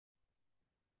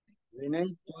வினை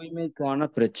தூய்மைக்கான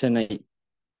பிரச்சனை.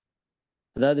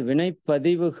 அதாவது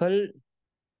வினைப்பதிவுகள்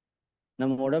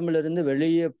நம்ம உடம்புல இருந்து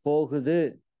வெளியே போகுது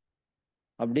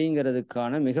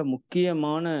அப்படிங்கிறதுக்கான மிக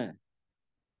முக்கியமான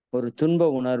ஒரு துன்ப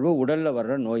உணர்வு உடல்ல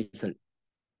வர்ற நோய்கள்.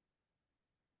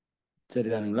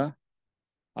 சரிதானுங்களா?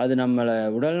 அது நம்மளை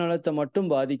உடல் நலத்தை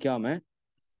மட்டும் பாதிக்காம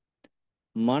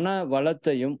மன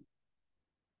வளத்தையும்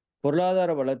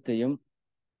பொருளாதார வளத்தையும்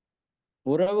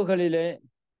உறவுகளிலே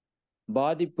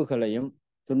பாதிப்புகளையும்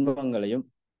துன்பங்களையும்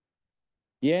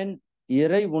ஏன்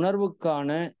இறை உணர்வுக்கான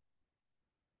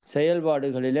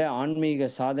செயல்பாடுகளிலே ஆன்மீக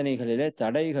சாதனைகளிலே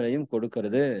தடைகளையும்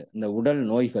கொடுக்கிறது இந்த உடல்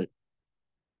நோய்கள்.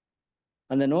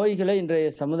 அந்த நோய்களை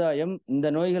இன்றைய சமுதாயம் இந்த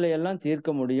நோய்களை எல்லாம்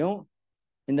தீர்க்க முடியும்,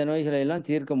 இந்த நோய்களை எல்லாம்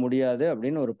தீர்க்க முடியாது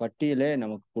அப்படின்னு ஒரு பட்டியலே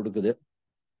நமக்கு கொடுக்குது.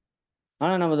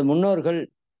 ஆனா நமது முன்னோர்கள்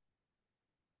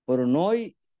ஒரு நோய்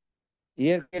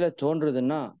இயற்கையில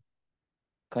தோன்றுதுன்னா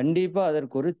கண்டிப்பா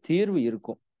அதற்கு ஒரு தீர்வு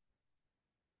இருக்கும்.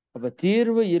 அப்ப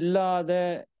தீர்வு இல்லாத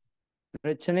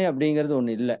பிரச்சனை அப்படிங்கிறது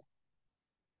ஒண்ணு இல்லை.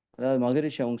 அதாவது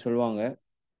மகரிஷி அவங்க சொல்லுவாங்க,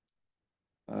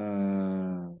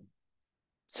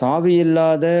 சாவி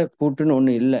இல்லாத பூட்டுன்னு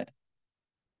ஒண்ணு இல்லை.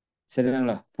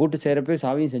 சரிங்களா? பூட்டு செய்யறப்ப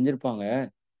சாவியும் செஞ்சிருப்பாங்க.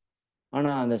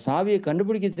 ஆனா அந்த சாவியை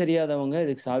கண்டுபிடிக்க தெரியாதவங்க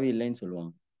இதுக்கு சாவி இல்லைன்னு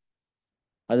சொல்லுவாங்க.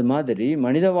 அது மாதிரி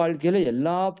மனித வாழ்க்கையில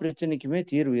எல்லா பிரச்சனைக்குமே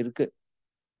தீர்வு இருக்கு.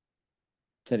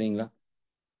 சரிங்களா?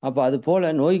 அப்ப அது போல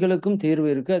நோய்களுக்கும் தீர்வு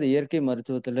இருக்கு. அது இயற்கை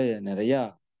மருத்துவத்துல நிறைய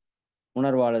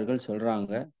உணர்வாளர்கள்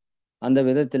சொல்றாங்க. அந்த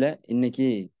விதத்துல இன்னைக்கு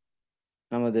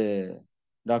நமது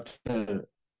டாக்டர்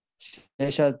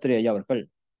சேஷாத்ரி ஐயா அவர்கள்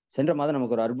சென்ற மாதம்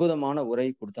நமக்கு ஒரு அற்புதமான உரை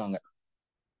கொடுத்தாங்க.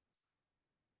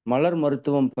 மலர்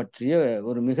மருத்துவம் பற்றிய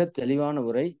ஒரு மிக தெளிவான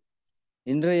உரை.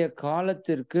 இன்றைய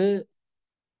காலத்திற்கு,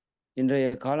 இன்றைய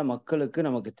கால மக்களுக்கு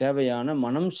நமக்கு தேவையான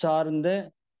மனம் சார்ந்த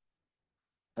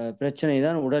பிரச்சனை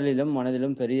தான் உடலிலும்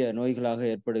மனதிலும் பெரிய நோய்களாக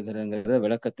ஏற்படுகிறங்கிற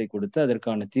விளக்கத்தை கொடுத்து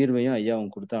அதற்கான தீர்வையும் ஐயா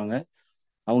அவங்க கொடுத்தாங்க.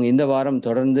 அவங்க இந்த வாரம்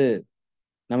தொடர்ந்து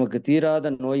நமக்கு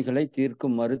தீராத நோய்களை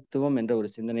தீர்க்கும் மருத்துவம் என்ற ஒரு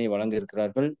சிந்தனையை வழங்க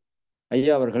இருக்கிறார்கள்.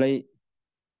 ஐயா அவர்களை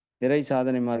இறை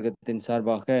சாதனை மார்க்கத்தின்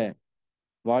சார்பாக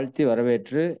வாழ்த்தி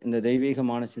வரவேற்று இந்த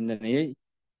தெய்வீகமான சிந்தனையை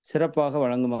சிறப்பாக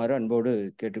வழங்குமாறு அன்போடு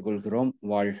கேட்டுக்கொள்கிறோம்.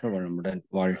 வாழ்க வளமுடன்.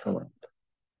 வாழ்க வளமுடன்.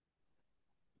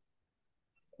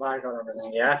 வாழ்க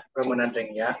வளமுடன்ங்கய்யா. ரொம்ப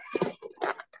நன்றிங்கய்யா.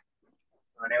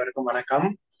 அனைவருக்கும் வணக்கம்.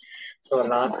 ஸோ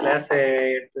லாஸ்ட் கிளாஸ்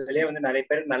எடுத்ததுலேயே நிறைய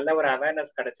பேருக்கு நல்ல ஒரு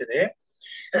அவேர்னஸ் கிடைச்சது.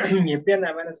 எப்படி அந்த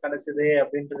அவேர்னஸ் கிடைச்சது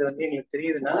அப்படின்றது எங்களுக்கு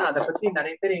தெரியுதுன்னா அதை பத்தி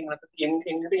நிறைய பேர் எங்களை பத்தி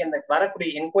எங்கிட்ட வரக்கூடிய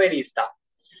என்கொயரிஸ் தான்.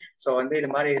 ஸோ இது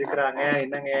மாதிரி இருக்கிறாங்க,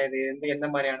 என்னங்க இது என்ன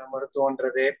மாதிரியான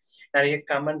மருத்துவன்றது நிறைய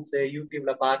கமெண்ட்ஸ்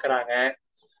யூடியூப்ல பாக்குறாங்க.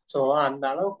 ஸோ அந்த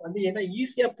அளவுக்கு ஏன்னா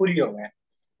ஈஸியா புரியுங்க.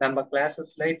 நம்ம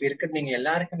கிளாஸஸ்ல இப்ப இருக்கிறது நீங்க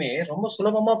எல்லாருக்குமே ரொம்ப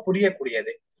சுலபமா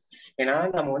புரியக்கூடியது. ஏன்னா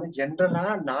நம்ம ஜென்ரலா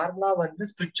நார்மலா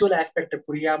ஸ்பிரிச்சுவல் ஆஸ்பெக்ட்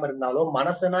புரியாம இருந்தாலோ,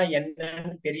 மனசுனா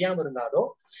என்னன்னு தெரியாம இருந்தாலோ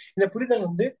இந்த புரிதல்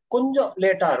கொஞ்சம்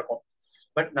லேட்டா இருக்கும்.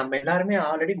 பட் நம்ம எல்லாருமே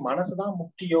ஆல்ரெடி மனசுதான்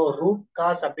முக்கியம், ரூட்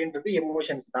காஸ் அப்படின்றது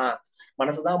எமோஷன்ஸ் தான்,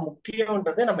 மனசுதான்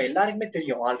முக்கியம்ன்றது நம்ம எல்லாருக்குமே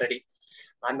தெரியும் ஆல்ரெடி.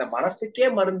 அந்த மனசுக்கே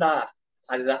மருந்தா?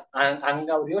 அதுதான் அங்க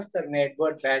அவர் யோசிச்சாருங்க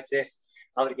எட்வர்ட் பேட்ச்.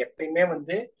 அவருக்கு எப்பயுமே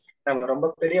நம்ம ரொம்ப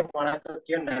பெரிய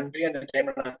வணக்கத்தையும் நன்றி அந்த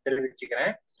டைம்ல நான்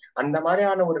தெரிவிச்சுக்கிறேன். அந்த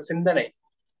மாதிரியான ஒரு சிந்தனை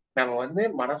நம்ம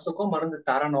மனசுக்கும் மருந்து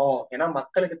தரணும், ஏன்னா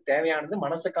மக்களுக்கு தேவையானது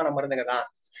மனசுக்கான மருந்துங்க தான்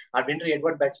அப்படின்ற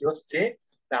எட்வர்ட் பேட்ச் யோசிச்சு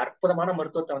இந்த அற்புதமான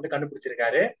மருத்துவத்தை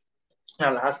கண்டுபிடிச்சிருக்காரு.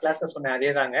 நான் லாஸ்ட் கிளாஸ்ல சொன்னேன்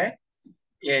அதேதாங்க.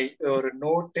 ஒரு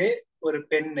நோட்டு, ஒரு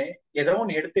பென்னு, ஏதோ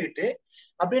ஒண்ணு எடுத்துக்கிட்டு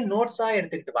அப்படியே நோட்ஸா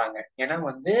எடுத்துக்கிட்டு வாங்க. ஏன்னா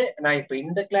நான் இப்ப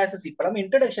இந்த கிளாஸஸ் இப்பெல்லாம்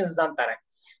இன்ட்ரடக்ஷன்ஸ் தான் தரேன்.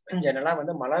 ஜெனரலா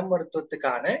மல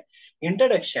மருத்துவத்துக்கான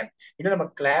இன்ட்ரடக்ஷன். இன்னும் நம்ம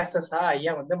கிளாஸஸா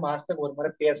ஐயா மாசத்துக்கு ஒரு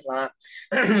முறை பேசலாம்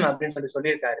அப்படின்னு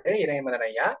சொல்லியிருக்காரு இறைமதன்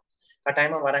ஐயா.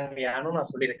 கட்டாயமா வரங்கயான்னு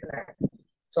நான் சொல்லியிருக்கிறேன்.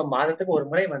 சோ மாதத்துக்கு ஒரு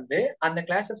முறை அந்த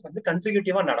கிளாஸஸ்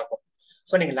கன்சிக்யூட்டிவா நடக்கும்.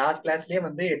 சோ நீங்க லாஸ்ட் கிளாஸ்லயே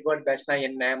எட்வர்ட் பேட்ச்னா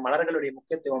என்ன, மலர்களுடைய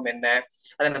முக்கியத்துவம் என்ன,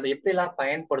 அதை நம்ம எப்படி எல்லாம்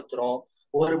பயன்படுத்துறோம்,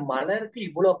 ஒரு மலருக்கு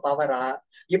இவ்வளவு பவரா,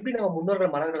 எப்படி நம்ம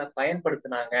முன்னோர்கள் மலர்களை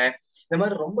பயன்படுத்தினாங்க, இந்த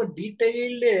மாதிரி ரொம்ப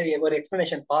டீடைல்டு ஒரு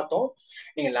எக்ஸ்பிளனேஷன் பார்த்தோம்.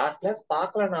 நீங்க லாஸ்ட் கிளாஸ்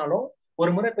பார்க்கலனாலும்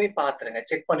ஒரு முறை போய் பாத்துருங்க,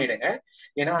 செக் பண்ணிடுங்க.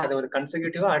 ஏன்னா அது ஒரு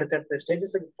கன்சிக்யூட்டிவா அடுத்தடுத்த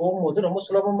ஸ்டேஜஸுக்கு போகும்போது ரொம்ப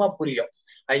சுலபமா புரியும்.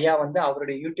 ஐயா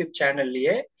அவருடைய யூடியூப்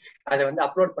சேனல்லயே அதை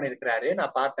அப்லோட் பண்ணிருக்கிறாரு,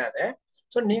 நான் பார்த்தேன் அதை.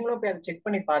 சோ நீங்களும் போய் அதை செக்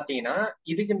பண்ணி பாத்தீங்கன்னா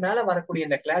இதுக்கு மேல வரக்கூடிய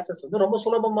இந்த கிளாஸஸ் ரொம்ப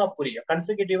சுலபமா புரியும்,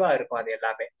 கன்சிக்யூட்டிவா இருக்கும் அது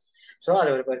எல்லாமே. சோ அது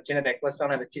ஒரு சின்ன ரெக்வஸ்டா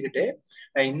நான் வச்சுக்கிட்டு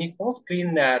இன்னைக்கும்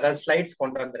ஸ்கிரீன் அதாவது ஸ்லைட்ஸ்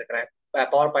கொண்டு வந்திருக்கிறேன்,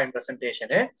 பவர் பாயிண்ட்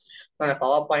பிரசன்டேஷனு. அந்த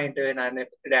பவர் பாயிண்ட் நான்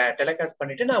டெலிகாஸ்ட்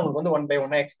பண்ணிட்டு நான் உங்களுக்கு ஒன் பை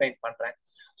ஒன்னா எக்ஸ்பிளைன் பண்றேன்.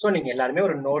 சோ நீங்க எல்லாருமே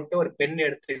ஒரு நோட்டு ஒரு பென்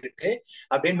எடுத்துக்கிட்டு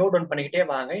அப்படியே நோட் டவுன் பண்ணிக்கிட்டே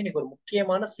வாங்க. இன்னைக்கு ஒரு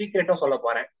முக்கியமான சீக்ரெட்டும் சொல்ல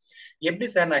போறேன். எப்படி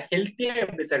சார் நான் ஹெல்த்தியா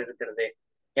எப்படி சார் இருக்கிறது,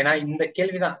 ஏன்னா இந்த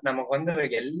கேள்விதான் நமக்கு வந்து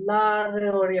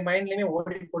எல்லாருடைய மைண்ட்லயுமே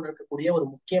ஓடிக்கொண்டிருக்கக்கூடிய ஒரு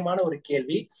முக்கியமான ஒரு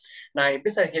கேள்வி. நான்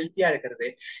எப்படி சார் ஹெல்த்தியா இருக்கிறது,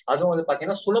 அதுவும் வந்து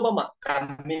பாத்தீங்கன்னா சுலபமா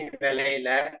கம்மி விலையில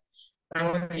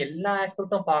நம்ம வந்து எல்லா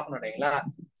ஆஸ்பெக்டும் பார்க்கணும் இல்லைங்களா.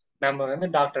 நம்ம வந்து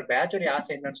டாக்டர் பேட்சோடைய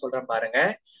ஆசை என்னன்னு சொல்றேன் பாருங்க.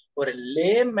 ஒரு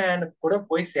லே மேனுக்கு கூட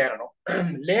போய் சேரணும்.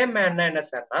 லே மேன்னா என்ன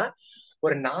சார்னா,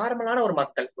 ஒரு நார்மலான ஒரு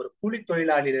மக்கள், ஒரு கூலி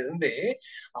தொழிலாளியில இருந்து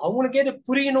அவங்களுக்கே இது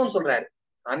புரியணும்னு சொல்றாரு.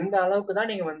 அந்த அளவுக்கு தான்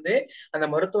நீங்க வந்து அந்த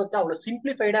மருத்துவத்தை அவ்வளவு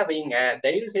சிம்பிளிஃபைடா வைங்க,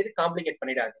 தயவு செய்து காம்ப்ளிகேட்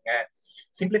பண்ணிடாதீங்க,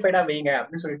 சிம்பிளிஃபைடா வைங்க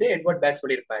அப்படின்னு சொல்லிட்டு எட்வர்ட் பேட்ச்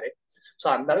சொல்லியிருப்பாரு. சோ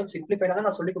அந்த அளவுக்கு சிம்பிளிஃபைடா தான்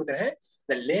நான் சொல்லி கொடுக்குறேன்.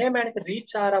 இந்த லேமேனுக்கு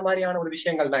ரீச் ஆகிற மாதிரியான ஒரு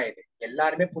விஷயங்கள் தான் இது.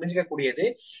 எல்லாருமே புரிஞ்சுக்க கூடியது,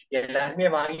 எல்லாருமே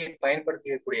வாங்கி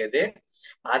பயன்படுத்திக்க கூடியது.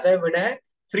 அதை விட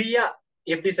ஃப்ரீயா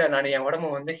எப்படி சார் நான் என் உடம்ப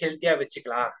வந்து ஹெல்த்தியா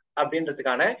வச்சுக்கலாம்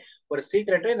அப்படின்றதுக்கான ஒரு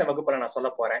சீக்ரெட்டும் இந்த வகுப்புல நான்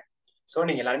சொல்ல போறேன். சோ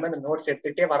நீங்க எல்லாருமே அந்த நோட்ஸ்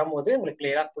எடுத்துக்கிட்டே வரும்போது உங்களுக்கு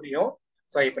கிளியரா புரியும்.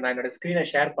 சோ இப்ப நான் என்னோட ஸ்கிரீனை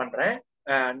ஷேர் பண்றேன்.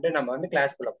 நம்ம வந்து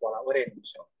கிளாஸ்க்குள்ள போலாம். ஒரே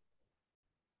நிமிஷம்.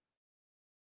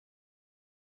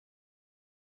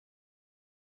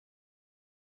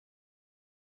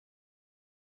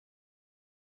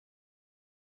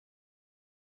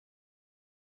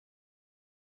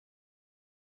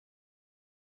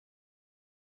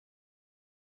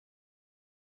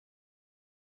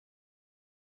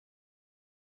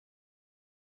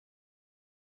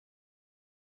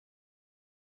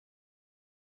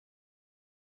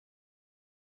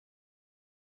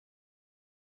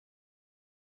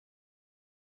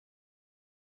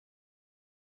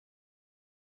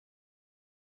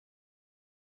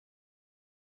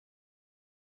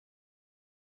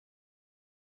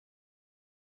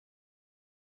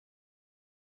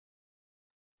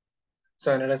 சோ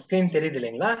என்னோட ஸ்கிரீன் தெரியுது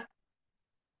இல்லைங்களா?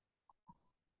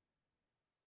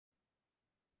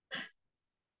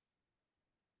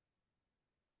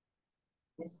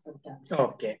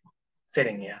 ஓகே,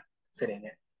 சரிங்கய்யா, சரிங்க.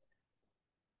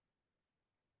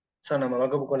 சோ நம்ம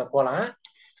வகுப்புக்குள்ள போலாம்.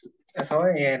 சோ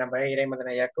நம்ம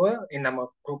இறைமதன் ஐயாக்கும் நம்ம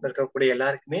குரூப்ல இருக்கக்கூடிய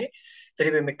எல்லாருக்குமே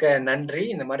திருப்பி மிக்க நன்றி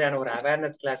இந்த மாதிரியான ஒரு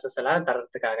அவேர்னஸ் கிளாஸஸ் எல்லாம்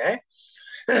தர்றதுக்காக.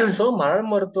 சோ மன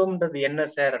மருத்துவம்ன்றது என்ன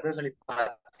சார் அப்படின்னு சொல்லி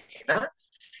பாத்தீங்கன்னா,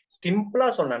 சிம்பிளா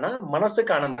சொன்னா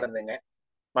மனசுக்கான மருந்துங்க.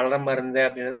 மன மருந்து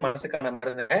அப்படின்றது மனசுக்கான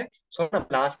மருந்துங்க. சோ நம்ம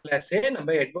லாஸ்ட் கிளாஸே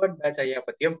நம்ம எட்வர்ட் பேட்ச் ஐயா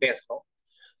பத்தியும் பேசணும்.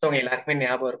 சோ உங்க எல்லாருக்குமே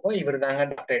ஞாபகம் இருக்கும், இவர் தாங்க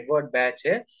டாக்டர் எட்வர்ட் பேட்ச்.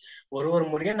 ஒரு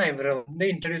முறையும் நான் இவரை வந்து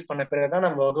இன்ட்ரடியூஸ் பண்ண பிறகுதான்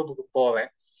நம்ம வகுப்புக்கு போவேன்.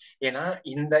 ஏன்னா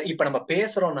இப்ப நம்ம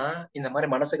பேசுறோம்னா இந்த மாதிரி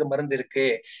மனசுக்கு மருந்து இருக்கு,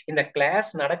 இந்த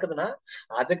கிளாஸ் நடக்குதுன்னா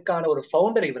அதுக்கான ஒரு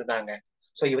ஃபவுண்டர் இவர் தாங்க.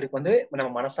 சோ இவருக்கு வந்து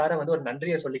நம்ம மனசார வந்து ஒரு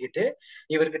நன்றியை சொல்லிக்கிட்டு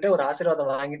இவர்கிட்ட ஒரு ஆசீர்வாதம்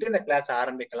வாங்கிட்டு இந்த கிளாஸ்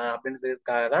ஆரம்பிக்கலாம்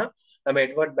அப்படின்றதுக்காக தான் நம்ம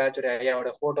எட்வர்ட் பேட்ச் ஐயாவோட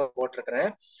போட்டோ போட்டிருக்கிறேன்.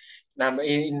 நம்ம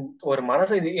ஒரு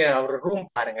மனசு அவர் ரூம்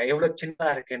பாருங்க எவ்வளவு சின்னதா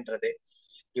இருக்குன்றது.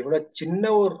 இவ்வளவு சின்ன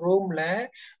ஒரு ரூம்ல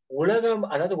உலகம்,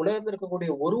 அதாவது உலகத்துல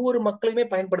இருக்கக்கூடிய ஒரு ஒரு மக்களுமே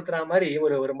பயன்படுத்துற மாதிரி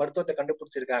ஒரு ஒரு மருத்துவத்தை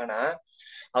கண்டுபிடிச்சிருக்காங்கன்னா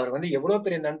அவர் வந்து எவ்வளவு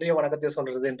பெரிய நன்றியோ வணக்கத்தையோ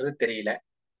சொல்றதுன்றது தெரியல.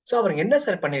 சோ அவர் என்ன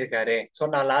சார் பண்ணிருக்காரு. சோ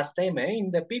நான் லாஸ்ட் டைம்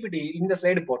இந்த பிபிடி இந்த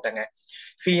ஸ்லைடு போட்டேங்க.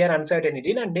 ஃபியர்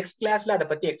அன்சர்டனிட்டி நான் நெக்ஸ்ட் கிளாஸ்ல அதை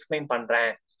பத்தி எக்ஸ்பிளைன்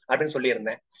பண்றேன் அப்படின்னு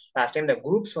சொல்லியிருந்தேன். லாஸ்ட் டைம் இந்த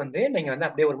குரூப்ஸ் வந்து நீங்க வந்து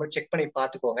அப்படியே ஒரு முறை செக் பண்ணி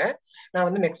பாத்துக்கோங்க. நான்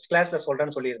வந்து நெக்ஸ்ட் கிளாஸ்ல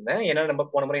சொல்றேன்னு சொல்லியிருந்தேன், ஏன்னா நம்ம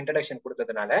போன முறை இன்ட்ரடக்ஷன்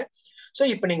கொடுத்ததுனால. சோ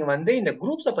இப்ப நீங்க வந்து இந்த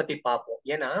குரூப்ஸை பத்தி பார்ப்போம்.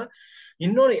 ஏன்னா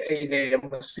இன்னொரு இது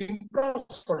நம்ம சிம்பிளா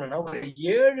சொல்லணும்னா ஒரு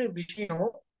 7 விஷயம்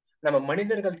நம்ம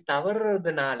மனிதர்கள்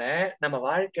தவறுறதுனால நம்ம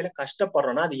வாழ்க்கையில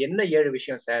கஷ்டப்படுறோம்னா அது என்ன 7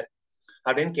 விஷயம் சார்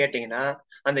அப்படின்னு கேட்டீங்கன்னா,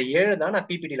 அந்த 7 தான் நான்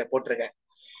பிபிடில போட்டிருக்கேன்.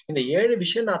 இந்த 7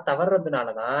 விஷயம் நான்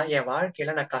தவறுறதுனாலதான் என்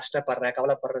வாழ்க்கையில நான் கஷ்டப்படுறேன்,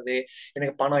 கவலைப்படுறது,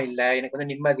 எனக்கு பணம் இல்ல, எனக்கு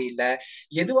வந்து நிம்மதி இல்ல,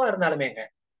 எதுவா இருந்தாலுமேங்க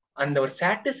அந்த ஒரு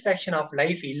சாட்டிஸ்பாக்சன் ஆஃப்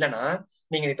லைஃப் இல்லைன்னா,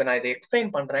 நீங்க இப்ப நான் இதை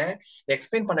எக்ஸ்பிளைன் பண்றேன்,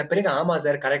 எக்ஸ்பிளைன் பண்ண பிறகு ஆமா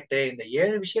சார் கரெக்ட், இந்த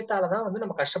 7 விஷயத்தாலதான் வந்து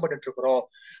நம்ம கஷ்டப்பட்டுட்டு இருக்கிறோம்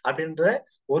அப்படின்ற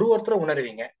ஒருத்தரை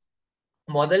உணர்வீங்க.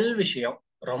 முதல் விஷயம்,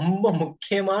 ரொம்ப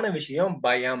முக்கியமான விஷயம்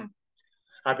பயம்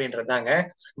அப்படின்றதாங்க.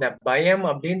 இந்த பயம்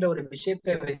அப்படின்ற ஒரு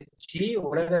விஷயத்த வச்சு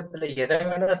உலகத்துல எதை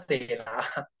வேணா செய்யலாம்.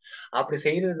 அப்படி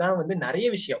செய்ததுதான் வந்து நிறைய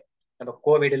விஷயம். நம்ம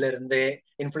கோவிட்ல இருந்து,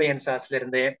 இன்ஃபுளுயன்சாஸ்ல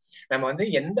இருந்து, நம்ம வந்து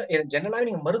எந்த ஜெனரலாவே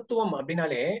நீங்க மருத்துவம்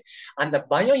அப்படின்னாலே அந்த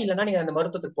பயம் இல்லைன்னா நீங்க அந்த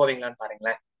மருத்துவத்துக்கு போவீங்களான்னு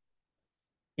பாருங்களேன்.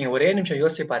 நீங்க ஒரே நிமிஷம்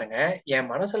யோசிச்சு பாருங்க.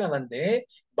 என் மனசுல வந்து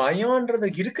பயம்ன்றது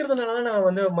இருக்கிறதுனாலதான் நான்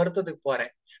வந்து மருத்துவத்துக்கு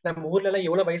போறேன். நம்ம ஊர்ல எல்லாம்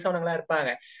எவ்வளவு வயசானவங்களா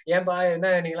இருப்பாங்க. ஏன்பா என்ன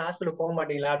நீங்க ஹாஸ்பிட்டல் போக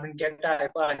மாட்டீங்களா அப்படின்னு கேட்டா,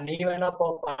 எப்பா நீ வேணா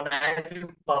போப்பா நான்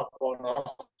எதுக்குப்பா போகணும்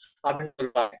அப்படின்னு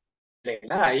சொல்லுவாங்க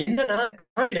இல்லைங்களா. என்னன்னா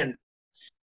கான்பிடன்ஸ்,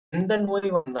 எந்த நோய்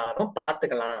வந்தாலும்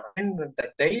பாத்துக்கலாம் அப்படின்ற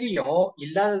தைரியம்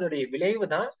இல்லாததுடைய விளைவு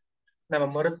தான் நம்ம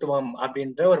மருத்துவம்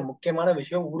அப்படின்ற ஒரு முக்கியமான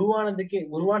விஷயம்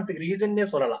உருவானதுக்கு ரீசன்னே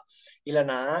சொல்லலாம்.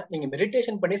 இல்லைன்னா நீங்க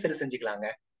மெடிடேஷன் பண்ணி சரி செஞ்சுக்கலாங்க.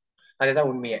 அதுதான்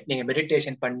உண்மையை. நீங்க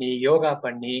மெடிடேஷன் பண்ணி யோகா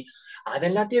பண்ணி அது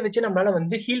எல்லாத்தையும் வச்சு நம்மளால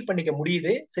வந்து ஹீல் பண்ணிக்க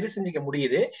முடியுது, சரி செஞ்சுக்க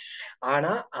முடியுது.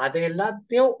 ஆனா அதை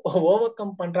எல்லாத்தையும் ஓவர்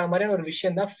கம் பண்ற மாதிரியான ஒரு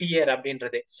விஷயம் தான் ஃபியர்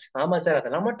அப்படின்றது. ஆமா சார்,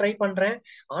 அதெல்லாமா ட்ரை பண்றேன்,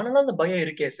 ஆனாலும் அந்த பயம்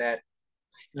இருக்கே சார்.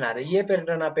 நிறைய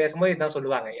பேர்கிட்ட நான் பேசும்போது இதான்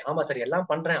சொல்லுவாங்க, ஆமா சார் எல்லாம்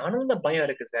பண்றேன் ஆனாலும் இந்த பயம்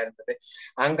இருக்கு சார்.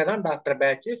 அங்கதான் டாக்டர்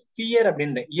பேட்ச் ஃபியர்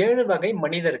அப்படின்னு 7 வகை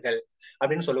மனிதர்கள்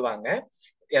அப்படின்னு சொல்லுவாங்க.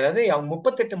 அதாவது அவங்க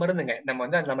 38 மருந்துங்க. நம்ம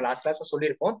வந்து நம்ம லாஸ்ட் கிளாஸ்ல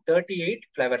சொல்லியிருப்போம் 38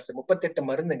 ஃபிளவர்ஸ், 38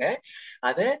 மருந்துங்க.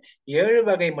 அத 7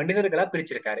 வகை மனிதர்களா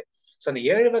பிரிச்சிருக்காரு. சோ அந்த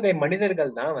 7 வகை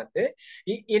மனிதர்கள் தான் வந்து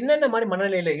என்னென்ன மாதிரி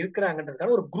மனநிலையில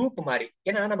இருக்கிறாங்கன்றதுக்கான ஒரு குரூப் மாதிரி.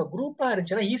 ஏன்னா நம்ம குரூப்பா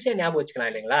இருந்துச்சுன்னா ஈஸியா ஞாபகம்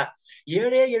வச்சுக்கலாம் இல்லைங்களா?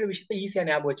 7 விஷயத்த ஈஸியா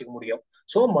ஞாபகம் வச்சுக்க முடியும்.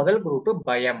 சோ முதல் குரூப்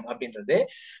பயம் அப்படின்றது.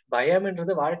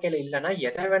 பயம்ன்றது வாழ்க்கையில இல்லைன்னா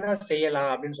எதை வேணா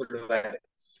செய்யலாம் அப்படின்னு சொல்லுவாரு.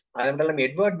 அது மட்டும் இல்லாம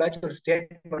எட்வர்ட் பேட்ச் ஒரு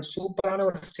ஸ்டேட்மெண்ட், சூப்பரான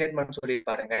ஒரு ஸ்டேட்மெண்ட்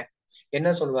சொல்லியிருப்பாருங்க. என்ன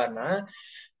சொல்லுவாருன்னா,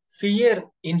 fear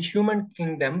in human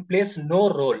kingdom place no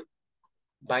role.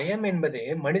 பயம் என்பது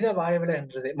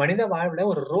மனித வாழ்வுல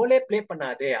ஒரு ரோலே பிளே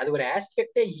பண்ணாது, அது ஒரு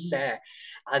ஆஸ்பெக்டே இல்ல.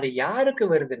 அது யாருக்கு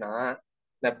வருதுன்னா,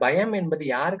 இந்த பயம் என்பது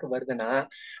யாருக்கு வருதுன்னா,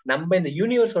 நம்ம இந்த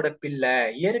யூனிவர்ஸோட பிள்ளை,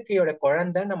 இயற்கையோட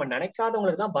குழந்தை, நம்ம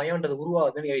நினைக்காதவங்களுக்கு தான் பயம்ன்றது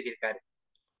உருவாகுதுன்னு எழுதியிருக்காரு.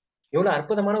 எவ்வளவு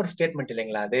அற்புதமான ஒரு ஸ்டேட்மெண்ட்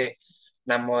இல்லைங்களா அது?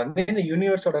 நம்ம வந்து இந்த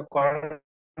யூனிவர்ஸோட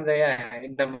குழந்தைய,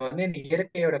 நம்ம வந்து இந்த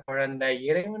இயற்கையோட குழந்தை,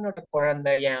 இறைவனோட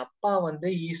குழந்தை, என் அப்பா வந்து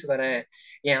ஈஸ்வரன்,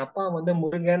 என் அப்பா வந்து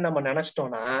முருகன் நம்ம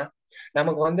நினைச்சிட்டோம்னா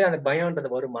நமக்கு வந்து அந்த பயம்ன்றது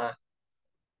வருமா?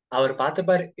 அவர்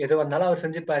பார்த்துப்பாரு, எது வந்தாலும் அவர்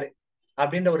செஞ்சுப்பாரு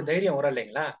அப்படின்ற ஒரு தைரியம் வரும்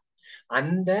இல்லைங்களா?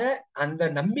 அந்த அந்த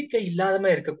நம்பிக்கை இல்லாதமா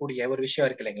இருக்கக்கூடிய ஒரு விஷயம்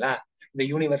இருக்கு இல்லைங்களா? இந்த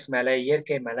யூனிவர்ஸ் மேல,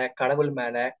 இயற்கை மேல, கடவுள்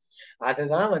மேல,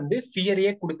 அதுதான் வந்து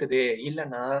ஃபியரையே கொடுக்குது.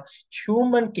 இல்லைன்னா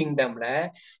ஹியூமன் கிங்டம்ல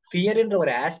ஃபியர்ன்ற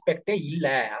ஒரு ஆஸ்பெக்டே இல்ல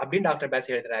அப்படின்னு டாக்டர்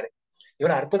பேஸ் எழுதுறாரு.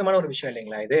 இவ்வளவு அற்புதமான ஒரு விஷயம்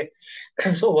இல்லைங்களா இது?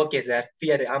 சோ ஓகே சார்,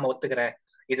 ஃபியர் ஆமா ஒத்துக்கிறேன்.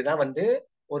 இதுதான் வந்து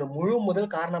ஒரு முழு முதல்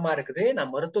காரணமா இருக்குது.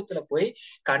 நான் மருத்துவத்துல போய்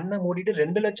கண்ணை மூடிட்டு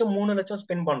 2 லட்சம் 3 லட்சம்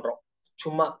ஸ்பெண்ட் பண்றோம்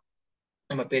சும்மா.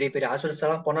 நம்ம பெரிய பெரிய ஹாஸ்பிட்டல்ஸ்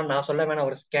எல்லாம் போனா நான் சொல்ல வேணாம்,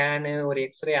 ஒரு ஸ்கேனு ஒரு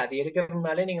எக்ஸ்ரே அது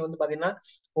எடுக்கிறதுனாலே நீங்க வந்து பாத்தீங்கன்னா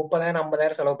 30,000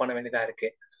 50,000 செலவு பண்ண வேண்டியதா இருக்கு.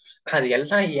 அது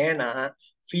எல்லாம் ஏன்னா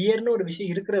ஃபியர்னு ஒரு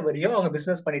விஷயம் இருக்கிற வரையும் அவங்க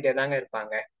பிசினஸ் பண்ணிட்டே தாங்க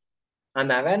இருப்பாங்க.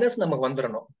 அந்த அவேர்னஸ் நமக்கு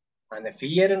வந்துடணும். அந்த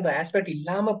ஃபியர்ன்ற ஆஸ்பெக்ட்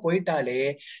இல்லாம போயிட்டாலே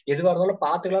எதுவா இருந்தாலும்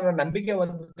பாத்துக்கலாம் நம்பிக்கை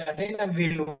வந்துட்டாலே நம்ம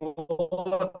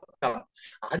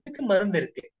அதுக்கு மருந்து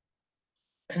இருக்கு.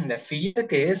 இந்த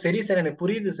ஃபியருக்கு சரி சார் எனக்கு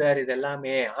புரியுது சார் இது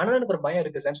எல்லாமே, ஆனா எனக்கு ஒரு பயம்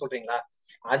இருக்கு சார் சொல்றீங்களா?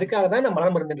 அதுக்காக தான் இந்த மன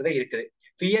மருந்துன்றதே இருக்குது.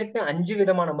 ஃபியருக்கு 5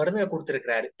 விதமான மருந்துங்க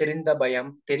கொடுத்திருக்கிறாரு. தெரிந்த பயம்,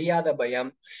 தெரியாத பயம்,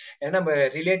 ஏன்னா நம்ம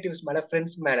ரிலேட்டிவ்ஸ் மேல,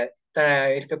 ஃப்ரெண்ட்ஸ் மேல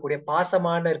இருக்கக்கூடிய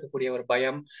பாசமான இருக்கக்கூடிய ஒரு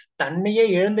பயம், தன்னையே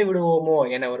இழந்து விடுவோமோ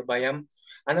என ஒரு பயம்.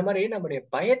 அந்த மாதிரி நம்முடைய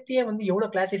பயத்தையே வந்து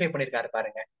எவ்வளவு கிளாசிஃபை பண்ணிருக்காரு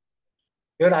பாருங்க.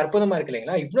 எவ்வளவு அற்புதமா இருக்கு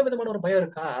இல்லைங்களா? இவ்வளவு விதமான ஒரு பயம்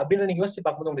இருக்கா அப்படின்னு நீங்க யோசிச்சு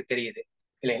பார்க்கும்போது உங்களுக்கு தெரியுது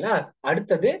இல்லைங்களா?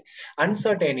 அடுத்தது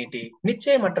அன்சர்டைனிட்டி,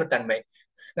 நிச்சயமற்ற தன்மை.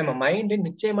 நம்ம மைண்ட்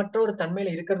நிச்சயமற்ற ஒரு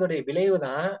தன்மையில இருக்கிறதுடைய விளைவு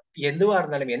தான் எதுவா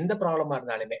இருந்தாலுமே, எந்த ப்ராப்ளமா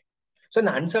இருந்தாலுமே. சோ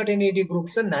இந்த அன்சர்டைனிட்டி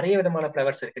குரூப்ஸ் நிறைய விதமான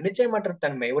ஃபிளவர்ஸ் இருக்கு. நிச்சயமற்ற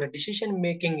தன்மை, ஒரு டிசிஷன்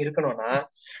மேக்கிங் இருக்கணும்னா,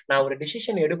 நான் ஒரு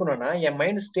டிசிஷன் எடுக்கணும்னா என்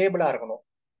மைண்ட் ஸ்டேபிளா இருக்கணும்.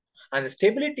 அந்த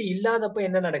ஸ்டெபிலிட்டி இல்லாதப்ப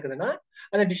என்ன நடக்குதுன்னா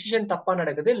அந்த டிசிஷன் தப்பா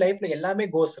நடக்குது, லைஃப்ல எல்லாமே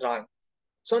கோஸ் ராங்.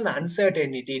 சோ அந்த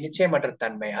அன்சர்டனிட்டி, நிச்சயமற்ற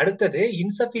தன்மை. அடுத்தது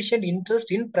insufficient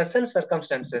interest in present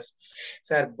circumstances.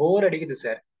 Sir bore அடிக்குது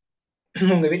சார்.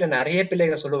 உங்க வீட்டுல நிறைய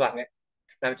பிள்ளைங்க சொல்லுவாங்க,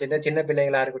 நம்ம சின்ன சின்ன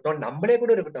பிள்ளைங்களா இருக்கட்டும், நம்மளே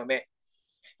கூட இருக்கட்டுமே,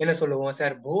 என்ன சொல்லுவோம்,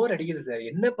 சார் போர் அடிக்குது சார்,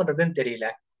 என்ன பண்றதுன்னு தெரியல.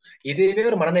 இதுவே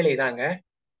ஒரு மனநிலை தாங்க.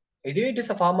 இதுவே it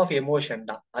is a form of emotion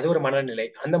தான். அது ஒரு மனநிலை.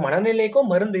 அந்த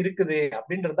மனநிலைக்கும் மருந்து இருக்குது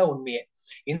அப்படின்றதுதான் உண்மையே.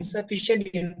 Insufficient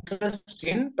interest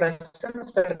in present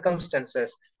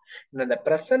circumstances. இந்த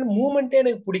பிரசன்ட் மூமெண்டே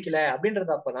எனக்கு பிடிக்கல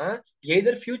அப்படின்றது அப்பதான்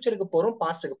எதர் ஃபியூச்சருக்கு போறோம்,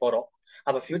 பாஸ்டுக்கு போறோம்.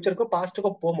 அப்ப ஃபியூச்சருக்கும்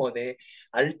பாஸ்டுக்கும் போகும்போது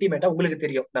அல்டிமேட்டா உங்களுக்கு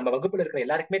தெரியும், நம்ம வகுப்புல இருக்கிற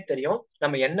எல்லாருக்குமே தெரியும்,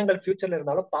 நம்ம எண்ணங்கள் ஃபியூச்சர்ல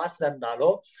இருந்தாலும் பாஸ்ட்ல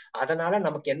இருந்தாலும் அதனால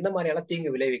நமக்கு எந்த மாதிரியான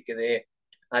தீங்கு விளைவிக்குது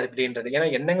அது அப்படின்றது. ஏன்னா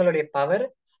எண்ணங்களுடைய பவர்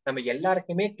நம்ம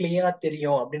எல்லாருக்குமே கிளியரா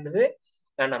தெரியும் அப்படின்றது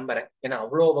நான் நம்புறேன். ஏன்னா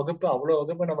அவ்வளவு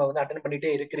வகுப்பு நம்ம வந்து அட்டன்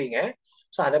பண்ணிட்டே இருக்கிறீங்க.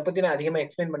 சோ அதை பத்தி நான் அதிகமா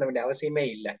எக்ஸ்பிளைன் பண்ண வேண்டிய அவசியமே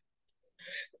இல்லை.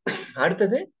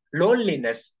 அடுத்தது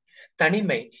லோன்லினஸ்,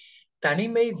 தனிமை.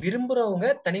 தனிமை விரும்புறவங்க,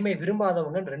 தனிமை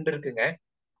விரும்பாதவங்க ரெண்டு இருக்குங்க.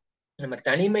 நம்ம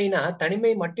தனிமைனா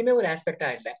தனிமை மட்டுமே ஒரு ஆஸ்பெக்டா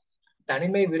இல்ல,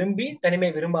 தனிமை விரும்பி தனிமை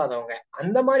விரும்பாதவங்க,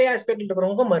 அந்த மாதிரி ஆஸ்பெக்ட்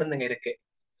இருக்கிறவங்க மருந்துங்க இருக்கு.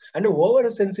 And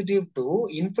over sensitive to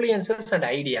இன்ஃபுளுசஸ் and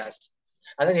ideas.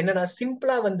 அதாவது என்னன்னா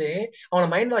சிம்பிளா வந்து அவனை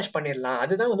மைண்ட் வாஷ் பண்ணிடலாம்,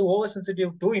 அதுதான் வந்து over sensitive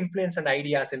to influence and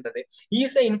ஐடியாஸ்ன்றது.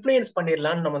 ஈஸியா இன்ஃபுளுயன்ஸ்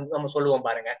பண்ணிடலாம்னு நம்ம சொல்லுவோம்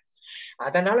பாருங்க.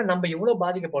 அதனால நம்ம எவ்வளவு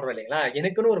பாதிக்கப்படுறோம் இல்லைங்களா?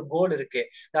 எனக்குன்னு ஒரு கோல் இருக்கு.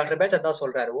 டாக்டர் பேட்ச் அதான்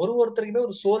சொல்றாரு, ஒருத்தருக்குமே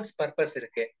ஒரு சோல்ஸ் பர்பஸ்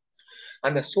இருக்கு.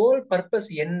 அந்த சோல் பர்பஸ்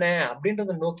என்ன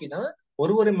அப்படின்றத நோக்கிதான்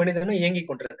ஒரு மனிதனும் இயங்கி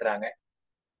கொண்டிருக்கிறாங்க.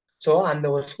 சோ அந்த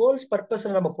ஒரு சோல்ஸ்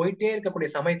பர்பஸ்ல நம்ம போயிட்டே இருக்கக்கூடிய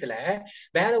சமயத்துல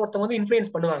வேற ஒருத்தவங்க வந்து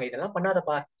இன்ஃபுளுயன்ஸ் பண்ணுவாங்க, இதெல்லாம்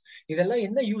பண்ணாதப்பா, இதெல்லாம்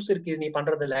என்ன யூஸ் இருக்கு நீ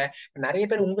பண்றதுல. நிறைய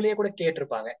பேர் உங்களையே கூட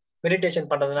கேட்டிருப்பாங்க, மெடிடேஷன்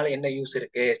பண்றதுனால என்ன யூஸ்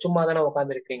இருக்கு, சும்மா தானே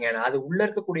உட்கார்ந்து இருக்கீங்க. அது உள்ள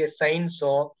இருக்கக்கூடிய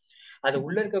சயின்ஸும் அது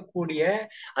உள்ள இருக்கக்கூடிய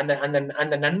அந்த அந்த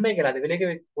அந்த நன்மைகள், அது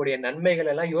விளைவிக்கக்கூடிய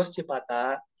நன்மைகள் எல்லாம் யோசிச்சு பார்த்தா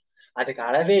அதுக்கு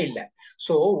அளவே இல்லை.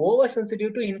 So over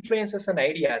sensitive to இன்ஃபுளுசஸ் and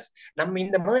ideas. நம்ம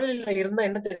இந்த மனநிலையில இருந்தா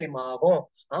என்ன தெரியுமா ஆகும்,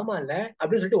 ஆமா இல்ல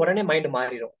அப்படின்னு சொல்லிட்டு உடனே மைண்ட்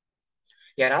மாறிடும்.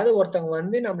 யாராவது ஒருத்தவங்க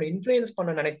வந்து நம்மள இன்ஃபுளுயன்ஸ்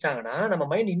பண்ண நினைச்சாங்கன்னா நம்ம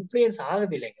மைண்ட் இன்ஃபுளுயன்ஸ்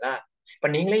ஆகுது இல்லைங்களா. இப்ப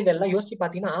நீங்களே இதெல்லாம் யோசிச்சு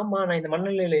பாத்தீங்கன்னா, ஆமா நான் இந்த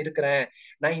மனநிலையில இருக்கிறேன்,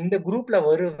 நான் இந்த குரூப்ல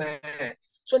வருவேன்.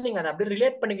 சோ நீங்க அதை அப்படியே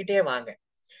ரிலேட் பண்ணிக்கிட்டே வாங்க.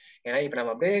 ஏன்னா இப்ப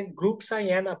நம்ம அப்படியே குரூப்ஸா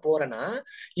ஏன் நான் போறேன்னா,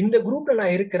 இந்த குரூப்ல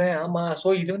நான் இருக்கிறேன், ஆமா சோ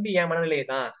இது வந்து என் மனநிலை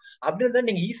தான் அப்படின்னு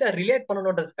நீங்க ஈஸியா ரிலேட்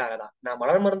பண்ணணுன்றதுக்காக தான். நான்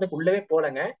மலர் மருந்துக்கு உள்ளவே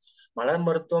போலங்க. மலர்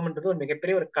மருத்துவம்ன்றது ஒரு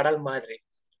மிகப்பெரிய ஒரு கடல் மாதிரி.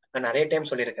 நான் நிறைய டைம்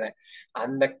சொல்லியிருக்கிறேன்.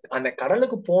 அந்த அந்த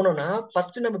கடலுக்கு போனோம்னா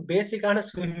ஃபர்ஸ்ட் நம்ம பேசிக்கான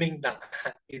ஸ்விம்மிங் தான்.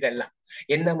 இதெல்லாம்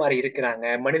என்ன மாதிரி இருக்கிறாங்க,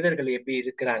 மனிதர்கள் எப்படி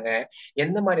இருக்கிறாங்க,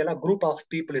 எந்த மாதிரி எல்லாம் குரூப் ஆஃப்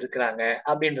பீப்புள் இருக்கிறாங்க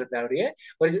அப்படின்றதுடைய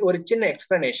ஒரு ஒரு சின்ன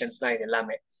எக்ஸ்பிளனேஷன்ஸ் தான் இது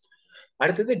எல்லாமே.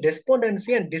 அடுத்தது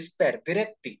டெஸ்பாண்டன்சி அண்ட் டிஸ்பேர்,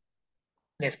 விரக்தி.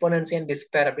 டெஸ்பாண்டன்சி அண்ட்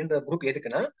டிஸ்பேர் அப்படின்ற குரூப்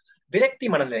எதுக்குன்னா, விரக்தி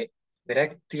மனநிலை.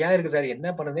 விரக்தியா இருக்கு சார், என்ன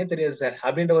பண்ணதே தெரியாது சார்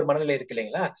அப்படின்ற ஒரு மனநிலை இருக்கு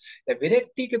இல்லைங்களா. இந்த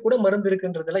விரக்திக்கு கூட மருந்து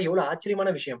இருக்குன்றதெல்லாம் எவ்வளவு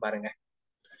ஆச்சரியமான விஷயம் பாருங்க.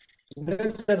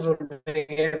 சார்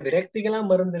சொல்றீங்க விரக்திக்கெல்லாம்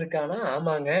மருந்து இருக்கானா,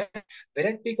 ஆமாங்க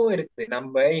விரக்திக்கும் இருக்கு.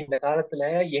 நம்ம இந்த காலத்துல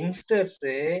யங்ஸ்டர்ஸ்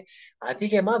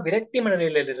அதிகமா விரக்தி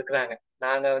மனநிலையில இருக்கிறாங்க.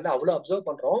 நாங்க வந்து அவ்வளவு அப்சர்வ்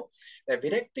பண்றோம்.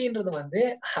 விரக்தின்றது வந்து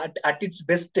அட் இட்ஸ்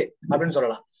பெஸ்ட் அப்படின்னு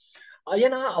சொல்லலாம்.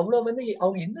 ஏன்னா அவ்வளவு வந்து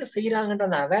அவங்க என்ன செய்யறாங்கன்ற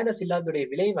அந்த அவேர்னஸ் இல்லாததுடைய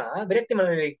விளைவா விரக்தி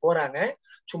மனநிலைக்கு போறாங்க.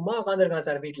 சும்மா உட்காந்துருக்கான்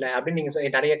சார் வீட்டுல அப்படின்னு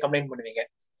நீங்க நிறைய கம்ப்ளைண்ட் பண்ணுவீங்க.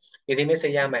 எதையுமே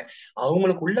செய்யாம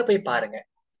அவங்களுக்கு உள்ள போய் பாருங்க.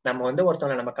 நம்ம வந்து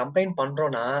ஒருத்தவங்க நம்ம கம்ப்ளைண்ட்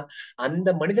பண்றோம்னா அந்த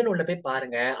மனிதன் உள்ள போய்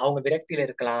பாருங்க. அவங்க விரக்தியில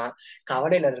இருக்கலாம்,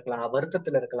 கவலையில இருக்கலாம்,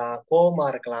 வருத்தத்துல இருக்கலாம், கோபமா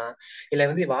இருக்கலாம், இல்ல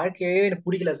வந்து வாழ்க்கையே எனக்கு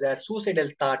பிடிக்கல சார்,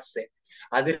 சூசைடல் தாட்ஸ்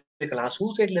அது இருக்கலாம்.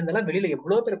 சூசைட்ல இருந்தெல்லாம் வெளியில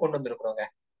எவ்வளவு பேர் கொண்டு வந்திருக்கிறோங்க.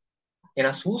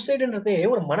 ஏன்னா சூசைடுன்றதே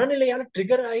ஒரு மனநிலையால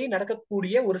ட்ரிகர் ஆகி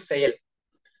நடக்கக்கூடிய ஒரு செயல்.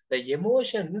 த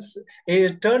emotions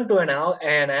turn to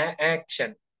an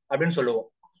action அப்படின்னு சொல்லுவோம்.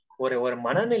 ஒரு ஒரு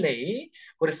மனநிலை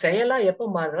ஒரு செயலா எப்ப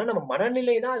மாறுதுன்னா நம்ம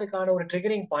மனநிலை தான் அதுக்கான ஒரு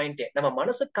ட்ரிகரிங் பாயிண்டே. நம்ம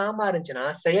மனசு காமா இருந்துச்சுன்னா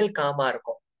செயல் காமா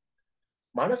இருக்கும்.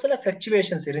 மனசுல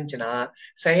பிளக்சுவேஷன்ஸ் இருந்துச்சுன்னா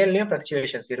செயல்லயும்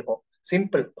பிளக்சுவேஷன்ஸ் இருக்கும்.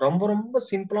 சிம்பிள், ரொம்ப ரொம்ப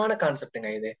சிம்பிளான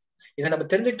கான்செப்டுங்க இது. இதை நம்ம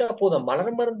தெரிஞ்சுக்கிட்டா போதும்.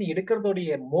 மலர் மருந்து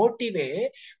எடுக்கிறதுடைய மோட்டிவே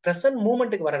பிரசன்ட்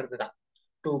மூமெண்ட்டுக்கு வர்றதுதான்.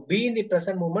 To be in the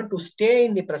present moment, to stay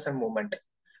in the present moment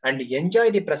and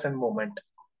enjoy the present moment.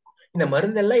 இந்த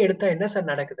மருந்தெல்லாம் எடுத்தா என்ன சார்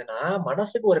நடக்குதுன்னா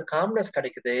மனசுக்கு ஒரு காம்னஸ்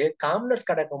கிடைக்குது. காம்னஸ்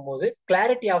கிடைக்கும் போது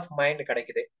கிளாரிட்டி ஆஃப் மைண்ட்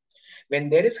கிடைக்குது. when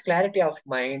there is clarity of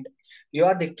mind, you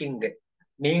are the king.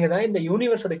 நீங்க தான் இந்த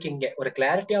யூனிவர்ஸோட கிங். ஒரு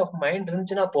கிளாரிட்டி ஆஃப் மைண்ட்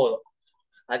இருந்துச்சுன்னா போதும்.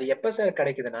 அது எப்ப சார்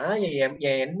கிடைக்குதுன்னா என்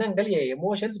எண்ணங்கள் என்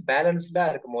எமோஷன்ஸ் பேலன்ஸ்டா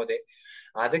இருக்கும் போது.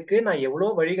 அதுக்கு நான்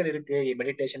எவ்வளவு வழிகள் இருக்கு,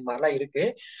 மெடிடேஷன் மாதிரிலாம் இருக்கு.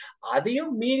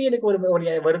 அதையும் மீறி எனக்கு ஒரு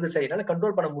வருது சார், என்னால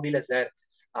கண்ட்ரோல் பண்ண முடியல சார்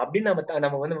அப்படின்னு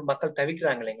நம்ம வந்து மக்கள்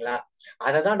தவிக்கிறாங்க இல்லைங்களா.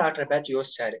 அததான் டாக்டர் பேட்ச்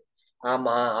யோசிச்சாரு.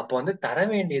 ஆமா அப்ப வந்து தர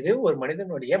வேண்டியது ஒரு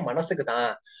மனிதனுடைய மனசுக்கு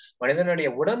தான். மனிதனுடைய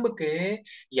உடம்புக்கு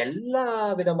எல்லா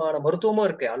விதமான மருத்துவமும்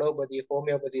இருக்கு. அலோபதி,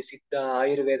 ஹோமியோபதி, சித்தா,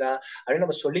 ஆயுர்வேதா அப்படின்னு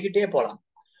நம்ம சொல்லிக்கிட்டே போலாம்.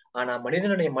 ஆனா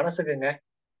மனிதனுடைய மனசுக்குங்க,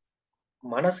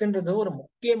 மனசுன்றது ஒரு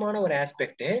முக்கியமான ஒரு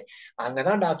ஆஸ்பெக்ட்.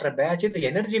 அங்கதான் டாக்டர் பேட்ச் இந்த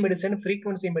energy medicine,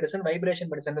 frequency medicine,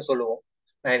 vibration medicine சொல்லுவோம்.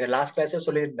 நான் இதை லாஸ்ட் கிளாஸ்ல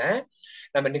சொல்லியிருந்தேன்.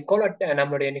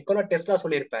 நம்மளுடைய நிக்கோலா டெஸ்லா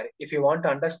சொல்லியிருப்பாரு, if you want to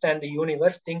understand the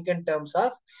universe think in terms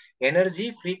of energy,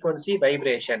 frequency,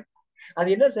 vibration. அது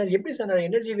என்ன சார், எப்படி சார் நான்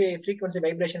எனர்ஜி, ஃப்ரீக்வன்சி,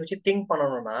 வைப்ரேஷன் வச்சு திங்க்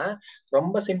பண்ணணும்னா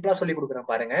ரொம்ப சிம்பிளா சொல்லி கொடுக்குறேன்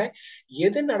பாருங்க.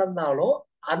 எது நடந்தாலும்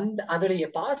அந்த அதோடைய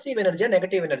பாசிட்டிவ் எனர்ஜியா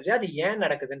நெகட்டிவ் எனர்ஜியா அது ஏன்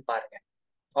நடக்குதுன்னு பாருங்க.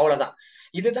 அவ்வளவுதான்.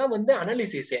 இதுதான் வந்து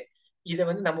அனாலிசிஸே. இதை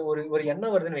வந்து நம்ம ஒரு ஒரு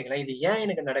எண்ணம் வருதுன்னு வைங்களேன், இது ஏன்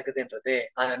எனக்கு நடக்குதுன்றது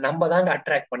அதை நம்ம தாங்க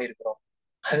அட்ராக்ட் பண்ணிருக்கிறோம்.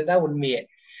 அதுதான் உண்மையே.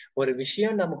 ஒரு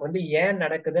விஷயம் நமக்கு வந்து ஏன்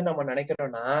நடக்குதுன்னு நம்ம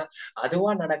நினைக்கிறோம்னா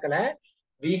அதுவா நடக்கல,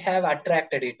 we have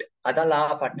attracted it. அதான் லா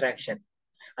ஆஃப் அட்ராக்ஷன்.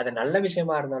 அது நல்ல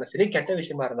விஷயமா இருந்தாலும் சரி, கெட்ட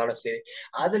விஷயமா இருந்தாலும் சரி,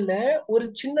 அதுல ஒரு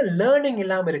சின்ன லேர்னிங்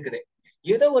இல்லாம இருக்குது.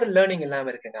 ஏதோ ஒரு லேர்னிங் இல்லாம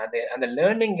இருக்குங்க. அந்த அந்த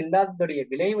லேர்னிங் இல்லாததுடைய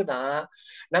விளைவு தான்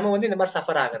நம்ம வந்து இந்த மாதிரி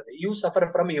சஃபர் ஆகுறது. You suffer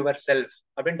from your self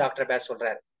அப்படின்னு டாக்டர் பேஸ்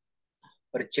சொல்றாரு.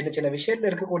 ஒரு சின்ன சின்ன விஷயத்துல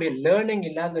இருக்கக்கூடிய லேர்னிங்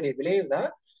இல்லாததுடைய விளைவு தான்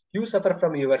you suffer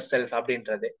from your self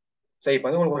அப்படின்றது. சோ இப்ப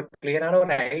வந்து உங்களுக்கு ஒரு கிளியரான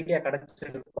ஒரு ஐடியா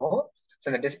கிடைச்சிருக்கும். சோ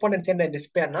இந்த டிஸ்பாண்டன்சி அண்ட்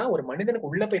டிஸ்பேர்னா ஒரு மனிதனுக்கு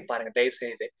உள்ள போய் பாருங்க தயவு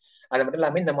செய்து. அது மட்டும்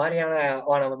இல்லாம இந்த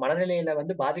மாதிரியான மனநிலையில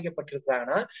வந்து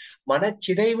பாதிக்கப்பட்டிருக்கிறாங்கன்னா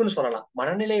மனச்சிதைவுன்னு சொல்லலாம்.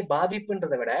 மனநிலை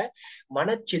பாதிப்புன்றதை விட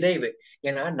மனச்சிதைவு.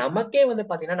 ஏன்னா நமக்கே வந்து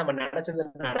பாத்தீங்கன்னா நம்ம நினைச்சது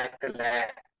நடக்கல,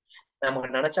 நமக்கு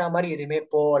நினைச்சா மாதிரி எதுவுமே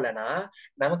போகலைன்னா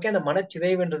நமக்கே அந்த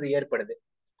மனச்சிதைவுன்றது ஏற்படுது.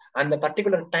 அந்த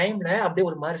பர்டிகுலர் டைம்ல அப்படியே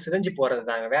ஒரு மாதிரி சிதைஞ்சு போறது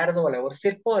தாங்க, வேற எதுவும் இல்லை. ஒரு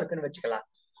சிற்பம் இருக்குன்னு வச்சுக்கலாம்,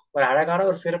 ஒரு அழகான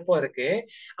ஒரு சிற்பம் இருக்கு,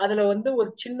 அதுல வந்து ஒரு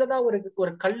சின்னதா ஒரு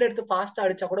ஒரு கல் எடுத்து ஃபாஸ்டா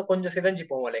அடிச்சா கூட கொஞ்சம் சிதைஞ்சு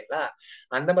போவோம் இல்லைங்களா?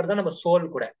 அந்த மாதிரிதான் நம்ம சோல்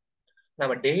கூட.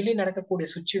 நம்ம டெய்லி நடக்கக்கூடிய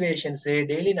சுச்சுவேஷன்ஸ்,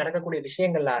 டெய்லி நடக்கக்கூடிய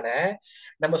விஷயங்களால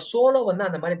நம்ம சோலோ வந்து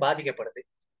அந்த மாதிரி பாதிக்கப்படுது.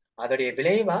 அதோடைய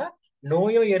விளைவா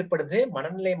நோயும் ஏற்படுது,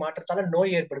 மனநிலை மாற்றத்தால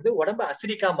நோய் ஏற்படுது, உடம்பு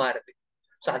அசிடிக்கா மாறுது.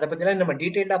 சோ அதை பத்தி எல்லாம் நம்ம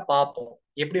டீட்டெயிலா பார்ப்போம்,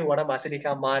 எப்படி உடம்பு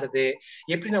அசிடிக்கா மாறுது,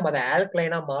 எப்படி நம்ம அதை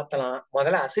ஆல்கலைனா மாத்தலாம்,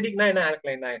 முதல்ல அசிடிக்னா என்ன,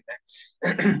 ஆல்கலைனா என்ன,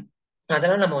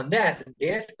 அதெல்லாம் நம்ம வந்து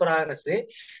டேஸ் ப்ராக்ரஸ்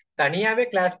தனியாவே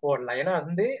கிளாஸ் போடலாம். ஏன்னா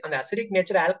வந்து அந்த அசிடிக்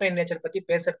நேச்சர், ஆல்கலைன் நேச்சர் பத்தி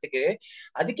பேசுறதுக்கு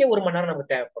அதுக்கே 1 மணி நேரம்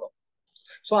நமக்கு தேவைப்படும்.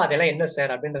 சோ அதெல்லாம் என்ன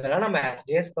சார் அப்படின்றதெல்லாம் நம்ம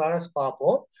டேஸ் ப்ராக்ரஸ்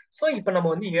பார்ப்போம். சோ இப்ப நம்ம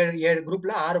வந்து 7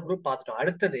 குரூப் பார்த்துட்டோம்.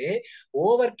 அடுத்தது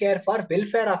over care for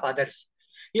welfare of others.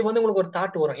 இப்ப வந்து உங்களுக்கு ஒரு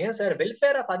தாட் வரும், ஏன் சார்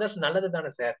வெல்ஃபேர் ஆஃப் அதர்ஸ் நல்லது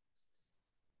தானே சார்,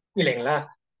 இல்லைங்களா?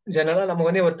 ஜெனரலா நம்ம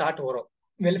வந்து ஒரு தாட் வரும்,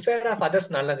 வெல்ஃபேர் ஆஃப் அதர்ஸ்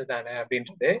நல்லது தானே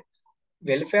அப்படின்றது.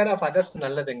 வெல்ஃபேர் ஆஃப் அதர்ஸ்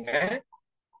நல்லதுங்க,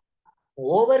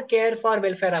 over care for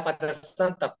welfare of others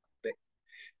தான் தப்பு.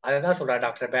 அததான் சொல்றாரு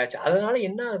டாக்டர் பேட்ச். அதனால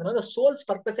என்ன ஆகுதுன்னா சோல்ஸ்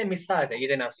பர்பஸே மிஸ் ஆகுது.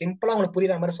 இதை நான் சிம்பிளா உங்களுக்கு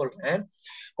புரியுற மாதிரி சொல்றேன்.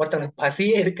 ஒருத்தவங்களுக்கு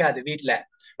பசியே இருக்காது வீட்டுல,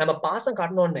 நம்ம பாசம்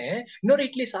காட்டணும்னு இன்னொரு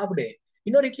இட்லி சாப்பிடு,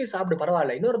 இன்னொரு இட்லி சாப்பிடு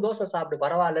பரவாயில்ல, இன்னொரு தோசை சாப்பிடு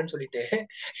பரவாயில்லன்னு சொல்லிட்டு,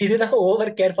 இதுதான்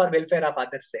over care for welfare of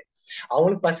others.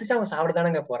 அவங்களுக்கு பசிச்சு அவங்க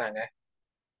சாப்பிடதானங்க போறாங்க,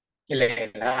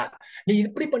 இல்லைங்களா? நீ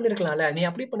இப்படி பண்ணிருக்கலாம்ல, நீ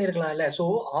அப்படி பண்ணிருக்கலாம்ல. So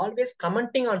always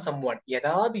commenting on some one,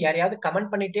 ஏதாவது யாரையாவது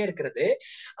கமெண்ட் பண்ணிட்டே இருக்கிறது,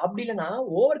 அப்படி இல்லைன்னா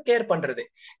ஓவர் கேர் பண்றது.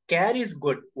 Care is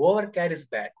good, over care is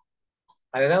bad.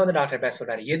 அதுதான் வந்து டாக்டர் பேச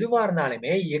சொல்றாரு, எதுவா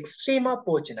இருந்தாலுமே எக்ஸ்ட்ரீமா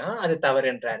போச்சுன்னா அது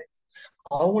தவறுன்றாரு.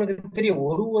 அவங்களுக்கு தெரியும்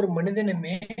ஒரு ஒரு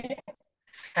மனிதனுமே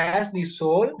ஹேஸ் தி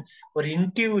சோல், ஒரு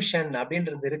இன்ட்யூஷன்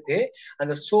அப்படின்றது இருக்கு.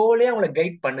 அந்த சோலே அவங்களை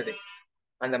கைட் பண்ணுது,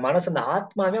 அந்த மனசு, அந்த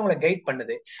ஆத்மாவே அவங்களை கைட்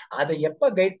பண்ணுது. அதை எப்ப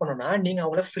கைட் பண்ணணும்னா நீங்க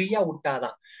அவங்கள ஃப்ரீயா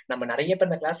விட்டாதான். நம்ம நிறைய பேர்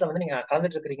இந்த கிளாஸ்ல வந்து நீங்க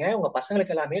கலந்துட்டு இருக்கிறீங்க, உங்க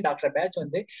பசங்களுக்கு எல்லாமே டாக்டர் பேட்ச்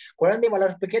வந்து குழந்தை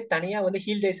வளர்ப்புக்கே தனியா வந்து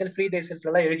ஹீல் டே செல்ஃப், ஃப்ரீ டே செல்ஃப்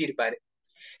எல்லாம் எழுதியிருப்பாரு.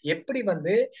 எப்படி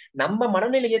வந்து நம்ம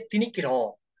மனநிலையை திணிக்கிறோம்,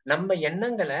 நம்ம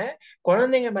எண்ணங்களை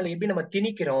குழந்தைங்க மேல எப்படி நம்ம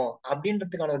திணிக்கிறோம்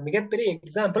அப்படின்றதுக்கான ஒரு மிகப்பெரிய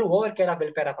example over care of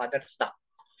welfare of others தான்.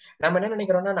 நம்ம என்ன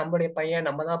நினைக்கிறோம்னா நம்மளுடைய பையன்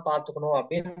நம்ம தான் பாத்துக்கணும்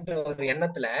அப்படின்ற ஒரு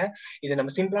எண்ணத்துல, இது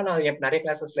நம்ம சிம்பிளா நான் நிறைய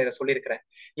கிளாஸஸ்ல இதை சொல்லியிருக்கிறேன்.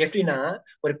 எப்படின்னா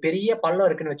ஒரு பெரிய பள்ளம்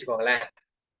இருக்குன்னு வச்சுக்கோங்களேன்,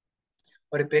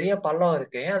 ஒரு பெரிய பள்ளம்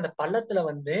இருக்கு, அந்த பள்ளத்துல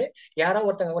வந்து யாரோ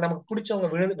ஒருத்தவங்க நமக்கு பிடிச்சவங்க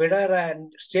விழற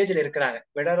ஸ்டேஜ்ல இருக்கிறாங்க,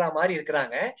 விழற மாதிரி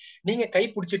இருக்கிறாங்க, நீங்க கை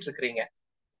பிடிச்சிட்டு இருக்கிறீங்க,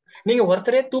 நீங்க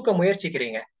ஒருத்தரே தூக்க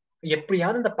முயற்சிக்கிறீங்க,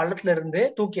 எப்படியாவது இந்த பள்ளத்துல இருந்து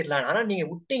தூக்கிடலாம். ஆனா நீங்க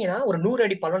விட்டீங்கன்னா ஒரு 100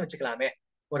 அடி பள்ளம்னு வச்சுக்கலாமே,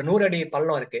 ஒரு 100 அடி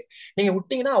பள்ளம் இருக்கு, நீங்க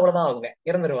விட்டீங்கன்னா அவ்வளவுதான், அவங்க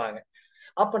இறந்துருவாங்க.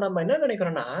 அப்ப நம்ம என்ன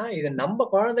நினைக்கிறோம்னா இது நம்ம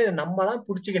குழந்தை, நம்ம தான்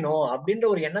புடிச்சுக்கணும் அப்படின்ற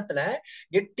ஒரு எண்ணத்துல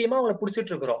கெட்டியமா அவங்களை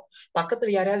புடிச்சிட்டு இருக்கிறோம்.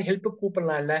 பக்கத்துல யாரையாவது ஹெல்ப்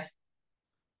கூப்பிடலாம் இல்ல,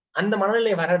 அந்த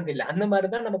மனநிலை வர்றது இல்ல. அந்த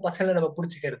மாதிரிதான் நம்ம பசங்களை நம்ம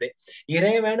புடிச்சுக்கிறது.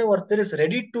 இறைவன் ஒருத்தர் is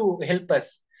ready to help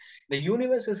us, இந்த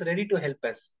universe is ready to help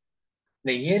us.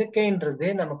 இந்த இயற்கைன்றது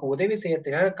நமக்கு உதவி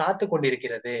செய்யறதுக்காக காத்து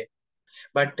கொண்டிருக்கிறது.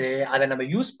 பட் அதை நம்ம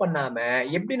யூஸ் பண்ணாம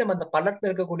எப்படி நம்ம அந்த பள்ளத்துல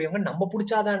இருக்கக்கூடியவங்க நம்ம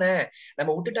புடிச்சாதானே,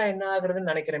 நம்ம விட்டுட்டா என்ன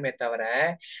ஆகுறதுன்னு நினைக்கிறோமே தவிர,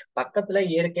 பக்கத்துல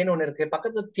இயற்கைன்னு ஒண்ணு இருக்கு,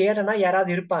 பக்கத்துல தேடனா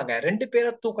யாராவது இருப்பாங்க, 2 பேரை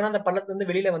தூக்கினா அந்த பள்ளத்துல இருந்து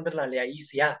வெளியில வந்துடலாம் இல்லையா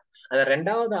ஈஸியா. அந்த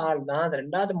 2வது ஆள் தான், அந்த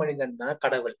 2வது மனிதன் தான்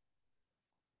கடவுள்,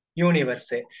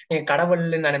 யூனிவர்ஸ். நீங்க கடவுள்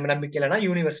நம்பிக்கை இல்லைன்னா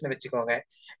யூனிவர்ஸ்னு வச்சுக்கோங்க,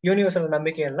 யூனிவர்சல்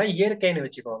நம்பிக்கை இல்லைன்னா இயற்கைன்னு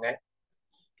வச்சுக்கோங்க,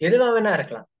 எதுவா வேணா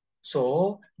இருக்கலாம். சோ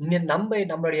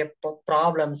நம்மளுடைய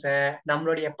ப்ராப்ளம்ஸ,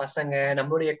 நம்மளுடைய பசங்க,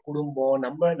 நம்மளுடைய குடும்பம்,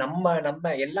 நம்ம நம்ம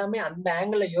நம்ம எல்லாமே அந்த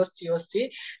ஆங்கிள் யோசிச்சு யோசிச்சு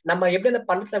நம்ம எப்படி அந்த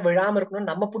பள்ளத்துல விழாம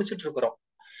இருக்கணும்னு நம்ம புடிச்சிட்டு இருக்கிறோம்.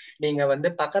 நீங்க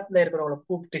வந்து பக்கத்துல இருக்கிறவங்களை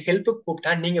கூப்பிட்டு ஹெல்ப்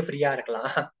கூப்பிட்டா நீங்க ஃப்ரீயா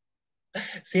இருக்கலாம்.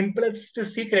 சிம்பிளஸ்ட்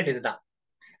சீக்ரெட் இதுதான்.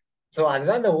 சோ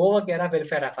அதுதான் இந்த over care of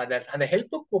welfare of others. அந்த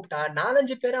ஹெல்ப் கூப்பிட்டா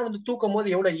 4-5 பேரா வந்து தூக்கும் போது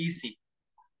எவ்வளவு ஈஸி,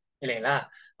 இல்லைங்களா?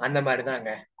 அந்த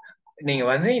மாதிரிதாங்க. நீங்க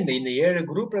வந்து இந்த இந்த 7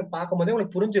 குரூப்ல பார்க்கும்போதே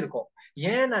உங்களுக்கு புரிஞ்சிருக்கும்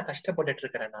ஏன் நான் கஷ்டப்பட்டுட்டு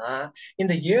இருக்கிறேன்னா,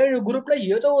 இந்த 7 குரூப்ல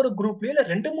ஏதோ ஒரு குரூப்லயோ இல்ல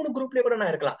 2-3 குரூப்லயோ கூட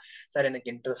நான் இருக்கலாம். சார்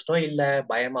எனக்கு இன்ட்ரெஸ்டும் இல்ல,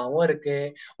 பயமாவும் இருக்கு,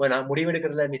 ஒரு நான்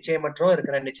முடிவெடுக்கிறதுல நிச்சயமற்றும்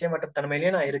இருக்கிறேன், நிச்சயமற்ற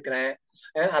தன்மையிலேயே நான் இருக்கிறேன்,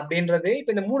 அப்படின்றது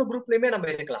இப்ப இந்த 3 குரூப்லயுமே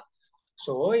நம்ம இருக்கலாம்.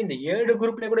 சோ இந்த 7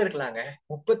 குரூப்லயே கூட இருக்கலாங்க,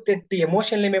 38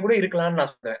 எமோஷன்லயுமே கூட இருக்கலாம்னு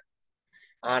நான் சொல்றேன்.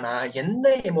 ஆனா எந்த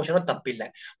எமோஷனும் தப்பில்லை,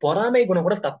 பொறாமை குணம்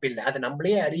கூட தப்பில்லை, அது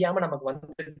நம்மளே அறியாம நமக்கு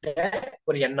வந்துட்ட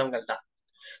ஒரு எண்ணங்கள் தான்.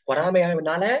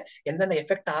 பொறாமைனால என்னென்ன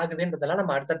எஃபெக்ட் ஆகுதுன்றதெல்லாம்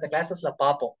நம்ம அடுத்தடுத்த கிளாஸஸ்ல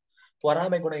பார்ப்போம்.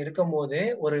 பொறாமை குணம் இருக்கும் போது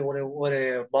ஒரு ஒரு ஒரு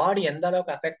பாடி எந்த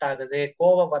அளவுக்கு அஃபெக்ட் ஆகுது,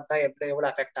 கோபம் வந்தா எப்படி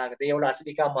எவ்வளவு அஃபெக்ட் ஆகுது, எவ்வளவு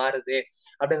அசிடிக்கா மாறுது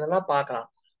அப்படின்றதெல்லாம் பார்க்கலாம்.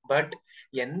 பட்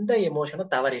எந்த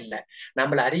எமோஷனும் தவறில்லை.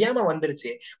 நம்மள அறியாம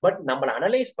வந்துருச்சு. பட் நம்மள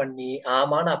அனலைஸ் பண்ணி,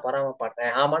 ஆமா நான்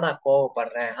பொறாமைப்படுறேன், ஆமா நான்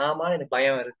கோவப்படுறேன், ஆமா எனக்கு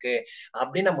பயம் இருக்கு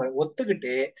அப்படின்னு நம்ம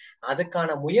ஒத்துக்கிட்டு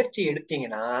அதுக்கான முயற்சி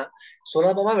எடுத்தீங்கன்னா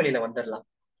சுலபமா வெளியில வந்துடலாம்.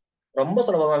 ரொம்ப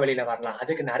சுலபமா வெளியில வரலாம்.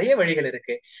 அதுக்கு நிறைய வழிகள்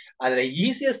இருக்கு. அதுல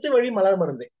ஈஸியஸ்ட் வழி மலர்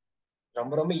மருந்து.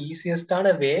 ரொம்ப ரொம்ப ஈஸியஸ்டான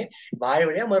வே, வாய்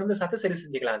வழியா மருந்து சாப்பிட்டு சரி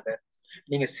செஞ்சுக்கலாம் சார்.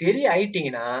 நீங்க சரி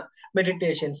ஆயிட்டீங்கன்னா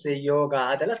மெடிடேஷன்ஸ், யோகா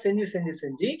அதெல்லாம் செஞ்சு செஞ்சு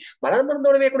செஞ்சு மலர்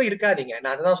மருந்தோடவே கூட இருக்காதீங்க.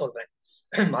 நான் அதான் சொல்றேன்.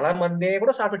 மலர் மருந்தே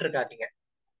கூட சாப்பிட்டு இருக்காதீங்க.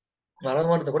 மலர்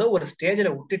மருந்து கூட ஒரு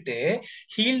ஸ்டேஜ்ல விட்டுட்டு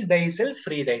ஹீல் தை செல்ஃப்,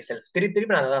 ஃப்ரீ தை செல்ஃப், திருப்பி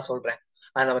திருப்பி நான் அதான் சொல்றேன்.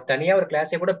 அது நம்ம தனியா ஒரு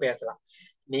கிளாஸே கூட பேசலாம்.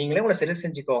 நீங்களே உங்களை சரி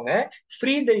செஞ்சுக்கோங்க.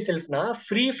 Free Thai செல்ஃப்னா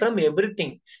free from every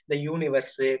thing. இந்த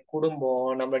யூனிவர்ஸ்,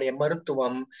 குடும்பம், நம்மளுடைய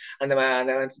மருத்துவம், அந்த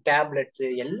டேப்லெட்ஸ்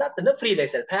எல்லாத்துக்கும் ஃப்ரீ தை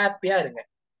செல்ஃப். ஹாப்பியா இருங்க.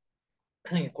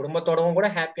 நீங்க குடும்பத்தோடவும் கூட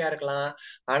ஹாப்பியா இருக்கலாம்.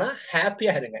 ஆனா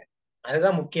ஹாப்பியா இருங்க.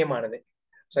 அதுதான் முக்கியமானது.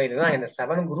 சோ இதுதான் இந்த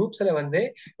 7 குரூப்ஸ்ல வந்து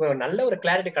ஒரு நல்ல ஒரு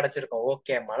கிளாரிட்டி கிடைச்சிருக்கும்.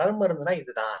 ஓகே, மலர் மருந்துனா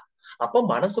இதுதான். அப்போ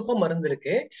மனசுக்கும் மருந்து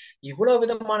இருக்கு, இவ்வளவு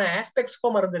விதமான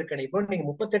ஆஸ்பெக்ட்ஸ்க்கும் மருந்து இருக்கு. இப்போ நீங்க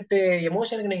 38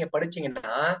 எமோஷனுக்கு நீங்க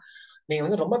படிச்சீங்கன்னா நீங்க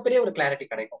வந்து ரொம்ப பெரிய ஒரு கிளாரிட்டி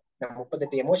கிடைக்கும். நம்ம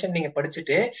 38 எமோஷன் நீங்க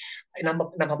படிச்சுட்டு நம்ம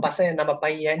நம்ம பசங்க நம்ம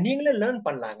பையன் நீங்களே லேர்ன்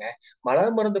பண்ணலாங்க.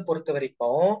 மலர் மருந்து பொறுத்த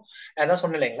வரைக்கும் அதான்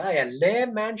சொன்னேன் இல்லைங்களா, லே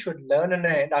மேன் ஷுட்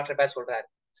லேர்ன்னு டாக்டர் பேர் சொல்றாரு.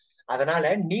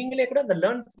 அதனால நீங்களே கூட அதை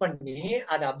லேர்ன் பண்ணி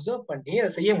அதை அப்சர்வ் பண்ணி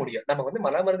அதை செய்ய முடியும். நம்ம வந்து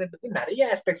மலர் மருந்துக்கு நிறைய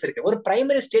ஆஸ்பெக்ட்ஸ் இருக்கு. ஒரு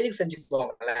பிரைமரி ஸ்டேஜுக்கு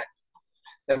செஞ்சுக்கோங்களேன்.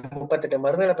 38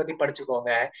 மருந்துகளை பத்தி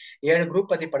படிச்சுக்கோங்க, 7 குரூப்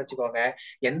பத்தி படிச்சுக்கோங்க.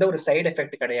 எந்த ஒரு சைடு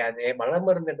எஃபெக்ட் கிடையாது. மலர்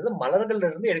மருந்துன்றது மலர்கள்ல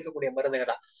இருந்து எடுக்கக்கூடிய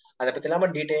மருந்துகள் தான். அதை பத்தி இல்லாம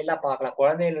டீட்டெயிலா பார்க்கலாம்.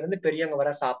 குழந்தையில இருந்து பெரியவங்க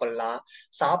வர சாப்பிடலாம்.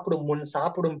 சாப்பிடும் முன்,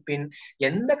 சாப்பிடும் பின்,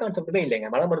 எந்த கான்செப்டுமே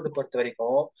இல்லைங்க மலர் மருந்து பொறுத்த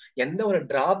வரைக்கும். எந்த ஒரு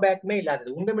டிராபேக்குமே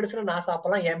இல்லாதது. உங்க மெடிசனை நான்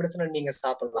சாப்பிடலாம், என் மெடிசனை நீங்க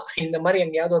சாப்பிடலாம். இந்த மாதிரி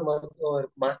எங்கேயாவது ஒரு மருத்துவம்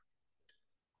இருக்குமா?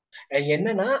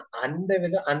 என்னன்னா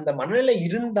அந்த மனநிலை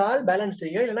இருந்தால் பேலன்ஸ்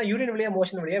செய்யும், இல்லைன்னா யூரின் வழியா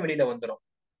மோஷன் வழியா வெளியில வந்துடும்.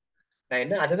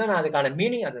 நான் அதுக்கான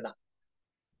மீனிங் அதுதான்.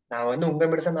 நான் வந்து உங்க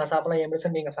மெடிசன் நான் சாப்பிடலாம், என்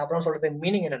மெடிசன் நீங்க சாப்பிடலாம் சொல்றது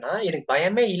மீனிங் என்னன்னா, எனக்கு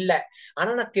பயமே இல்ல. ஆனா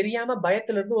நான் தெரியாம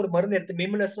பயத்துல இருந்து ஒரு மருந்து எடுத்து,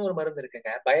 மிம்னஸ்னு ஒரு மருந்து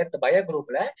இருக்குங்க. பய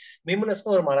குரூப்ல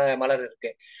மிம்னஸ்னு ஒரு மலர்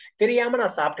இருக்கு. தெரியாம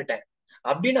நான் சாப்பிட்டுட்டேன்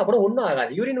அப்படின்னா கூட ஒண்ணும்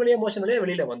ஆகாது. யூரின் வழியா மோஷன் வழியா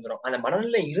வெளியில வந்துடும். அந்த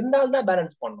மனநிலை இருந்தால்தான்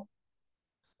பேலன்ஸ் பண்ணும்.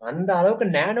 அந்த அளவுக்கு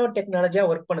நேனோ டெக்னாலஜியா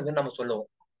ஒர்க் பண்ணுதுன்னு நம்ம சொல்லுவோம்.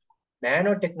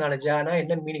 நேனோ டெக்னாலஜியானா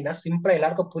என்ன மீனிங்னா, சிம்பிளா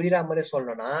எல்லாருக்கும் புரியுற மாதிரி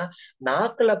சொல்லணும்னா,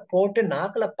 நாக்குல போட்டு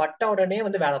நாக்குல பட்ட உடனே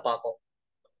வந்து வேலை பார்க்கும்.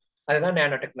 அதுதான்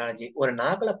நேனோ டெக்னாலஜி. ஒரு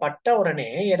நாக்குல பட்ட உடனே,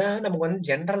 ஏன்னா நமக்கு வந்து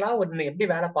ஜென்ரலா ஒண்ணு எப்படி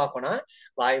வேலை பார்க்கணும்னா,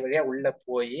 வாய் வழியா உள்ள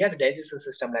போய் அது டைஜஸ்டிவ்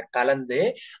சிஸ்டம்ல கலந்து,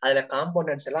 அதுல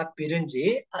காம்போனன்ட்ஸ் எல்லாம் பிரிஞ்சு,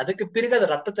 அதுக்கு பிறகு அது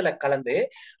ரத்தத்துல கலந்து,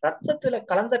 ரத்தத்துல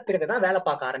கலந்த பிறகுதான் வேலை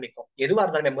பார்க்க ஆரம்பிக்கும். எதுவா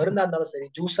இருந்தாலுமே, மருந்தா இருந்தாலும் சரி,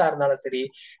 ஜூஸா இருந்தாலும் சரி,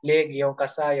 லேகியம்,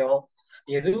 கஷாயம்,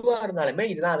 எதுவா இருந்தாலுமே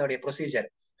இதுதான் அதோடைய ப்ரொசீஜர்.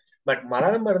 பட்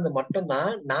மலர் மருந்து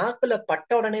மட்டும்தான் நாக்குல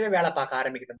பட்ட உடனே வேலை பார்க்க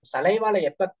ஆரம்பிக்குது. சலைவால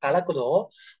எப்ப கலக்குதோ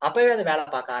அப்பவே அது வேலை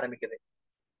பார்க்க ஆரம்பிக்குது.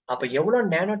 அப்ப எவ்வளவு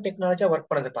நேனோ டெக்னாலஜியா ஒர்க்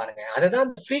பண்ணது பாருங்க. அதுதான்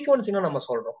ஃப்ரீக்வன்சின்னு நம்ம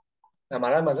சொல்றோம். நம்ம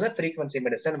மலர் மருந்துல ஃப்ரீக்வன்சி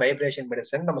மெடிசன், வைப்ரேஷன்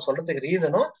மெடிசன் நம்ம சொல்றதுக்கு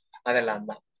ரீசனும் அதெல்லாம்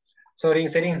தான்.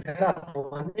 சரிங்க சார். அப்போ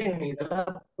வந்து எங்களுக்கு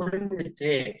இதெல்லாம்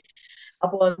புரிஞ்சிருச்சு.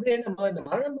 அப்போ வந்து நம்ம இந்த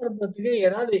மலர் மருந்துக்கு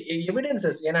ஏதாவது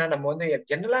எவிடன்சஸ், ஏன்னா நம்ம வந்து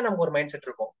ஜென்ரலா நமக்கு ஒரு மைண்ட் செட்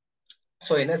இருக்கும்.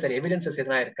 சோ என்ன சார் எவிடன்சஸ்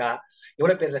எதனா இருக்கா,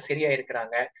 எவ்வளவு பேர்ல சரியா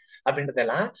இருக்கிறாங்க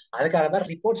அப்படின்றதெல்லாம், அதுக்காக தான்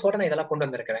ரிப்போர்ட்ஸோட நான் இதெல்லாம் கொண்டு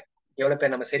வந்திருக்கிறேன். எவ்வளவு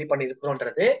பேர் நம்ம சரி பண்ணி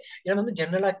இருக்கிறோன்றது. ஏன்னா வந்து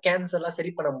ஜெனரலா கேன்சர் எல்லாம்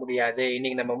சரி பண்ண முடியாது.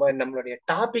 இன்னைக்கு நம்மளுடைய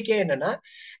டாபிக்கே என்னன்னா,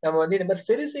 நம்ம வந்து இந்த மாதிரி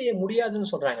சரி செய்ய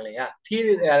முடியாதுன்னு சொல்றாங்க இல்லையா,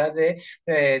 அதாவது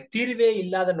தீர்வே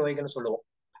இல்லாத நோய்கள்னு சொல்லுவோம்.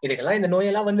 இதுக்கெல்லாம் இந்த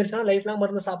நோயெல்லாம் வந்துருச்சுன்னா லைஃப் லாங்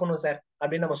மருந்து சாப்பிடணும் சார்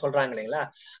அப்படின்னு நம்ம சொல்றாங்க இல்லைங்களா.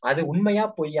 அது உண்மையா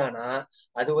பொய்யானா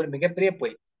அது ஒரு மிகப்பெரிய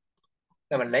பொய்.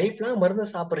 நம்ம லைஃப் லாங் மருந்து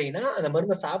சாப்பிடுறீங்கன்னா அந்த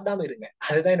மருந்தை சாப்பிடாம இருங்க.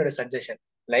 அதுதான் என்னோட சஜஷன்.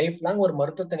 லைஃப் லாங் ஒரு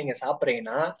மருத்துவத்தை நீங்க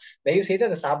சாப்பிடுறீங்கன்னா தயவு செய்து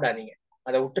அதை சாப்பிடாதீங்க.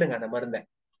 அதை விட்டுருங்க அந்த மருந்தை.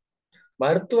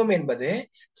 மருத்துவம் என்பது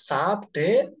சாப்பிட்டு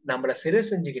நம்மள சரி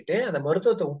செஞ்சுக்கிட்டு அந்த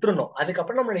மருத்துவத்தை விட்டுறணும்.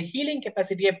 அதுக்கப்புறம் நம்மளுடைய ஹீலிங்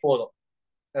கெப்பாசிட்டியே போதும்.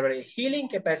 நம்மளுடைய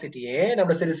ஹீலிங் கெப்பாசிட்டியே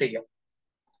நம்மள சரி செய்யும்.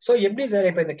 சோ எப்படி சார்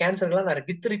இப்ப இந்த கேன்சருக்குலாம் நான்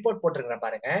வித் ரிப்போர்ட் போட்டிருக்கிறேன்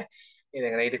பாருங்க. இது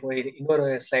இன்னொரு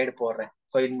ஸ்லைடு போடுறேன்.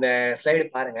 இந்த ஸ்லைடு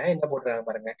பாருங்க, என்ன போட்டுருக்காங்க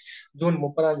பாருங்க. ஜூன்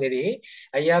 30ஆம் தேதி,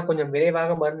 ஐயா கொஞ்சம்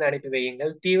விரைவாக மருந்து அனுப்பி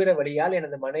வையுங்கள், தீவிர வலியால்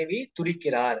எனது மனைவி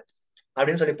துடிக்கிறார்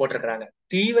அப்படின்னு சொல்லி போட்டிருக்காங்க.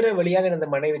 தீவிர வலியால் எனது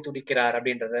மனைவி துடிக்கிறார்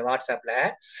அப்படின்றது வாட்ஸ்அப்ல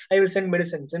ஐ வில் சென்ட்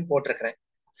மெடிசன்ஸ் போட்டிருக்கிறேன்.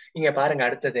 இங்க பாருங்க,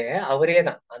 அடுத்தது அவரே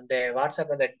தான் அந்த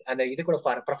வாட்ஸ்அப் அந்த அந்த இது கூட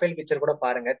பாருங்க, ப்ரொஃபைல் பிக்சர் கூட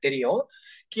பாருங்க தெரியும்.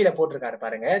 கீழே போட்டிருக்காரு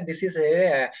பாருங்க, this is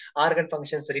organ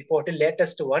functions report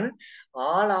latest one,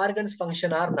 all organs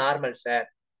function R normal sir.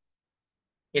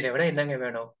 இதை விட என்னங்க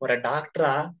வேணும்? ஒரு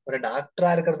டாக்டரா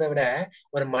இருக்கிறத விட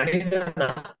ஒரு மனிதனா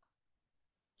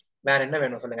வேற என்ன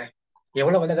வேணும் சொல்லுங்க.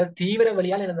 எவ்வளவு வந்து, அதாவது தீவிர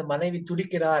வலியால் எனது மனைவி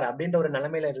துடிக்கிறார் அப்படின்ற ஒரு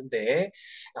நிலைமையில இருந்து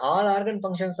all organ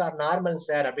functions R normal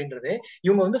sir அப்படின்றது,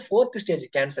 இவங்க வந்து 4th ஸ்டேஜ்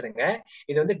கேன்சருங்க.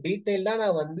 இது வந்து டீடைல்டா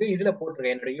நான் வந்து இதுல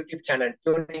போட்டிருக்கேன், என்னோட யூடியூப் சேனல்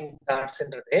டியூனிங்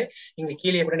தாட்ஸ்ன்றது. நீங்க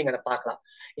கீழே கூட நீங்க அதை பார்க்கலாம்.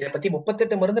 இதை பத்தி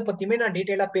 38 மருந்து பத்தியுமே நான்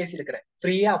டீடைலா பேசியிருக்கிறேன்,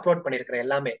 ஃப்ரீயா அப்லோட் பண்ணிருக்கிறேன்.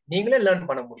 எல்லாமே நீங்களே லேர்ன்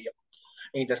பண்ண முடியும்.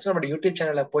 நீங்க ஜஸ்ட் நம்ம யூடியூப்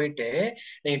சேனல்ல போயிட்டு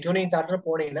நீங்க டியூனிங் தாட்ஸ்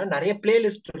போனீங்கன்னா நிறைய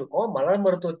பிளேலிஸ்ட் இருக்கும். மலர்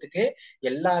மருத்துவத்துக்கு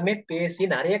எல்லாமே பேசி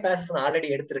நிறைய கிளாஸஸ் நான் ஆல்ரெடி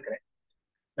எடுத்திருக்கிறேன்.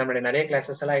 நம்மளுடைய நிறைய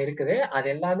கிளாஸஸ் எல்லாம் இருக்குது. அது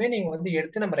எல்லாமே நீங்க வந்து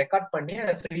எடுத்து நம்ம ரெக்கார்ட் பண்ணி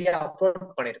அதை ஃப்ரீயா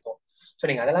அப்லோட் பண்ணிருக்கோம். சோ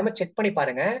நீங்க அதெல்லாமே செக் பண்ணி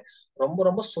பாருங்க. ரொம்ப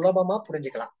ரொம்ப சுலபமா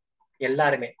புரிஞ்சுக்கலாம்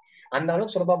எல்லாருமே. அந்த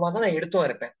அளவுக்கு சுலபமா தான் நான் எடுத்தும்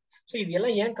இருப்பேன். சோ இது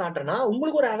எல்லாம் ஏன் காட்டுறேன்னா,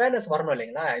 உங்களுக்கு ஒரு அவேர்னஸ் வரணும்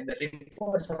இல்லைங்களா? இந்த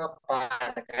ரிப்போர்ட்ஸ் எல்லாம்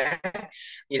பாருங்க.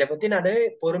 இத பத்தி நானு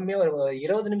பொறுமையா ஒரு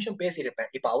 20 நிமிஷம் பேசியிருப்பேன்.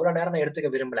 இப்ப அவ்வளவு நேரம் நான் எடுத்துக்க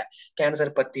விரும்பல.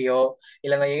 கேன்சர் பத்தியோ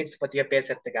இல்ல எய்ட்ஸ் பத்தியோ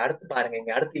பேசுறதுக்கு. அடுத்து பாருங்க,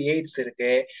 இங்க அடுத்து எய்ட்ஸ்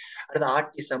இருக்கு, அடுத்து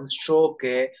ஆட்டிசம்,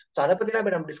 ஸ்ட்ரோக்கு. சோ அதை பத்தி தான்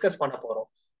நம்ம டிஸ்கஸ் பண்ண போறோம்.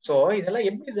 சோ இதெல்லாம்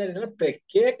எப்படி சார், இதெல்லாம்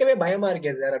கேட்கவே பயமா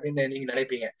இருக்கே சார் அப்படின்னு நீங்க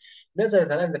நினைப்பீங்க. என்ன சார்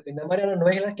இதெல்லாம், இந்த மாதிரியான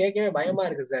நோய்கள்லாம் கேட்கவே பயமா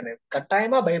இருக்கு சார்.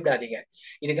 கட்டாயமா பயப்படாதீங்க.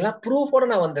 இதுக்கெல்லாம் ப்ரூஃபோட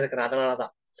நான் வந்திருக்கிறேன்.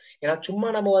 அதனாலதான். ஏன்னா சும்மா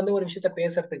நம்ம வந்து ஒரு விஷயத்த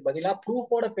பேசுறதுக்கு பதிலா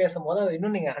ப்ரூஃபோட பேசும்போது அது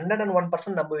இன்னும் நீங்க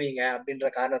 101% நம்புவீங்க அப்படின்ற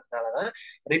காரணத்தினாலதான்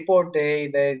ரிப்போர்ட்,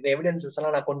 இந்த எவிடன்சஸ்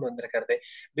எல்லாம் நான் கொண்டு வந்திருக்கிறது.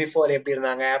 பிஃபோர் எப்படி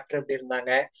இருந்தாங்க, ஆஃப்டர் எப்படி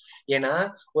இருந்தாங்க. ஏன்னா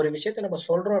ஒரு விஷயத்த நம்ம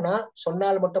சொல்றோம்னா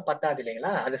சொன்னால் மட்டும் பத்தாது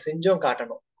இல்லைங்களா, அதை செஞ்சும்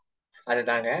காட்டணும்.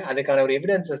 அதுதாங்க அதுக்கான ஒரு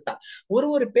எவிடன்சஸ் தான்.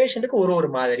 ஒரு பேஷண்ட்டுக்கு ஒரு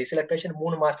மாதிரி. சில பேஷண்ட்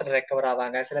 3 மாசத்துல ரெக்கவர்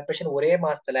ஆவாங்க, சில பேஷண்ட் ஒரே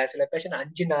மாசத்துல, சில பேஷண்ட்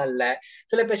 5 நாள்ல,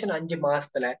 சில பேஷண்ட் 5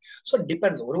 மாசத்துல. So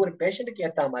depends. ஒரு பேஷண்ட்டுக்கு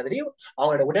ஏத்த மாதிரி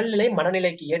அவங்களோட உடல்நிலை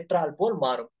மனநிலைக்கு ஏற்றால் போல்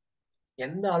மாறும்.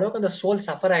 எந்த அளவுக்கு அந்த சோல்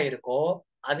சஃபர் ஆயிருக்கோ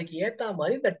அதுக்கு ஏத்த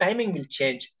மாதிரி இந்த டைமிங் வில்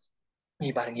சேஞ்ச். நீ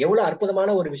பாருங்க எவ்வளவு அற்புதமான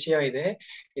ஒரு விஷயம் இது.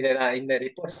 இந்த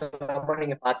ரிப்போர்ட்ஸ் எல்லாமே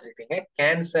நீங்க பார்த்திருப்பீங்க.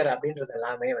 கேன்சர் அப்படின்றது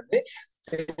எல்லாமே வந்து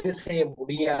சரி செய்ய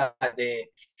முடியாது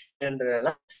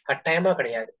என்றதெல்லாம் கட்டாயமா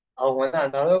கிடையாது. அவங்க வந்து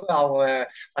அந்த அளவுக்கு அவங்க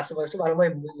ஃபர்ஸ்ட் ஃபர்ஸ்ட்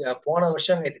வரும்போது போன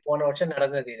வருஷம்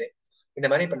நடந்தது இது. இந்த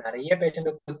மாதிரி இப்ப நிறைய பேஷண்ட்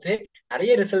கொடுத்து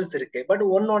நிறைய ரிசல்ட்ஸ் இருக்கு. பட்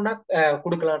ஒன்னொன்னா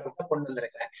கொடுக்கலான்றத கொண்டு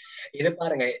வந்திருக்கேன். இது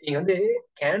பாருங்க, நீங்க வந்து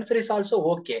cancer is also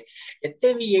okay.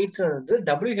 HIV AIDS வந்து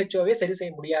WHO சரி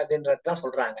செய்ய முடியாதுன்றதுதான்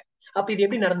சொல்றாங்க. அப்ப இது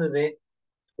எப்படி நடந்தது?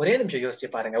 ஒரே நிமிஷம் யோசிச்சு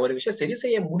பாருங்க. ஒரு விஷயம் சரி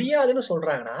செய்ய முடியாதுன்னு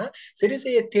சொல்றாங்கன்னா சரி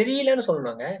செய்ய தெரியலன்னு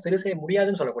சொல்லணுங்க, சரி செய்ய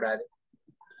முடியாதுன்னு சொல்லக்கூடாது.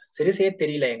 சரி செய்ய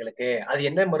தெரியல எங்களுக்கு, அது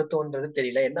என்ன மருத்துவம்ன்றது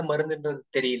தெரியல, என்ன மருந்துன்றது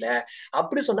தெரியல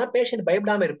அப்படி சொன்னா பேஷண்ட்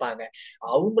பயப்படாம இருப்பாங்க.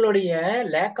 அவங்களுடைய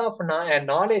லேக் ஆஃப்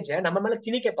நாலேஜ நம்ம மேல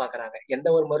திணிக்க பாக்குறாங்க, எந்த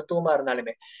ஒரு மருத்துவமா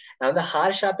இருந்தாலுமே. நான் வந்து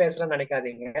ஹார்ஷா பேசுறேன்னு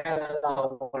நினைக்காதீங்க. அதாவது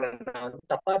அவங்கள நான் வந்து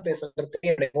தப்பா பேசுறதுக்கு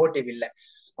என்னுடைய மோட்டிவ் இல்ல.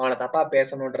 அவங்கள தப்பா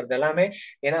பேசணும்ன்றது எல்லாமே,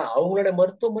 ஏன்னா அவங்களோட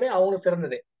மருத்துவ முறை அவங்களுக்கு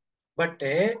சிறந்தது. பட்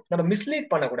நம்ம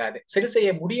மிஸ்லீட் பண்ணக்கூடாது. சரி செய்ய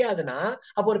முடியாதுன்னா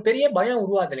அப்ப ஒரு பெரிய பயம்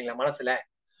உருவாது இல்லைங்களா மனசுல.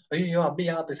 ஐயோ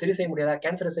அப்படியா, அப்ப சரி செய்ய முடியாதா,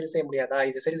 கேன்சரை சரி செய்ய முடியாதா,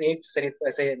 இது எய்ட்ஸ் சரி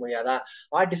செய்ய முடியாதா,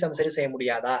 ஆர்டிசம் சரி செய்ய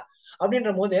முடியாதா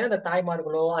அப்படின்ற போது அந்த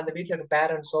தாய்மார்களோ அந்த வீட்டுல இருக்க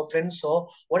பேரண்ட்ஸோ ஃப்ரெண்ட்ஸோ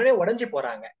உடனே உடஞ்சி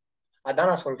போறாங்க.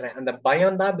 அதான் நான் சொல்றேன், அந்த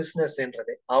பயம் தான்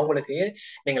பிசினஸ்ன்றது. அவங்களுக்கு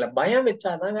நீங்கள பயம்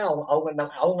வச்சாதாங்க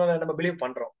அவங்க நம்ம பிலீவ்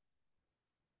பண்றோம்.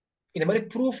 இந்த மாதிரி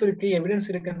ப்ரூஃப் இருக்கு, எவிடன்ஸ்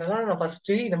இருக்குன்றதால நான் ஃபர்ஸ்ட்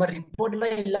இந்த மாதிரி ரிப்போர்ட்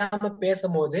எல்லாம் இல்லாம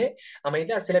பேசும்போது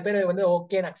அமைதியா சில பேர் வந்து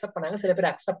ஓகே அக்செப்ட் பண்ணாங்க, சில பேர்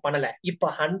அக்செப்ட் பண்ணல. இப்ப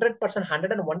 100%,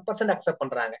 101% அக்செப்ட்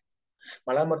பண்றாங்க.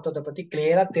 மலர் மருத்துவத்தை பத்தி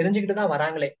கிளியரா தெரிஞ்சுக்கிட்டு தான்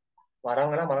வராங்களே.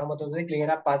 வரவங்கன்னா மலர் மருத்துவத்தை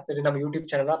கிளியரா பார்த்துட்டு நம்ம யூடியூப்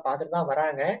சேனல் தான் பார்த்துட்டு தான்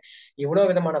வராங்க. இவ்வளவு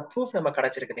விதமான ப்ரூஃப் நம்ம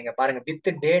கிடைச்சிருக்கு. நீங்க பாருங்க,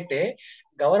 வித் டேட்டு,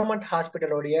 கவர்மெண்ட்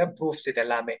ஹாஸ்பிட்டலோடைய ப்ரூஃப்ஸ் இது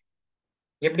எல்லாமே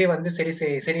எப்படி வந்து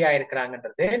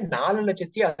சரியாயிருக்கிறாங்கன்றது.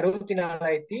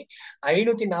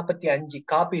 4,64,545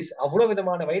 காப்பீஸ், அவ்வளவு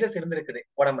விதமான வைரஸ் இருந்திருக்குது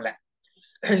உடம்புல.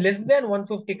 லெஸ் தேன்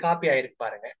 150 காப்பி ஆயிருக்கு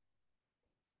பாருங்க.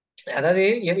 அதாவது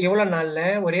எவ்வளவு நாள்ல,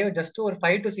 ஒரே ஜஸ்ட் ஒரு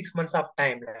 5 to 6 months ஆஃப்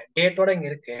டைம்ல டேட்டோட இங்க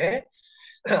இருக்கு.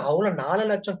 அவ்வளவு 4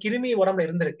 லட்சம் கிருமி உடம்புல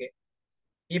இருந்திருக்கு.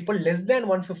 இப்போ லெஸ் தேன்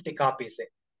 150 காப்பீஸ்.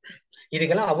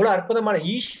 இதுக்கெல்லாம் அவ்வளவு அற்புதமான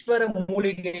ஈஸ்வர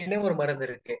மூலிகைன்னு ஒரு மருந்து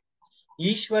இருக்கு.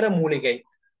 ஈஸ்வர மூலிகை,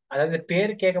 அதாவது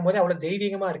பேர் கேட்கும் போதே அவ்வளவு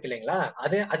தெய்வீகமா இருக்கு இல்லைங்களா.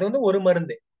 அது அது வந்து ஒரு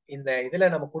மருந்து. இந்த இதுல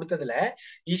நம்ம கொடுத்ததுல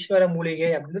ஈஸ்வர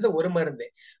மூலிகை அப்படின்றது ஒரு மருந்து.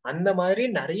 அந்த மாதிரி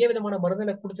நிறைய விதமான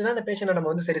மருந்துகளை கொடுத்துதான் அந்த பேஷண்ட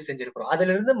நம்ம வந்து சரி செஞ்சிருக்கிறோம்.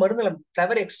 அதுல இருந்து மருந்துல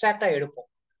ஃபிளவர் எக்ஸ்ட்ராக்டா எடுப்போம்.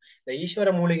 இந்த ஈஸ்வர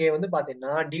மூலிகை வந்து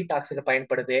பாத்தீங்கன்னா டீடாக்ஸுக்கு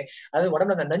பயன்படுது. அது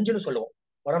உடம்புல அந்த நஞ்சுன்னு சொல்லுவோம்.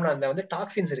 உடம்புல அந்த வந்து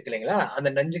டாக்ஸின்ஸ் இருக்கு இல்லைங்களா, அந்த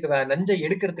நஞ்சை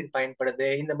எடுக்கிறதுக்கு பயன்படுது.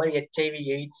 இந்த மாதிரி HIV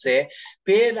எய்ட்ஸ்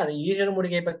பேர், அந்த ஈஸ்வர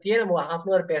மூலிகை பத்தியே நம்ம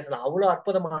 ½ பேசலாம், அவ்வளவு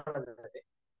அற்புதமானது அது.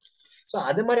 சோ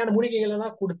அது மாதிரியான மூலிகைகள்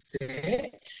எல்லாம் கொடுத்து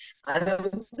அத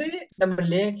வந்து நம்ம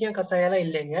லேகியம் கஷாயம் எல்லாம்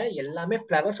இல்லைங்க, எல்லாமே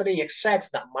பிளவர்ஸ்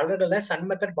எக்ஸ்ட்ராக்ட்ஸ் தான். மலர்கள்ல Sun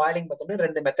method, boiling method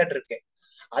 2 method இருக்கு.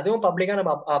 அதுவும் பப்ளிக்கா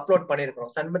நம்ம அப்லோட்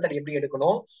பண்ணிருக்கிறோம். சன் மெத்தட் எப்படி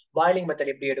எடுக்கணும், பாயிலிங்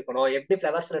மெத்தட் எப்படி எடுக்கணும், எப்படி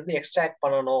பிளவர்ஸ்ல இருந்து எக்ஸ்ட்ராக்ட்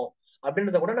பண்ணணும்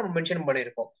அப்படின்றத கூட நம்ம மென்ஷன்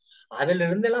பண்ணியிருக்கோம். அதுல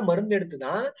இருந்து எல்லாம் மருந்து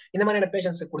எடுத்துதான் இந்த மாதிரியான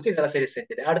பேஷன்ஸ் கொடுத்து இதெல்லாம் சரி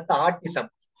செஞ்சது. அடுத்து ஆர்டிசம்.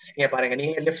 இங்க பாருங்க,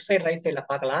 நீங்க லெஃப்ட் சைடு ரைட் சைட்ல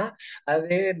பாக்கலாம்.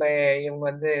 அது இவங்க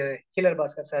வந்து ஹீலர்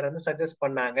பாஸ்கர் சார் வந்து சஜஸ்ட்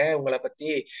பண்ணாங்க உங்களை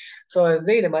பத்தி. சோ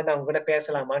இது மாதிரி அவங்க கூட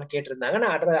பேசலாமான்னு கேட்டிருந்தாங்க.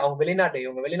 நான் அவங்க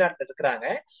இவங்க வெளிநாட்டுல இருக்கிறாங்க.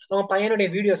 அவங்க பையனுடைய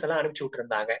வீடியோஸ் எல்லாம் அனுப்பிச்சு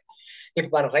விட்டுருந்தாங்க.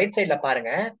 இப்ப பாருங்க ரைட் சைட்ல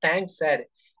பாருங்க, thanks sir,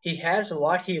 he has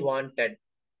what he wanted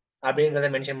அப்படின்றத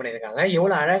மென்ஷன் பண்ணியிருக்காங்க.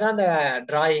 எவ்வளவு அழகா அந்த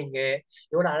டிராயிங்கு,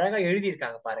 எவ்வளவு அழகா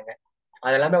எழுதியிருக்காங்க பாருங்க.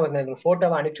 அதெல்லாமே அவங்க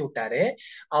போட்டோவை அனுப்பிச்சு விட்டாரு.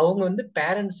 அவங்க வந்து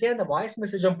பேரண்ட்ஸே அந்த வாய்ஸ்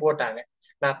மெசேஜும் போட்டாங்க.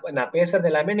 நான் பேசுறது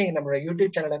எல்லாமே நீங்க நம்மளோட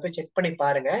யூடியூப் சேனல்ல போய் செக் பண்ணி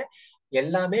பாருங்க.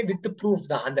 எல்லாமே வித் ப்ரூஃப்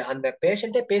தான். அந்த அந்த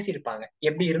பேஷண்டே பேசியிருப்பாங்க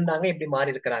எப்படி இருந்தாங்க, எப்படி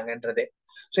மாறி இருக்கிறாங்கன்றது.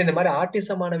 சோ இந்த மாதிரி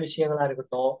ஆர்டிசமான விஷயங்களா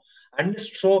இருக்கட்டும். And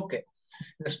stroke.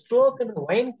 இந்த ஸ்ட்ரோக்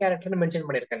ஒயின் கேரக்டர்னு மென்ஷன்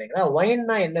பண்ணிருக்கேன் இல்லைங்களா.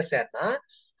 ஒயின்னா என்ன சார்னா,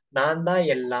 நான் தான்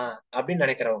எல்லாம் அப்படின்னு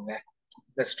நினைக்கிறவங்க.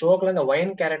 இந்த ஸ்ட்ரோக்ல இந்த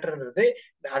ஒயின் கேரக்டர்ன்றது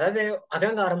அதாவது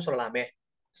அகங்காரம் சொல்லலாமே.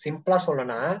 சிம்பிளா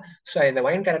சொல்லணும்னா இந்த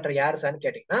ஒயின் கேரக்டர் யாரு சார்னு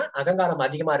கேட்டீங்கன்னா, அகங்காரம்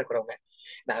அதிகமா இருக்கிறவங்க.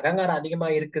 இந்த அகங்காரம் அதிகமா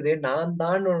இருக்குது, நான்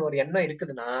தான் ஒரு எண்ணம்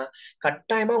இருக்குதுன்னா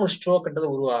கட்டாயமா உங்க ஸ்ட்ரோக்ன்றது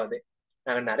உருவாகுது.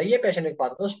 நாங்க நிறைய பேஷண்ட்டுக்கு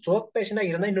பார்த்தோம். ஸ்ட்ரோக் பேஷண்டா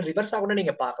இருந்தா இன்னும் ரிவர்ஸா கூட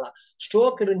நீங்க பார்க்கலாம்.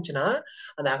 ஸ்ட்ரோக் இருந்துச்சுன்னா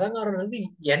அந்த அகங்காரம் வந்து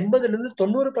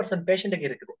 80% பேஷண்ட்டுக்கு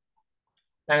இருக்குது.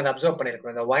 நாங்க அதை அப்சர்வ்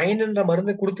பண்ணிருக்கோம். இந்த ஒயின்ன்ற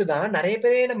மருந்து கொடுத்துதான் நிறைய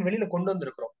பேரே நம்ம வெளியில கொண்டு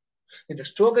வந்திருக்கிறோம். இது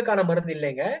ஸ்ட்ரோக்குக்கான மருந்து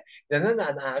இல்லைங்க. இது வந்து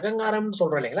அந்த அகங்காரம்னு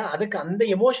சொல்றோம் இல்லைங்களா, அதுக்கு அந்த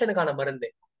எமோஷனுக்கான மருந்து.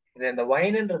 இது இந்த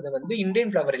ஒயின்ன்றது வந்து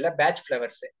இந்தியன் ஃபிளவர் இல்ல, பேட்ச்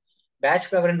ஃபிளவர்ஸ். Batch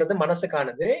ஃபிளவர்ன்றது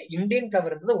மனசுக்கானது, Indian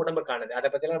ஃபிளவர்ன்றது உடம்புக்கானது. அதை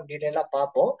பத்தி எல்லாம் டீடைலா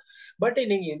பார்ப்போம். பட்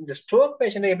நீங்க இந்த ஸ்ட்ரோக்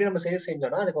பேஷண்ட் எப்படி நம்ம சரி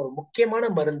செஞ்சோம்னா, அதுக்கு ஒரு முக்கியமான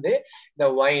மருந்து இந்த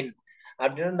ஒயின்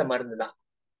அப்படின்னு இந்த மருந்து தான்.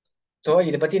 சோ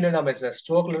இதை பத்தி இன்னும் நம்ம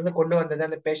ஸ்ட்ரோக்ல இருந்து கொண்டு வந்தது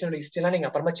அந்த பேஷண்ட் ஹிஸ்டரி எல்லாம் நீங்க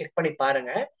அப்புறமா செக் பண்ணி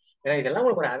பாருங்க. ஏன்னா இதெல்லாம்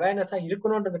உங்களுக்கு ஒரு அவேர்னஸா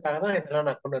இருக்கணும்ன்றதுக்காக தான் இதெல்லாம்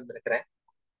நான் கொண்டு வந்திருக்கிறேன்.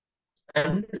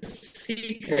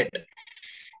 சீக்ரெட்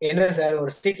என்ன சார்,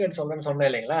 ஒரு சீக்ரெட் சொல்றேன்னு சொன்னேன்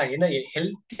இல்லைங்களா. என்ன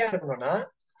ஹெல்த்தியா இருக்கணும்னா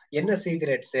என்ன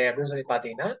சீக்ரெட்ஸ் அப்படின்னு சொல்லி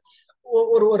பாத்தீங்கன்னா,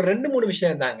 ஒரு ஒரு 2-3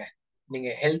 விஷயம் தாங்க.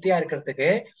 நீங்க ஹெல்த்தியா இருக்கிறதுக்கு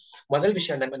முதல்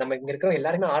விஷயம், நம்ம இங்க இருக்கிற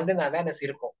எல்லாருமே ஆல்ரெடி அவேர்னஸ்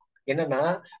இருக்கும். என்னன்னா,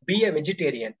 பி எ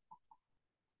வெஜிடேரியன்.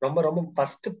 ரொம்ப ரொம்ப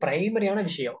ஃபர்ஸ்ட் பிரைமரியான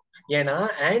விஷயம். ஏன்னா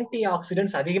ஆன்டி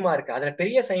ஆக்சிடென்ட்ஸ் அதிகமா இருக்கு. அதுல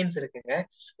பெரிய சயின்ஸ் இருக்குங்க.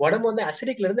 உடம்பு வந்து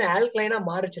அசிடிக்ல இருந்து ஆல்கலைனா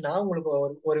மாறுச்சுன்னா உங்களுக்கு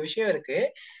ஒரு விஷயம் இருக்கு.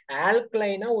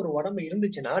 ஆல்கலைனா ஒரு உடம்பு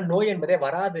இருந்துச்சுன்னா நோய் என்பதே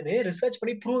வராதுன்னு ரிசர்ச்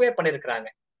பண்ணி ப்ரூவே பண்ணிருக்காங்க.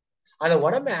 அந்த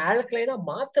உடம்பு ஆல்கலைனா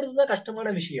மாத்துறதுதான்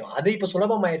கஷ்டமான விஷயம். அது இப்ப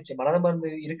சுலபமாயிருச்சு, மரண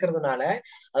மருந்து இருக்கிறதுனால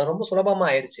அது ரொம்ப சுலபமா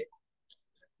ஆயிருச்சு.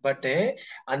 பட்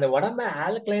அந்த உடம்ப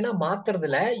ஆல்கலைனா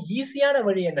மாத்துறதுல ஈஸியான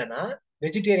வழி என்னன்னா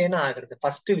வெஜிடேரியனா ஆகுறது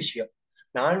ஃபர்ஸ்ட் விஷயம்.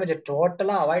 நான்வெஜ்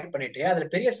டோட்டலா அவாய்ட் பண்ணிட்டு, அதுல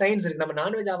பெரிய சயின்ஸ் இருக்கு. நம்ம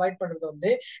நான்வெஜ் அவாய்ட் பண்றது வந்து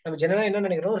நம்ம ஜெனரலா என்ன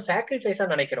நினைக்கிறோம், ஒரு சாக்ரிஃபைஸா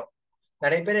நினைக்கிறோம்.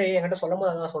 நிறைய பேர் என்கிட்ட சொல்லும்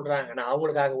போது அதான் சொல்றாங்க, நான்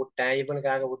அவங்களுக்காக விட்டேன்,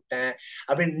 இவனுக்காக விட்டேன்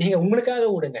அப்படின்னு. நீங்க உங்களுக்காக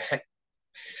விடுங்க.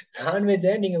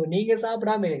 நான்வெஜ்ஜ நீங்க நீங்க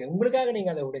சாப்பிடாம இருங்க, உங்களுக்காக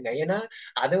நீங்க அதை விடுங்க. ஏன்னா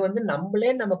அது வந்து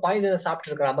நம்ம பாய்சனை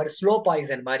சாப்பிட்டு இருக்கிற மாதிரி, ஸ்லோ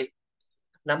பாய்சன் மாதிரி.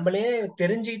 நம்மளே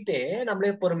தெரிஞ்சுக்கிட்டு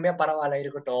நம்மளே பொறுமையா பரவாயில்ல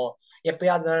இருக்கட்டும்,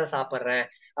 எப்பயாவது சாப்பிடுறேன்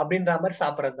அப்படின்ற மாதிரி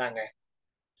சாப்பிடுறது தாங்க.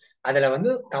 அதுல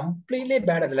வந்து கம்ப்ளீட்லி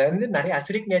பேட். அதுல இருந்து நிறைய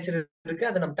அசிடிக் நேச்சர் இருக்கு.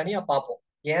 அதை நம்ம தனியா பார்ப்போம்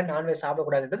ஏன் நான்வெஜ்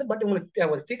சாப்பிடக்கூடாதுன்றது. பட் உங்களுக்கு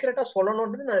ஒரு சீக்கிரட்டா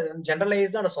சொல்லணும்ன்றது நான்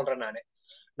ஜெனரலைஸ் தான் நான் சொல்றேன்.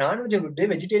 நான்வெஜ் விட்டு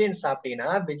வெஜிடேரியன் சாப்பிட்டீங்கன்னா,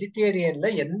 வெஜிடேரியன்ல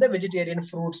எந்த vegetarian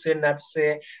fruits, nuts,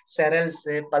 cereals,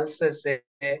 pulses,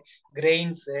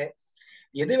 grains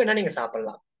எது வேணா நீங்க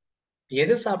சாப்பிடலாம்.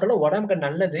 எது சாப்பிட்டாலும் உடம்புக்கு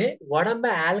நல்லது. உடம்ப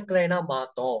ஆல்கலைனா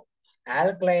மாத்தும்.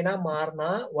 ஆல்கலைனா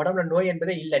மாறினா உடம்புல நோய்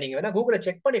என்பதே இல்ல. நீங்க வேணா கூகுள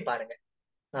செக் பண்ணி பாருங்க,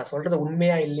 நான் சொல்றது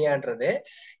உண்மையா இல்லையான்றது.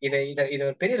 இதை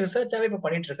ஒரு பெரிய ரிசர்ச்சாவே இப்ப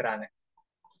பண்ணிட்டு இருக்கிறாங்க.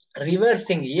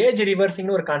 ரிவர்சிங், ஏஜ்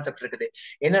ரிவர்சிங்னு ஒரு கான்செப்ட் இருக்குது.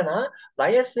 என்னன்னா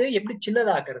வயசு எப்படி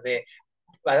சின்னதாக்குறது.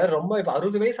 அதாவது ரொம்ப இப்ப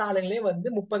 60 வயசு ஆளுங்களே வந்து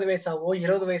 30 வயசாவோ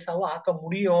 20 வயசாவோ ஆக்க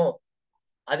முடியும்.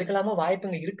 அதுக்கெல்லாம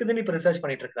வாய்ப்புங்க இருக்குதுன்னு இப்ப ரிசர்ச்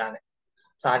பண்ணிட்டு இருக்காங்க.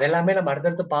 சோ அதெல்லாமே நம்ம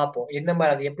அடுத்தடுத்து பார்ப்போம். என்ன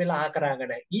மாதிரி அது எப்படி எல்லாம்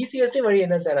ஆக்குறாங்கன்னு. ஈஸியஸ்ட் வழி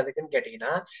என்ன சார் அதுக்குன்னு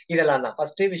கேட்டீங்கன்னா, இதெல்லாம் தான்.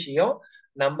 ஃபர்ஸ்ட் விஷயம்,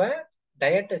 நம்ம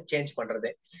டயட்டை சேஞ்ச் பண்றது.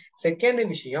 செகண்ட்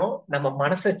விஷயம், நம்ம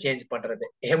மனசை சேஞ்ச் பண்றது.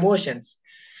 Emotions.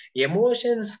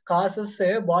 Emotions causes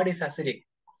bodies acidic.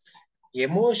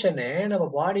 Emotion நம்ம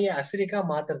பாடியை அசிடிக்கா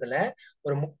மாத்துறதுல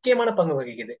ஒரு முக்கியமான பங்கு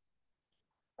வகிக்குது.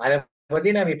 அதை பத்தி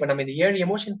நம்ம இந்த 7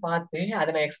 எமோஷன் பார்த்து அதை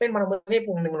நான் எக்ஸ்பிளைன் பண்ணும்போதே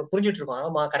இப்போ உங்களுக்கு புரிஞ்சுட்டு இருக்கோம்.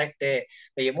 ஆமா கரெக்ட்,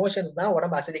 இந்த எமோஷன்ஸ் தான்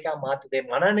உடம்பு அசிடிக்கா மாத்துது.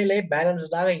 மனநிலை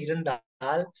பேலன்ஸ்டாக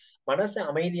இருந்தால், மனசு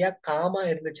அமைதியா காமா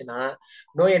இருந்துச்சுன்னா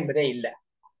நோய் என்பதே இல்லை.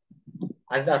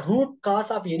 அதுதான் root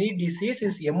cause of any disease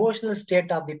is emotional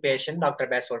state of the patient,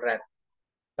 doctor base சொல்றாரு.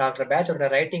 Doctor பேட்சோட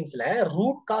ரைட்டிங்ஸ்ல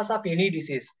root cause of any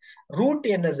disease. Root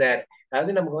என்ன சார்,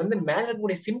 அதாவது நமக்கு வந்து மேல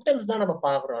இருக்கக்கூடிய சிம்டம்ஸ் தான் நம்ம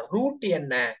பாக்குறோம். ரூட்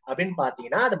என்ன அப்படின்னு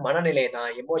பாத்தீங்கன்னா அது மனநிலை தான்,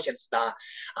 எமோஷன்ஸ் தான்.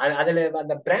 அதுல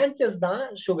அந்த பிரான்ச்சஸ் தான்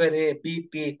sugar,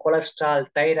 BP, cholesterol,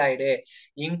 thyroid,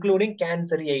 including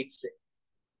cancer, AIDS.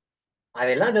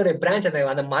 அதெல்லாம் அதோட பிரான்ச்,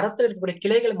 அந்த மரத்துல இருக்கக்கூடிய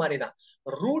கிளைகள் மாதிரிதான்.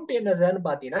 ரூட் என்னதுன்னு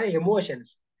பாத்தீங்கன்னா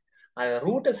எமோஷன்ஸ். அந்த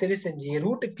ரூட்டை சரி செஞ்சு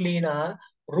ரூட் கிளீனா,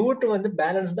 ரூட் வந்து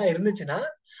பேலன்ஸ் தான் இருந்துச்சுன்னா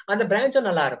அந்த பிரான்ச்சும்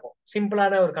நல்லா இருக்கும்.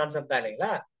 சிம்பிளான ஒரு கான்செப்ட் தான்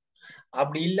இல்லைங்களா?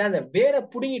 அப்படி இல்ல அந்த வேரை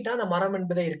புடுங்கிட்டா அந்த மரம்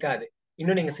என்பதே இருக்காது.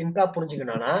 இன்னும் நீங்க சிம்பிளா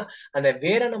புரிஞ்சுக்கணும்னா, அந்த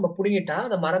வேரை நம்ம புடுங்கிட்டா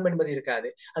அந்த மரம் என்பது இருக்காது.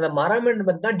 அந்த மரம்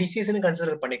என்பது தான் டிசீஸ்ன்னு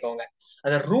கன்சிடர் பண்ணிக்கோங்க.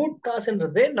 அந்த ரூட்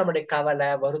காசுன்றது நம்மளுடைய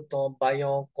கவலை, வருத்தம்,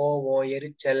 பயம், கோபம்,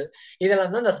 எரிச்சல்,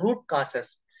 இதெல்லாம் தான் அந்த ரூட்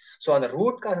காசஸ். சோ அந்த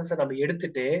ரூட் காசஸை நம்ம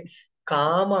எடுத்துட்டு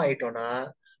காமா ஆயிட்டோம்னா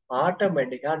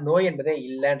ஆட்டோமேட்டிக்கா நோய் என்பதே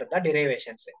இல்லைன்றதுதான்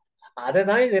டிரைவேஷன்ஸ். அதை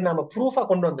தான் இது நம்ம ப்ரூஃபா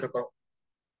கொண்டு வந்திருக்கிறோம்.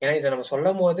 ஏன்னா இதை நம்ம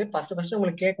சொல்லும் போது ஃபர்ஸ்ட்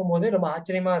உங்களுக்கு கேட்கும் போது ரொம்ப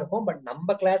ஆச்சரியமா இருக்கும். பட்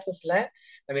நம்ம கிளாஸஸ்ல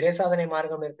விடை சாதனை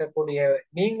மார்க்கம் இருக்கக்கூடிய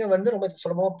நீங்க வந்து ரொம்ப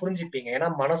சுலபமா புரிஞ்சுப்பீங்க. ஏன்னா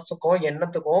மனசுக்கும்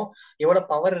எண்ணத்துக்கும் எவ்வளவு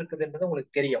பவர் இருக்குதுன்றது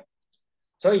உங்களுக்கு தெரியும்.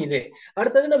 சோ இது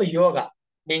அடுத்தது நம்ம யோகா.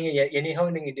 நீங்க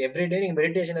எனிஹவ் நீங்க எவ்ரிடே நீங்க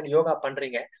மெடிடேஷன் அண்ட் யோகா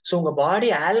பண்றீங்க. சோ உங்க பாடி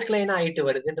ஆல்கலைனா ஆயிட்டு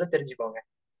வருதுன்றது தெரிஞ்சுக்கோங்க.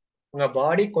 உங்க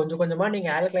பாடி கொஞ்சம் கொஞ்சமா நீங்க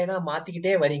ஆல்கலைனா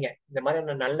மாத்திக்கிட்டே வரீங்க. இந்த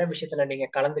மாதிரி நல்ல விஷயத்துல நீங்க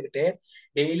கலந்துக்கிட்டு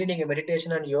டெய்லி நீங்க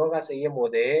மெடிடேஷன் அண்ட் யோகா செய்யும்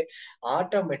போது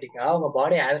ஆட்டோமேட்டிக்கா உங்க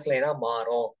பாடி ஆல்கலைனா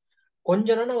மாறும்.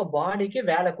 கொஞ்ச நாள் நம்ம பாடிக்கு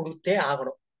வேலை கொடுத்தே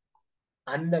ஆகணும்.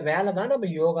 அந்த வேலை தான்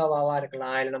நம்ம யோகாவா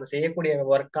இருக்கலாம், இல்ல நம்ம செய்யக்கூடிய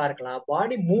ஒர்க்கா இருக்கலாம்.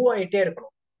 பாடி மூவ் ஆயிட்டே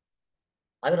இருக்கணும்.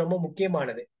 அது ரொம்ப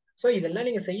முக்கியமானது. சோ இதெல்லாம்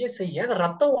நீங்க செய்ய செய்ய அந்த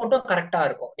ரத்த ஓட்டம் கரெக்டா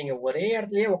இருக்கும். நீங்க ஒரே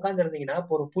இடத்துலயே உட்கார்ந்து இருந்தீங்கன்னா,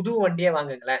 இப்போ ஒரு புது வண்டியே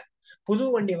வாங்குங்களேன். புது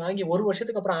வண்டி வாங்கி ஒரு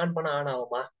வருஷத்துக்கு அப்புறம் ஆன் பண்ண ஆன்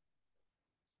ஆகுமா?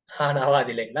 ஆன் ஆகாது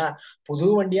இல்லைங்களா? புது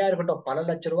வண்டியா இருக்கட்டும், பல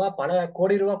லட்ச ரூபா, பல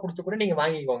கோடி ரூபா கொடுத்து கூட நீங்க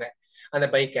வாங்கிக்கோங்க அந்த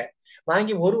பைக்கை.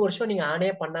 வாங்கி ஒரு வருஷம் நீங்க ஆனே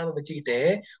பண்ணாம வச்சுக்கிட்டு,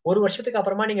 ஒரு வருஷத்துக்கு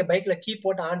அப்புறமா நீங்க பைக்ல கீ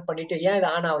போட்டு ஆன் பண்ணிட்டு ஏன் இது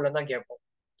ஆன் ஆகலன்னு தான் கேட்போம்.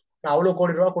 நான் அவ்வளவு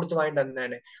கோடி ரூபா கொடுத்து வாங்கிட்டு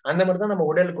வந்தேன்னு. அந்த மாதிரிதான் நம்ம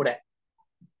உடல் கூட.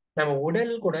 நம்ம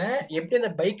உடல் கூட எப்படி அந்த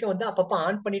பைக்கை வந்து அப்பப்ப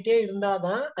ஆன் பண்ணிட்டே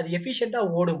இருந்தாதான் அது எஃபிஷியன்டா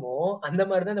ஓடுமோ, அந்த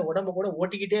மாதிரிதான் அந்த உடம்பு கூட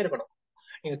ஓட்டிக்கிட்டே இருக்கணும்.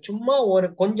 நீங்க சும்மா ஒரு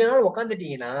கொஞ்ச நாள்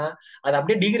உட்காந்துட்டீங்கன்னா அது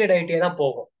அப்படியே டிகிரேட் ஆகிட்டே தான்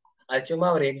போகும். அது சும்மா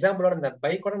ஒரு எக்ஸாம்பிளோட இந்த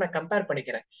பைக்கோட நான் கம்பேர்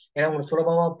பண்ணிக்கிறேன். ஏன்னா உங்களுக்கு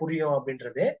சுலபமா புரியும்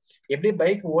அப்படின்றது. எப்படி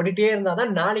பைக் ஓடிட்டே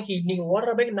இருந்தாதான் நாளைக்கு நீங்க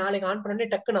ஓடுற பைக் நாளைக்கு ஆன் பண்ணே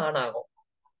டக்குன்னு ஆன் ஆகும்.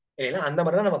 இல்லைங்களா? அந்த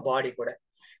மாதிரிதான் நம்ம பாடி கூட.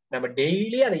 நம்ம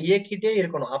டெய்லி அதை இயக்கிட்டே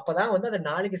இருக்கணும். அப்பதான் வந்து அது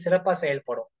நாளைக்கு சிறப்பா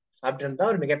செயல்படும். அப்படின்னு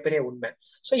தான் ஒரு மிகப்பெரிய உண்மை.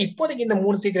 சோ இப்போதைக்கு இந்த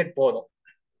 3 சீக்ரெட் போதும்.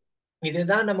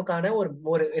 இதுதான் நமக்கான ஒரு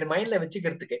ஒரு மைண்ட்ல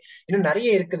வச்சுக்கிறதுக்கு. இன்னும்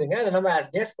நிறைய இருக்குதுங்க. அதை நம்ம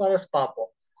டேஸ் ஃபாலோஸ் பார்ப்போம்.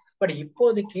 பட்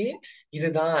இப்போதைக்கு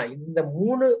இதுதான் இந்த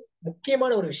 3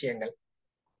 முக்கியமான ஒரு விஷயங்கள்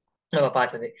நம்ம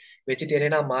பார்த்தது.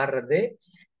 வெஜிடேரியனா மாறுறது,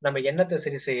 நம்ம எண்ணத்தை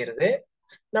சரி செய்யறது,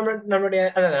 நம்மளுடைய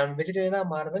அதான் வெஜிடேரியனா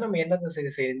மாறுறது, நம்ம எண்ணத்தை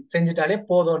சரி செஞ்சுட்டாலே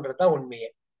போதும்ன்றதுதான் உண்மையே.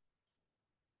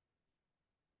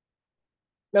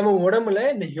 நம்ம உடம்புல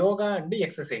இந்த யோகா அண்ட்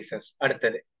எக்ஸசைசஸ்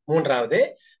அடுத்தது. மூன்றாவது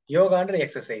யோகான்ற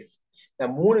எக்ஸசைஸ். இந்த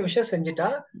 3 விஷயம் செஞ்சுட்டா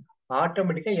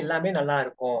ஆட்டோமேட்டிக்கா எல்லாமே நல்லா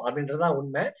இருக்கும் அப்படின்றதுதான்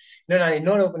உண்மை. இன்னும் நான்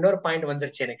இன்னொரு பாயிண்ட்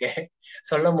வந்துருச்சு எனக்கு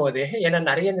சொல்லும் போது. ஏன்னா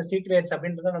நிறைய இந்த சீக்ரெட்ஸ்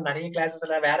அப்படின்றத நான் நிறைய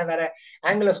கிளாஸஸ்ல வேற வேற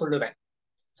ஆங்கிள் சொல்லுவேன்.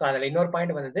 சோ அதுல இன்னொரு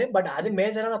பாயிண்ட் வந்தது. பட் அது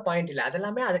மேஜரான பாயிண்ட் இல்ல. அது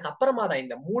எல்லாமே அதுக்கு அப்புறமா தான்.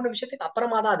 இந்த 3 விஷயத்துக்கு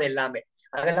அப்புறமா தான் அது எல்லாமே.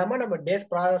 அது எல்லாமே நம்ம டேஸ்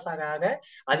ப்ராசஸ் ஆக ஆக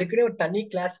அதுக்குன்னே ஒரு தனி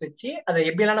கிளாஸ் வச்சு அதை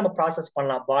எப்படிலாம் நம்ம ப்ராசஸ்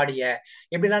பண்ணலாம் பாடிய,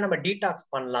 எப்படிலாம் நம்ம டீடாக்ஸ்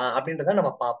பண்ணலாம் அப்படின்றத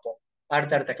நம்ம பார்ப்போம்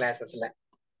அடுத்தடுத்த கிளாஸஸ்ல.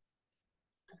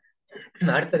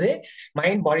 அடுத்தது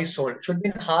mind body soul should be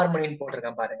ஹார்மனின்னு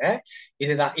போட்டிருக்கேன் பாருங்க.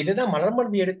 இதுதான் மலர்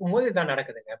மருந்து எடுக்கும் போது இதுதான்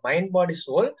நடக்குதுங்க. மைண்ட் பாடி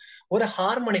சோல் ஒரு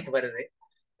ஹார்மோனிக் வருது.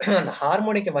 அந்த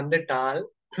ஹார்மோனிக்கு வந்துட்டால்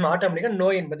ஆட்டோமேட்டிக்கா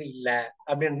நோய் என்பது இல்ல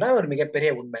அப்படின்னு தான் ஒரு மிகப்பெரிய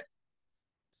உண்மை.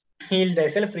 Heel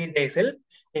தைசல் free தைசல்.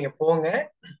 நீங்க போங்க,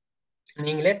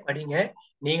 நீங்களே படிங்க,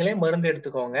 நீங்களே மருந்து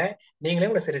எடுத்துக்கோங்க, நீங்களே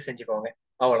உங்களை சரி செஞ்சுக்கோங்க.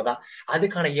 அவ்வளவுதான்.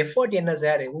 அதுக்கான எஃபர்ட் என்ன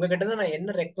சார் உங்ககிட்ட தான் நான்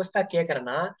என்ன ரெக்வஸ்டா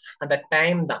கேட்கறேன்னா, அந்த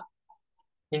டைம் தான்.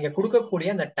 நீங்க கொடுக்கக்கூடிய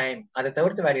அந்த டைம், அதை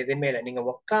தவிர்த்து வேற எதுவுமே இல்லை. நீங்க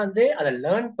உட்காந்து அதை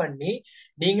லேர்ன் பண்ணி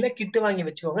நீங்களே கிட்டு வாங்கி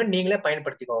வச்சுக்கோங்க, நீங்களே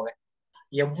பயன்படுத்திக்கோங்க.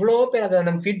 எவ்வளவு பேர் அதை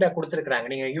நம்ம ஃபீட்பேக் கொடுத்துருக்காங்க.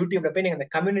 நீங்க யூடியூப்ல போய் நீங்க அந்த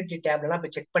கம்யூனிட்டி டேப்ல எல்லாம்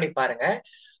போய் செக் பண்ணி பாருங்க.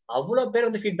 அவ்வளவு பேர்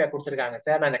வந்து ஃபீட்பேக் கொடுத்துருக்காங்க.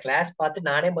 சார் நான் இந்த கிளாஸ் பார்த்து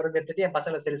நானே மருந்து எடுத்துட்டு என்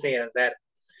பசங்களை சரி செய்யறேன் சார்,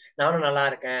 நானும் நல்லா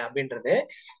இருக்கேன் அப்படின்றது.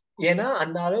 ஏன்னா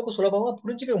அந்த அளவுக்கு சுலபமா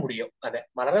புரிஞ்சுக்க முடியும். அதை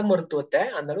மலர மருத்துவத்தை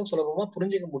அந்த அளவுக்கு சுலபமா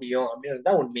புரிஞ்சுக்க முடியும்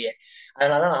அப்படின்றதுதான் உண்மையே.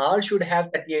 அதனாலதான் ஆல் ஷுட் ஹேவ்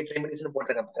 38 ரெமிடிஸ்னு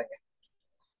போட்டிருக்கேன் பாருங்க.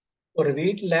 ஒரு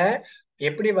வீட்டுல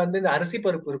எப்படி வந்து இந்த அரிசி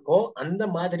பருப்பு இருக்கோ அந்த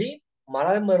மாதிரி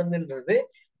மலர் மருந்துன்றது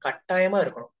கட்டாயமா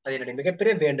இருக்கணும். அது என்னுடைய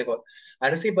மிகப்பெரிய வேண்டுகோள்.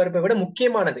 அரிசி பருப்பை விட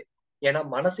முக்கியமானது. ஏன்னா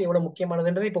மனசு எவ்வளவு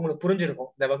முக்கியமானதுன்றது இப்ப உங்களுக்கு புரிஞ்சிருக்கும்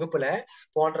இந்த வகுப்புல.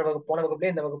 போன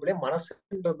வகுப்புலயே இந்த வகுப்புலயே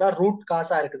மனசுன்றதுதான் ரூட்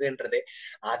காசா இருக்குதுன்றது.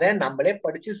 அதை நம்மளே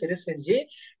படிச்சு சரி செஞ்சு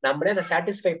நம்மளே அதை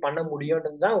சாட்டிஸ்ஃபை பண்ண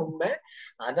முடியும்ன்றதுதான் உண்மை.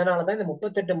 அதனாலதான் இந்த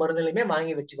 38 மருந்துலையுமே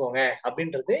வாங்கி வச்சுக்கோங்க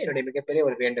அப்படின்றது என்னுடைய மிகப்பெரிய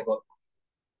ஒரு வேண்டுகோள்.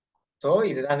 சோ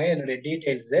இதுதாங்க என்னுடைய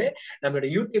டீடைல்ஸ். நம்மளோட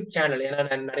யூடியூப் சேனல், ஏன்னா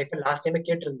நான் நிறைய பேர் லாஸ்ட் டைமே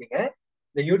கேட்டிருந்தீங்க.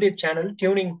 இந்த யூடியூப் சேனல்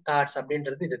டியூனிங் தாட்ஸ்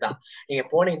அப்படின்றது இதுதான். நீங்க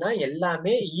போனீங்கன்னா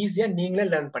எல்லாமே ஈஸியா நீங்களே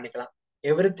லேர்ன் பண்ணிக்கலாம்.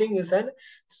 Every thing is an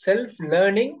self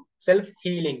learning, self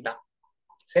healing தான்.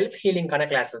 செல்ஃப் ஹீலிங்கான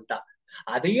கிளாஸஸ் தான்.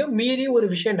 அதையும் மீறி ஒரு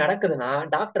விஷயம் நடக்குதுன்னா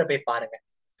டாக்டரை போய் பாருங்க.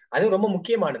 அது ரொம்ப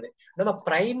முக்கியமானது. நம்ம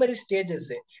பிரைமரி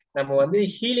ஸ்டேஜஸ் நம்ம வந்து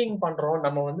ஹீலிங் பண்றோம்,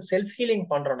 நம்ம வந்து செல்ஃப் ஹீலிங்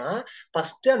பண்றோம்னா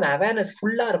ஃபர்ஸ்ட் அந்த அவேர்னஸ்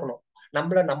ஃபுல்லா இருக்கணும்.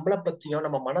 நம்மள பத்தியும்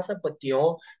நம்ம மனசை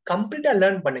பத்தியும் கம்ப்ளீட்டா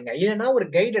லேர்ன் பண்ணுங்க. இல்லைன்னா ஒரு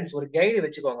கைடன்ஸ், ஒரு கைடு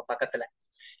வச்சுக்கோங்க பக்கத்துல.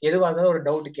 எதுவாக இருந்தாலும் ஒரு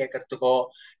டவுட் கேட்கறதுக்கோ,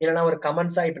 இல்லைன்னா ஒரு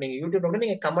கமெண்ட்ஸா, இப்ப நீங்க யூடியூப்ல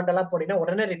நீங்க கமெண்ட் எல்லாம் போட்டீங்கன்னா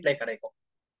உடனே ரிப்ளை கிடைக்கும்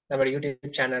நம்ம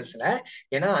யூடியூப் சேனல்ஸ்ல.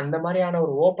 ஏன்னா அந்த மாதிரியான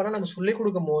ஒரு ஓப்பனா நம்ம சொல்லி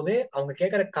கொடுக்கும் போது அவங்க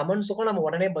கேட்கற கமெண்ட்ஸுக்கும் நம்ம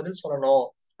உடனே பதில் சொல்லணும்.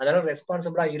 அதெல்லாம்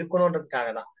ரெஸ்பான்சிபிளா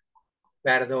இருக்கணும்ன்றதுக்காக தான்,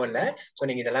 வேற எதுவும் இல்ல. சோ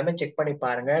நீங்க இதெல்லாமே செக் பண்ணி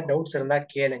பாருங்க, டவுட்ஸ் இருந்தா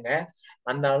கேளுங்க.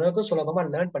 அந்த அளவுக்கு சுலபமா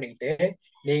லேர்ன் பண்ணிக்கிட்டு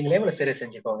நீங்களே உங்களை சரி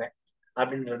செஞ்சுக்கோங்க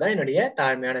அப்படின்றதுதான் என்னுடைய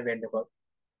தாழ்மையான வேண்டுகோள்.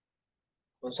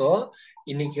 சோ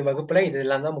இன்னைக்கு வகுப்புல இது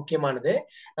எல்லாம் தான் முக்கியமானது.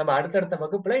 நம்ம அடுத்தடுத்த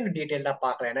வகுப்புல இன்னும் டீட்டெயில்டா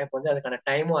பார்க்கலாம். ஏன்னா இப்ப வந்து அதுக்கான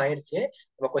டைமும் ஆயிருச்சு.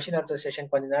 நம்ம கொஸ்டின் ஆன்சர்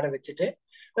செஷன் கொஞ்ச நேரம் வச்சுட்டு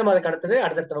நம்ம அதுக்கு அடுத்தது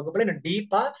அடுத்தடுத்த வகுப்புல இன்னும்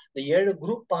டீப்பா இந்த 7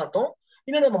 குரூப் பார்த்தோம்.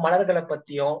 இன்னும் நம்ம மலர்களை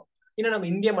பத்தியும், இன்னும் நம்ம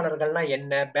இந்திய மலர்கள்னா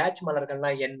என்ன, பேட்ச் மலர்கள்னா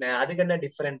என்ன, அதுக்கு என்ன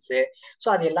டிஃபரன்ஸ், சோ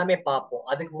அது எல்லாமே பார்ப்போம்.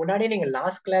 அதுக்கு முன்னாடி நீங்க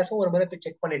லாஸ்ட் கிளாஸும் ஒரு முறை போய்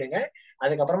செக் பண்ணிடுங்க.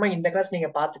 அதுக்கப்புறமா இந்த கிளாஸ் நீங்க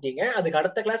பாத்துட்டீங்க, அதுக்கு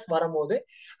அடுத்த கிளாஸ் வரும்போது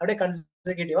அப்படியே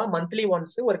கன்சிக்யூட்டிவா மந்த்லி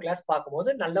ஒன்ஸ் ஒரு கிளாஸ்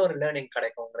பார்க்கும்போது நல்ல ஒரு லேர்னிங்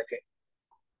கிடைக்கும் உங்களுக்கு.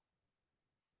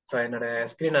 ஸோ என்னோட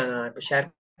ஸ்கிரீன் நான் இப்போ ஷேர்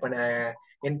பண்ண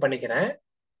என் பண்ணிக்கிறேன்.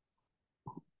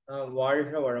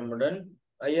 வாழ்க வளமுடன்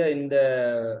ஐயா. இந்த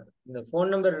இந்த ஃபோன்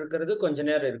நம்பர் இருக்கிறது கொஞ்ச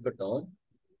நேரம் இருக்கட்டும்.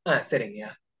 சரிங்கய்யா.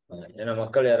 ஏன்னா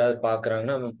மக்கள் யாராவது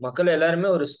பாக்குறாங்கன்னா, மக்கள் எல்லாருமே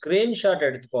ஒரு ஸ்கிரீன்ஷாட்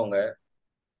எடுத்துக்கோங்க.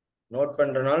 நோட்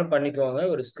பண்றனாலும் பண்ணிக்கோங்க.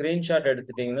 ஒரு ஸ்கிரீன்ஷாட்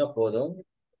எடுத்துட்டீங்கன்னா போதும்.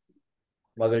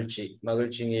 மகிழ்ச்சி,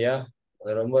 மகிழ்ச்சிங்கய்யா.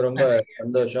 ரொம்ப ரொம்ப நன்றிங்க.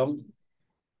 சந்தோஷம்.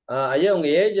 ஐயா உங்க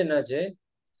ஏஜ் என்னாச்சு?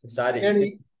 சாரி. என்னோட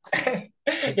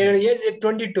என்னோட ஏஜ்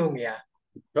 22ங்கய்யா.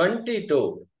 22.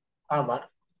 ஆமா.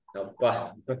 அப்பா.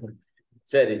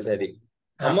 சரி சரி.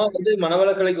 அம்மா ஆமாங்க. வந்து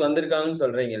மனவளக்கலைக்கு வந்திருக்காங்கன்னு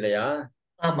சொல்றீங்க இல்லையா?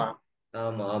 ஆமா.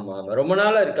 ஆமா ஆமா ஆமா. ரொம்ப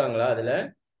நாளா இருக்காங்களா அதுல?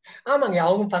 ஆமாங்க,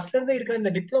 அவங்க ஃபர்ஸ்ட்ல இருந்து இருக்கிற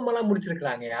இந்த டிப்ளமா எல்லாம்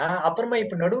முடிச்சிருக்காங்கய்யா. அப்புறமா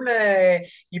இப்ப நடுவுல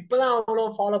இப்பதான்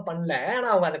அவ்வளவு ஃபாலோ பண்ணல. ஆனா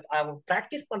அவங்க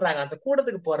பிராக்டிஸ் பண்றாங்க, அந்த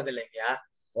கூடத்துக்கு போறது இல்லைங்கய்யா.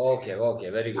 Okay okay.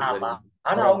 Very good very ஆமா. குட்.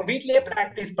 ஆனா அவங்க பரவாயில்ல. வீட்லயே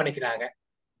பிராக்டிஸ் பண்ணிக்கிறாங்க.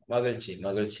 மகிழ்ச்சி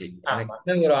மகிழ்ச்சி. எனக்கு ஆமா.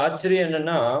 என்ன ஒரு ஆச்சரியம்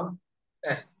என்னன்னா,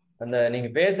 அஹ், அந்த நீங்க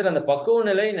பேசுற அந்த பக்குவ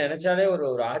நிலை நினைச்சாலே ஒரு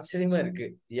ஒரு ஆச்சரியமா இருக்கு.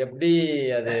 எப்படி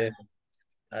அது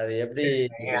அது எப்படி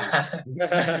சரிங்கய்யா.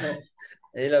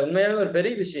 இல்ல உண்மையாலுமே ஒரு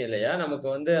பெரிய விஷயம் இல்லையா? நமக்கு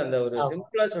வந்து அந்த ஒரு ஆமா.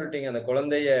 சிம்பிளா சொல்லிட்டீங்க. அந்த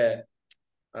குழந்தைய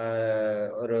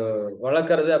ஒரு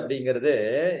வளர்க்கறது அப்படிங்கிறது,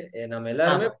 நம்ம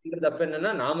எல்லாருமே ஆமா. பண்ற தப்பு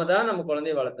என்னன்னா, நாம தான் நம்ம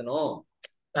குழந்தைய வளர்த்தணும்.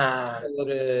 ஆஹ்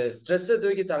ஒரு ஸ்ட்ரெஸ்ஸை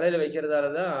தூக்கி தலையில வைக்கிறதால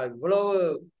தான் இவ்வளவு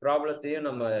ப்ராப்ளத்தையும்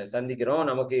நம்ம சந்திக்கிறோம்.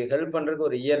 நமக்கு ஹெல்ப் பண்றதுக்கு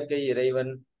ஒரு இயற்கை,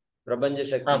 இறைவன், பிரபஞ்ச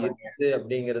சக்தி ஆமாங்க. இருக்குது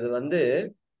அப்படிங்கிறது வந்து,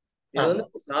 இது வந்து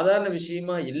ஆமா. ஒரு சாதாரண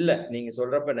விஷயமா இல்ல. நீங்க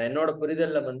சொல்றப்ப நான் என்னோட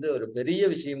புரிதல்ல வந்து ஒரு பெரிய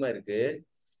விஷயமா இருக்கு.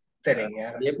 சரிங்க.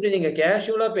 அது எப்படி நீங்க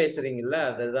கேஷுவலா பேசுறீங்கல்ல,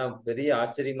 அதுதான் பெரிய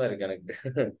ஆச்சரியமா இருக்கு எனக்கு.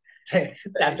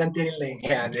 அதான் தெரியலைங்க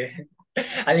அது.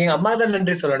 அது எங்க அம்மா தான்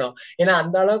நன்றி சொல்லணும். ஏன்னா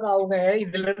அந்த அளவுக்கு அவங்க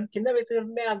இதுல இருந்து சின்ன வயசுல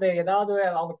இருந்தே அந்த ஏதாவது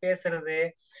அவங்க பேசுறது,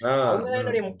 ஆஹ் அவங்கதான்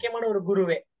என்னுடைய முக்கியமான ஒரு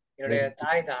குருவே. என்னுடைய நிச்சயமா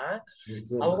தாய் தான்.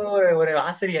 நிச்சயமா. அவங்களும் ஒரு ஒரு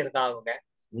ஆசிரியர் தான் அவங்க.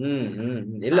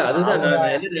 இல்ல ஆமா. அதுதான் அவங்க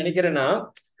நான் என்ன நினைக்கிறேன்னா,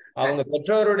 அவங்க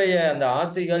பெற்றோருடைய அந்த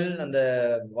ஆசைகள், அந்த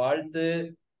வாழ்த்து,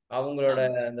 அவங்களோட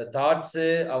ஆமா. அந்த தாட்ஸ்,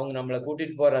 அவங்க நம்மளை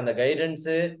கூட்டிட்டு போற அந்த கைடன்ஸ்,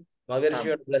 ஆமா.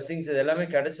 மகரிஷியோட பிளஸிங்ஸ் இது எல்லாமே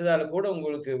கிடைச்சதால கூட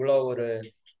உங்களுக்கு இவ்வளவு ஒரு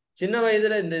சின்ன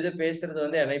வயதுல இந்த இது பேசுறது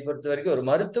வந்து என்னை பொறுத்த வரைக்கும் ஒரு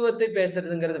மருத்துவத்தை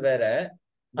பேசுறதுங்கிறது வேற.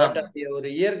 பட் ஆமா. அது ஒரு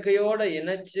இயற்கையோட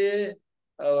இணைச்சு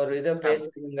ஒரு இதை ஆமா.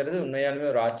 பேசுறதுங்கிறது உண்மையாலுமே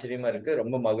ஒரு ஆச்சரியமா இருக்கு.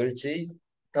 ரொம்ப மகிழ்ச்சி.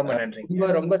 ரொம்ப நன்றிங்க. ரொம்ப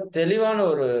ரொம்ப தெளிவான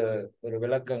ஒரு ஒரு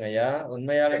விளக்கங்க ஐயா.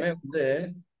 உண்மையாலுமே சரி. வந்து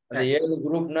அந்த அஹ், 7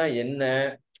 குரூப்னா என்ன,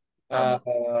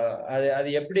 ஆமா. அது அது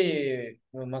எப்படி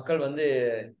மக்கள் வந்து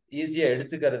ஈஸியா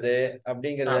எடுத்துக்கிறது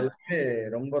அப்படிங்கிறது ஆமா. எல்லாமே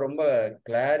ரொம்ப ரொம்ப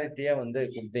கிளாரிட்டியா வந்து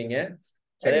கொடுத்தீங்க.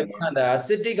 அதே சரிங்க. போல அந்த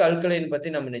அசிட்டிக் அல்கலைன் பத்தி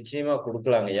நம்ம நிச்சயமா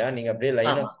கொடுக்கலாங்கய்யா. நீங்க அப்படியே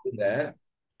லைனா ஆமா. கொடுங்க.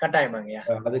 கட்டாயமாங்கய்யா.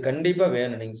 அது கண்டிப்பா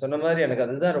வேணும். நீங்க சொன்ன மாதிரி எனக்கு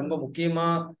அதுதான் ரொம்ப முக்கியமா.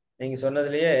 நீங்க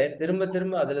சொன்னதுலயே திரும்ப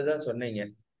திரும்ப அதுலதான் சொன்னீங்க.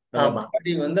 நம்ம ஆமா.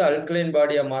 பாடி வந்து அல்கலைன்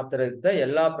பாடியா மாத்துறதுக்கு தான்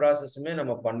எல்லா ப்ராசஸுமே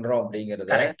நம்ம பண்றோம் அப்படிங்கிறத.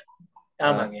 கரெக்ட். ஆஹ்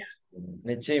ஆமாங்கய்யா.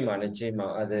 நிச்சயமா நிச்சயமா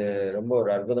அது ரொம்ப ஒரு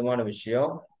அற்புதமான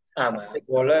விஷயம். ஆமா. அதே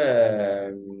போல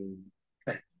உம்,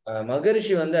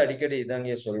 மகரிஷி வந்து அடிக்கடி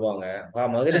இதாங்க சொல்லுவாங்க.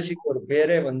 மகரிஷிக்கு ஒரு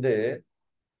பேரே வந்து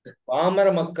பாமர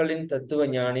மக்களின் தத்துவ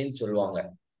ஞானின்னு சொல்லுவாங்க.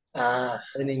 ஆஹ்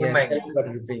அது நீங்க உண்மைங்க.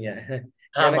 கேள்விப்பட்டிருப்பீங்க.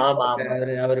 ஆமா. எனக்கு ஆமா.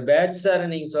 ஆமா. அவர் பேட்ச்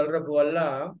சார் நீங்க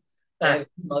சொல்றப்போல்லாம் அஹ்,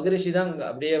 எனக்கு மகரிஷி தான்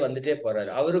அப்படியே வந்துட்டே போறாரு.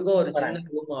 அவருக்கும் ஒரு சின்ன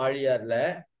வராங்க. ரூம் ஆழியார்ல.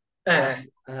 அஹ்,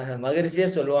 மகிழ்ச்சியே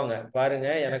சொல்லுவாங்க பாருங்க,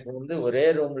 எனக்கு வந்து ஒரே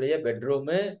ரூம்லயே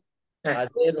பெட்ரூமு, அஹ்,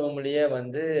 அதே ரூம்லயே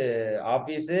வந்து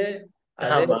ஆபீஸு,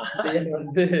 அதே ஆமா. ரூம்லயே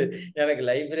வந்து எனக்கு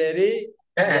லைப்ரரி,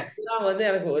 அஹ், எல்லாம் வந்து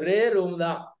எனக்கு ஒரே ரூம்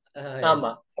தான்.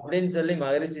 ஆமா. அப்படின்னு சொல்லி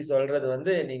மகரிஷி சொல்றது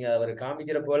வந்து நீங்க அவர்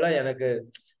காமிக்கிற போல எனக்கு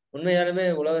உண்மையாலுமே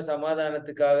உலக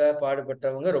சமாதானத்துக்காக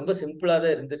பாடுபட்டவங்க ரொம்ப சிம்பிளா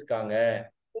தான் இருந்திருக்காங்க.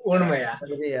 உண்மையா.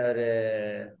 மாதிரி அவரு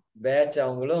பேட்ச்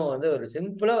அவங்களும் வந்து ஒரு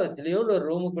சிம்பிளா திடீர்னு ஒரு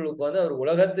ரூமுக்குள்ள உட்காந்து அவர்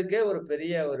உலகத்துக்கே ஒரு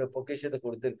பெரிய ஒரு பொக்கிஷத்தை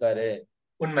கொடுத்திருக்காரு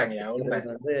உண்மைங்கய்யா, உண்மை.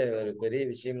 அப்படிங்கிறது வந்து ஒரு பெரிய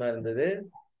விஷயமா இருந்தது.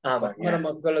 பாமர ஆமாங்கய்யா.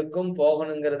 மக்களுக்கும்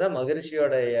போகணுங்கிறத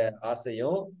மகரிஷியோடைய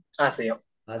ஆசையும், ஆசையும்.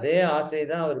 அதே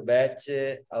ஆசைதான் அவர் பேட்ச்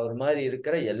அவர் மாதிரி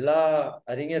இருக்கிற எல்லா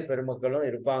அறிஞர் பெருமக்களும்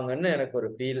இருப்பாங்கன்னு எனக்கு ஒரு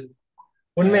ஃபீல்.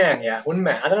 உண்மையாங்கய்யா,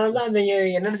 உண்மை. அதனாலதான் அந்த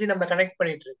எனர்ஜி நம்ம கனெக்ட்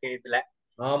பண்ணிட்டு இருக்கு இதுல.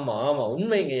 ஆமா ஆமா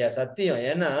உண்மைங்கய்யா, சத்தியம்.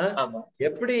 ஏன்னா ஆமா.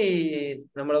 எப்படி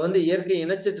நம்மள வந்து இயற்கை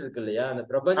இணைச்சிட்டு இருக்கு இல்லையா, அந்த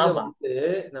பிரபஞ்சம் ஆமா. வந்து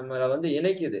நம்மள வந்து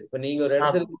இணைக்குது. இப்ப நீங்க ஒரு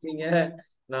இடத்துல ஆமா. இருக்கீங்க,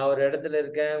 நான் ஒரு இடத்துல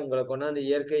இருக்கேன், உங்களை கொண்டாந்து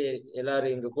இயற்கை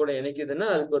எல்லாரும் எங்க கூட இணைக்குதுன்னா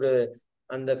அதுக்கு ஒரு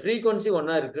அந்த ஃப்ரீக்வன்சி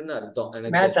ஒன்னா இருக்குன்னு அர்த்தம்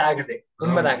எனக்கு மேட்ச் தெரியும். ஆகுது. ஆமா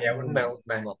உண்மைதாங்கய்யா, உண்மை, ஆமா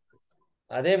உண்மை. ஆமா.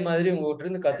 அதே மாதிரி உங்ககிட்ட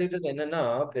இருந்து கத்துக்கிட்டது என்னன்னா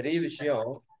பெரிய விஷயம்,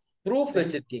 ப்ரூஃப்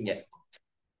வச்சிருக்கீங்க.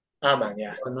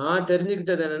 ஆமாங்கய்யா. நான்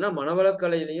தெரிஞ்சுக்கிட்டது என்னன்னா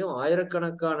மனவளக்கலையிலயும்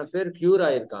ஆயிரக்கணக்கான பேர் கியூர்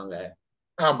ஆயிருக்காங்க.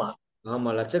 ஆமா. ஆமா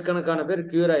லட்சக்கணக்கான பேர்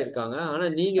கியூர் ஆயிருக்காங்க. ஆனா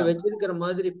நீங்க ஆமா. வச்சிருக்கிற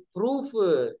மாதிரி ப்ரூஃப்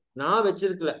நான்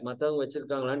வச்சிருக்கல, மத்தவங்க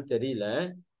வச்சிருக்காங்களான்னு தெரியல.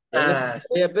 என்ன ஆஹ்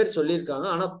நிறைய பேர் சொல்லியிருக்காங்க,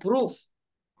 ஆனா ப்ரூஃப்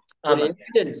ஒரு ஆமாங்க.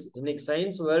 எவிடன்ஸ் இன்னைக்கு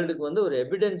சயின்ஸ் வேர்ல்டுக்கு வந்து ஒரு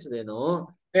எவிடன்ஸ் வேணும்.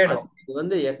 அது வேணும்.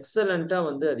 வந்து எக்ஸலண்டா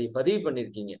வந்து அதை பதிவு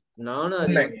பண்ணிருக்கீங்க. நானும் அதை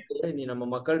உண்மைங்க. வந்து நீ நம்ம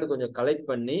மக்கள்கிட்ட கொஞ்சம் கலெக்ட்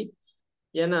பண்ணி,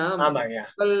 ஏன்னா ஆமாங்கய்யா.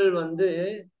 மக்கள் வந்து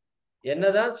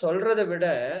என்னதான் சொல்றதை விட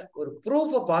ஒரு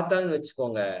ப்ரூஃப பார்த்தாங்கன்னு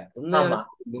வச்சுக்கோங்க, உண்மையான ஆமா.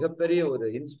 மிகப்பெரிய ஒரு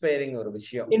இன்ஸ்பைரிங் ஒரு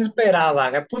விஷயம். இன்ஸ்பயர்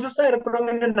ஆவாங்க. புதுசா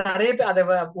இருக்கிறவங்க நிறைய பேர் அதை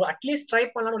அட்லீஸ்ட் ட்ரை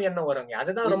பண்ணலாம்னு ஒரு எண்ணம் வருங்க.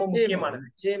 அதுதான் ரொம்ப நிச்சயமா முக்கியமானது.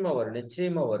 நிச்சயமா வரும்,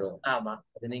 நிச்சயமா வரும். ஆமா.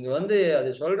 அது நீங்க வந்து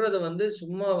அது சொல்றது வந்து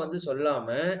சும்மா வந்து சொல்லாம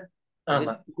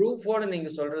ஆமா. வித் ப்ரூஃபோட நீங்க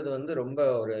சொல்றது வந்து ரொம்ப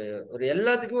ஒரு ஒரு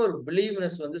எல்லாத்துக்குமே ஒரு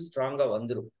பிலீவ்னஸ் வந்து ஸ்ட்ராங்கா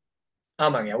வந்துடும்.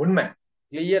 ஆமாங்க, உண்மை.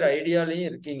 கிளியர் ஐடியாலையும்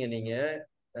இருக்கீங்க நீங்க.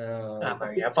 ஆமாங்க.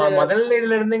 படிச்ச அப்ப முதல்ல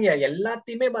இதுல இருந்துங்க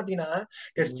எல்லாத்தையுமே பாத்தீங்கன்னா ம்,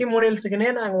 டெஸ்டிமோனியல்ஸுக்குன்னே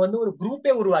நாங்க வந்து ஒரு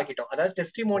குரூப்பே உருவாக்கிட்டோம். அதாவது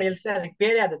டெஸ்டிமோனியல்ஸ் அதுக்கு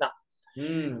பேரே அதுதான்.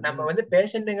 நம்ம ம், வந்து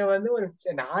பேஷண்ட்டுங்க வந்து ஒரு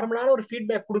நார்மலான ஒரு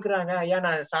ஃபீட்பேக் குடுக்குறாங்க. ஐயா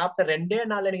நான் சாப்பிட்ட 2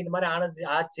 நாள்ல எனக்கு இந்த மாதிரி ஆனது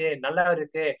ஆச்சு, நல்லா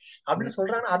இருக்கு ம். அப்படின்னு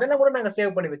சொல்றாங்க. அதெல்லாம் கூட நாங்க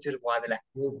சேவ் பண்ணி வச்சிருக்கோம் அதுல.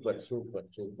 Super super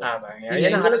super. ஆமாங்க. நீங்க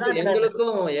ஏன்னா எங்களுக்கு அதுதான் நாங்க.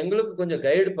 எங்களுக்கும் எங்களுக்கும் கொஞ்சம்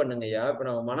கைடு பண்ணுங்கய்யா. இப்ப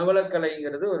நம்ம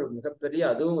மனவளக்கலைங்கிறது ஒரு மிகப்பெரிய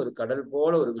அதுவும் ஒரு கடல்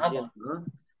போல ஒரு ஆமா. விஷயம் தான்.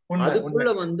 உண்மை, அதுக்குள்ள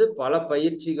உண்மைங்க. வந்து பல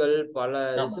பயிற்சிகள் பல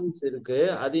ஆமா. ரிசல்ட்ஸ் இருக்கு.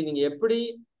 அது நீங்க எப்படி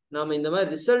நாம இந்த மாதிரி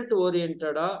ரிசல்ட்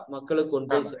ஓரியன்டா மக்களுக்கு கொண்டு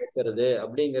போய் ஆமா. சேர்க்கறது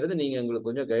அப்படிங்கறது நீங்க எங்களுக்கு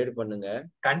கொஞ்சம் கைடு பண்ணுங்க.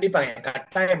 கண்டிப்பாங்க.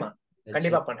 கட்டாயமா. கண்டிப்பா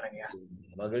நிச்சயம். பண்றேங்க.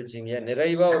 மகிழ்ச்சிங்க.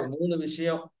 நிறைவா ஒரு 3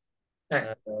 விஷயம்.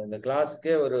 அஹ், இந்த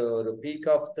கிளாஸ்க்கே ஒரு ஒரு பீக்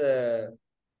ஆஃப் த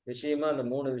விஷயமா அந்த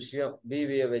 3 விஷயம். பி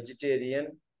வி வெஜிடேரியன்,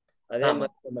 அதே ஆமா.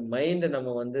 மாதிரி நம்ம மைண்ட்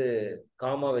நம்ம வந்து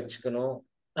காமா வச்சுக்கணும்,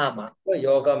 ஆமா.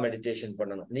 யோகா மெடிடேஷன்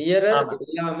பண்ணணும். நியரர் ஆமா.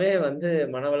 எல்லாமே வந்து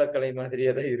மனவளக்கலை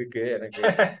மாதிரியே தான் இருக்கு எனக்கு.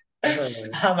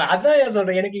 ஆமா. அதான் ஏன்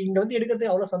சொல்றேன். எனக்கு இங்க வந்து எடுக்கிறது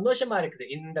அவ்வளவு சந்தோஷமா இருக்குது.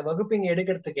 இந்த வகுப்பு இங்க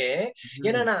எடுக்கிறதுக்கு.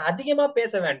 ஏன்னா ம். நான் அதிகமா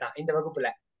பேச வேண்டாம் இந்த வகுப்புல.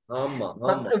 ஆமா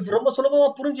ஆமா ரொம்ப சுலபமா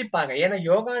புரிஞ்சுப்பாங்க. ஏன்னா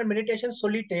யோகா அண்ட் மெடிடேஷன்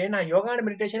சொல்லிட்டு நான் யோகா அண்ட்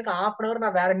மெடிடேஷனுக்கு 1/2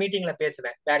 நான் வேற மீட்டிங்ல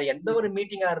பேசுவேன். வேற எந்த ஒரு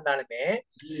மீட்டிங்கா இருந்தாலுமே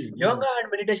ம். யோகா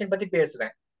அண்ட் மெடிடேஷன் பத்தி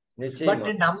பேசுவேன். பட்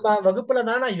நிச்சயமா நம்ம வகுப்புல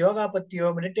தான் நான் யோகா பத்தியோ,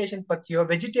 மெடிடேஷன் பத்தியோ,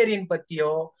 வெஜிடேரியன்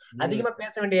பத்தியோ ம். அதிகமா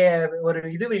பேச வேண்டிய ஒரு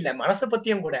இது இல்ல. மனசு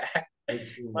பத்தியும் கூட.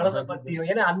 நிச்சயமா மனச பத்தியும்.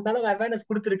 ஏன்னா அந்த அளவுக்கு அவேர்னஸ்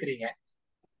குடுத்துருக்கீங்க.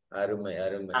 அருமை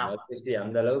அருமை ஆமா. மகிழ்ச்சி.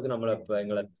 அந்த அளவுக்கு நம்மள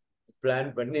எங்களை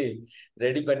பிளான் பண்ணி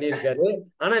ரெடி பண்ணி இருக்காரு.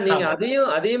 ஆனா நீங்க ஆமா.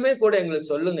 அதையுமே கூட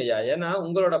எங்களுக்கு சொல்லுங்கய்யா. ஏன்னா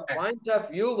உங்களோட பாயிண்ட்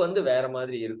ஆஃப் வியூ வந்து வேற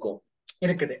மாதிரி இருக்கும்.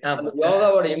 இருக்குது. அந்த ஆமா.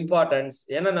 யோகாவோட இம்பார்ட்டன்ஸ்,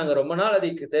 ஏன்னா நாங்க ரொம்ப நாள்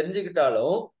அதுக்கு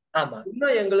தெரிஞ்சுக்கிட்டாலும் ஆமா.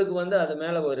 இன்னும் எங்களுக்கு வந்து அது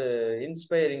மேல ஒரு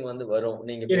இன்ஸ்பைரிங் வந்து வரும்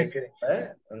நீங்க இருக்குது. பேசுறப்ப.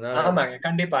 அதனால ஆமாங்க.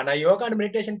 கண்டிப்பா. நான் யோகா அண்ட்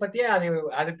மெடிடேஷன் பத்தியே அது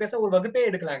அது பேச ஒரு வகுப்பே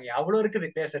எடுக்கலாங்க. அவ்வளவு இருக்குது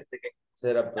பேசுறதுக்கு.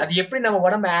 சிறப்பு. அது எப்படி நம்ம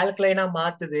உடம்ப ஆல்கலைனா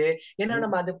மாத்துது. ஏன்னா ம்.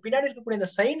 நம்ம அது பின்னாடி இருக்கக்கூடிய இந்த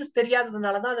சயின்ஸ்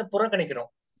தெரியாததுனாலதான் அதை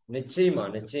புறக்கணிக்கிறோம். நிச்சயமா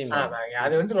நிச்சயமா. ஆமாங்க.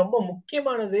 அது வந்து ரொம்ப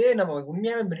முக்கியமானது. நம்ம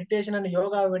உண்மையாவே மெடிடேஷன் அண்ட்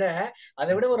யோகாவை விட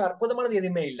அதை விட ஒரு அற்புதமானது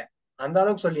எதுவுமே இல்ல. அந்த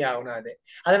அளவுக்கு சொல்லி ஆகணும் அது.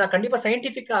 அதை நான் கண்டிப்பா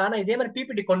சயின்டிபிக்கா நான் இதே மாதிரி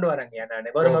பிபிடி கொண்டு வரேங்க நான்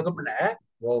வரும் ஓகே வகுப்புல.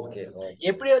 Okay okay.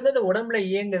 எப்படி வந்து அந்த உடம்புல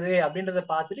இயங்குது அப்படின்றத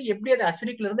பார்த்துட்டு எப்படி அது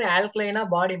அசிடிக்ல இருந்து ஆல்கலைனா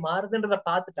பாடி மாறுதுன்றத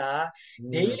பார்த்துட்டா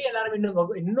ம். டெய்லி எல்லாரும்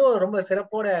இன்னும் ரொம்ப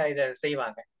சிறப்போட இத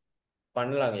செய்வாங்க.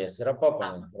 பண்ணலாங்கய்யா, சிறப்பா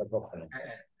பண்ணுங்க ஆமா. சிறப்பா பண்ணுங்க.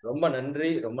 ரொம்ப நன்றி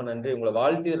ரொம்ப நன்றி. உங்களை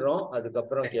வாழ்த்திடுறோம்.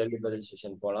 அதுக்கப்புறம் சரிங்க. கேள்வி பதில்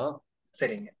செஷன் போலாம்.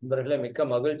 சரிங்க. நண்பர்களே மிக்க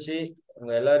மகிழ்ச்சி.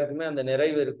 உங்க எல்லாருக்குமே அந்த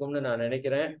நிறைவு இருக்கும்னு நான்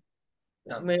நினைக்கிறேன்.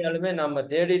 உண்மையாலுமே நம்ம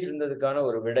தேடிட்டு இருந்ததுக்கான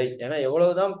ஒரு விடை. ஏன்னா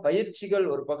எவ்வளவுதான் பயிற்சிகள்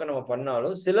ஒரு பக்கம் நம்ம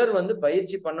பண்ணாலும் சிலர் வந்து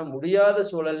பயிற்சி பண்ண முடியாத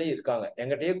சூழல்லயும் இருக்காங்க.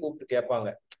 என்கிட்டயே கூப்பிட்டு கேட்பாங்க.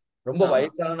 ரொம்ப ஆமா.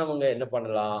 வயசானவங்க என்ன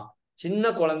பண்ணலாம்? சின்ன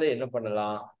குழந்தை என்ன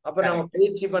பண்ணலாம்? அப்ப நம்ம கரெக்ட்.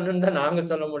 பயிற்சி பண்ணுன்னு தான் நாங்க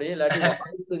சொல்ல முடியும். இல்லாட்டி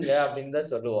வாழ்த்துங்க அப்படின்னு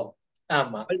தான் சொல்லுவோம்.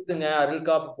 ஆமா, வாழ்த்துங்க, அருள்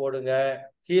காப்பு போடுங்க,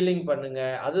 ஹீலிங் பண்ணுங்க.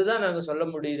 அதுதான் நாங்க சொல்ல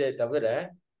முடியுதே தவிர,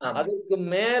 ஆமா, அதுக்கு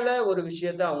மேல ஒரு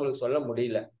விஷயத்த அவங்களுக்கு சொல்ல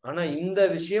முடியல. ஆனா இந்த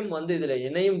விஷயம் வந்து இதுல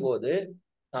இணையும்போது,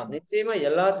 ஆமா. நிச்சயமா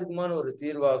எல்லாத்துக்குமான ஒரு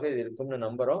தீர்வாக இது இருக்கும்னு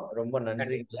நம்புறோம். ரொம்ப கண்டிப்பா.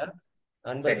 நன்றிங்கய்யா.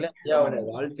 நண்பர்களே, சரிங்க. ஐயா ரொம்ப உங்கள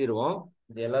நன்றி. வாழ்த்திருவோம்.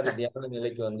 எல்லாரும் தியான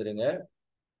நிலைக்கு வந்துருங்க.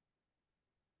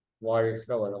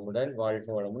 வாழ்க வளமுடன், வாழ்க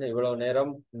வளமுடன். இவ்வளவு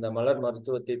நேரம் இந்த மலர்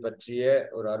மருத்துவத்தை பற்றிய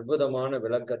ஒரு அற்புதமான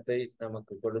விளக்கத்தை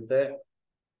நமக்கு கொடுத்த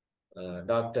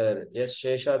டாக்டர் எஸ்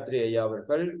சேஷாத்ரி ஐயா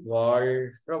அவர்கள்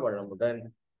வாழ்க வளமுடன்.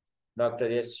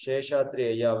 டாக்டர் எஸ் சேஷாத்ரி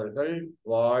ஐயா அவர்கள்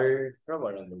வாழ்க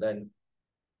வளமுடன்.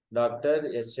 டாக்டர்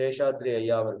எஸ் சேஷாத்ரி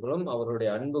ஐயா அவர்களும் அவருடைய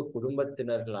அன்பு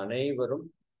குடும்பத்தினர்கள் அனைவரும்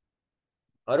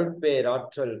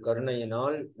அருட்பேராற்றல்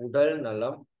கருணையினால் உடல்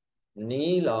நலம்,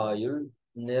 நீலாயுள்,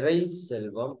 நிறை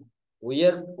செல்வம்,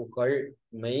 உயர் புகழ்,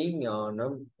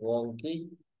 மெய்ஞானம் ஓங்கி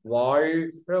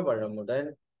வாழ்க வளமுடன்,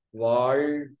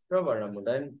 வாழ்க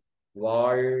வளமுடன்,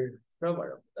 வாழ்க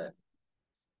வளமுடன்,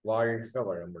 வாழ்க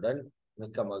வளமுடன்.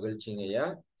 மிக்க மகிழ்ச்சிங்கய்யா.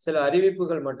 சில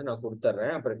அறிவிப்புகள் மட்டும் நான்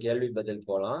கொடுத்துட்றேன், அப்புறம் கேள்வி பதில்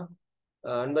போலாம்.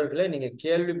 அன்பர்களே, நீங்க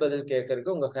கேள்வி பதில்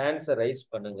கேட்கறதுக்கு உங்க ஹேண்ட்ஸை ரைஸ்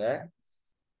பண்ணுங்க.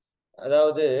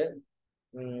 அதாவது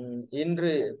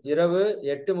இன்று இரவு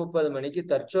 8:30 மணிக்கு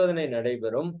தற்சோதனை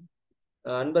நடைபெறும்.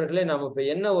 அன்பர்களே, நாம இப்ப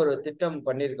என்ன ஒரு திட்டம்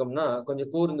பண்ணியிருக்கோம்னா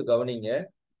கொஞ்சம் கூர்ந்து கவனிங்க.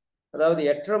 அதாவது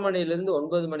 8:30 மணிலிருந்து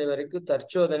 9 மணி வரைக்கும்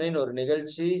தற்சோதனைன்னு ஒரு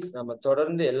நிகழ்ச்சி நம்ம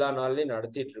தொடர்ந்து எல்லா நாள்லயும்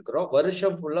நடத்திட்டு இருக்கிறோம்.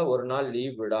 வருஷம் ஃபுல்லா ஒரு நாள்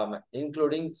லீவ் விடாம,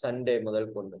 இன்க்ளூடிங் சண்டே முதல்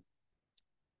கொண்டு.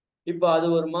 இப்ப அது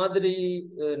ஒரு மாதிரி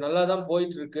நல்லா தான்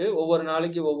போயிட்டு இருக்கு. ஒவ்வொரு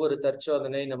நாளைக்கு ஒவ்வொரு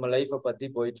தற்சோதனை நம்ம லைஃப்பை பத்தி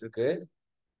போயிட்டு இருக்கு.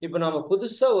 இப்ப நாம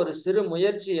புதுசா ஒரு சிறு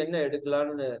முயற்சி என்ன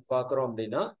எடுக்கலாம்னு பாக்குறோம்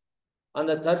அப்படின்னா,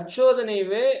 அந்த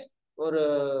தற்சோதனையவே ஒரு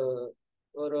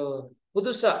ஒரு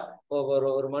புதுசா ஒரு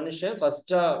ஒரு மனுஷன்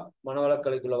ஃபர்ஸ்டா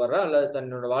மனவளக்கலைக்குள்ள வர்றான் அல்லது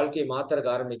தன்னோட வாழ்க்கையை மாத்திரக்க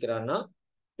ஆரம்பிக்கிறான்னா,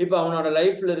 இப்ப அவனோட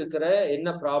லைஃப்ல இருக்கிற என்ன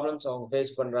ப்ராப்ளம்ஸ் அவங்க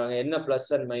ஃபேஸ் பண்றாங்க, என்ன பிளஸ்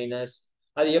அண்ட் மைனஸ்,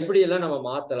 அது எப்படி எல்லாம் நம்ம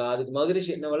மாத்தலாம், அதுக்கு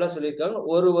மகரிஷி என்னவெல்லாம் சொல்லியிருக்காங்க,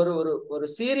 ஒரு ஒரு ஒரு ஒரு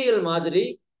சீரியல் மாதிரி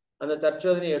அந்த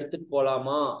தற்சோதனையை எடுத்துட்டு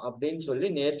போலாமா அப்படின்னு சொல்லி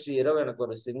நேற்று இரவு எனக்கு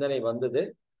ஒரு சிந்தனை வந்தது.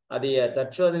 அதைய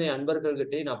தற்சோதனை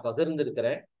அன்பர்கள்கிட்டயும் நான்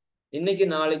பகிர்ந்திருக்கிறேன். இன்னைக்கு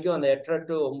நாளைக்கும் அந்த 8:30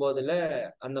 to 9ல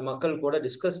அந்த மக்கள் கூட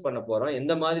டிஸ்கஸ் பண்ண போறோம்.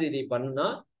 எந்த மாதிரி இதை பண்ணா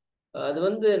அது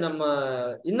வந்து நம்ம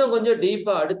இன்னும் கொஞ்சம்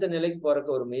டீப்பா அடுத்த நிலைக்கு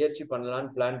போறதுக்கு ஒரு முயற்சி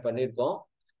பண்ணலாம்னு பிளான் பண்ணியிருக்கோம்.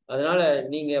 அதனால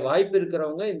நீங்க வாய்ப்பு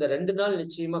இருக்கிறவங்க இந்த 2 நாள்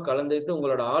நிச்சயமா கலந்துக்கிட்டு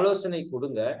உங்களோட ஆலோசனை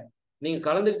கொடுங்க. நீங்க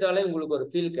கலந்துக்கிட்டாலே உங்களுக்கு ஒரு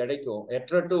ஃபீல் கிடைக்கும்.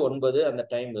 8:30 to 9 அந்த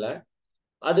டைம்ல.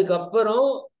 அதுக்கப்புறம்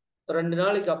 2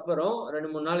 நாளைக்கு அப்புறம் 2,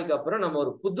 3 நாளைக்கு அப்புறம் நம்ம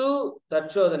ஒரு புது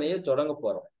தற்சோதனையை தொடங்க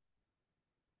போறோம்.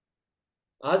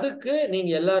 அதுக்கு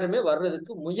நீங்க எல்லாருமே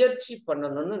வர்றதுக்கு முயற்சி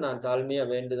பண்ணணும்னு நான் தாழ்மையா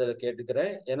வேண்டுதலை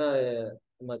கேட்டுக்கிறேன். ஏன்னா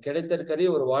நம்ம கிடைத்திருக்கிற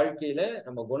ஒரு வாழ்க்கையில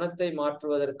நம்ம குணத்தை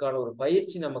மாற்றுவதற்கான ஒரு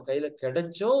பயிற்சி நம்ம கையில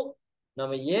கிடைச்சும்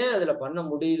நம்ம ஏன் அதுல பண்ண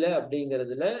முடியல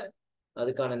அப்படிங்கிறதுல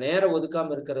அதுக்கான நேரம்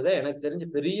ஒதுக்காம இருக்கிறத எனக்கு தெரிஞ்ச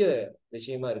பெரிய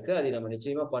விஷயமா இருக்கு. அதை நம்ம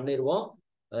நிச்சயமா பண்ணிடுவோம்.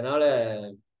 அதனால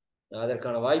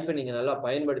அதற்கான வாய்ப்பை நீங்க நல்லா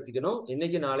பயன்படுத்திக்கணும்.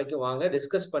 இன்னைக்கு நாளைக்கு வாங்க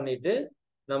டிஸ்கஸ் பண்ணிட்டு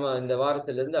நம்ம இந்த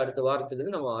வாரத்திலிருந்து அடுத்த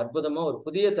வாரத்திலிருந்து நம்ம அற்புதமா ஒரு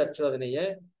புதிய தற்சோதனையை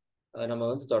நம்ம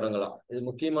வந்து தொடங்கலாம். இது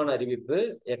முக்கியமான அறிவிப்பு.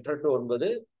 8:30 to 9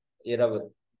 இரவு.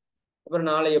 அப்புறம்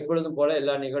நாளை எப்பொழுதும் போல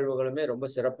எல்லா நிகழ்வுகளுமே ரொம்ப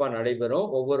சிறப்பா நடைபெறும்.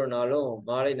 ஒவ்வொரு நாளும்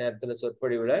மாலை நேரத்துல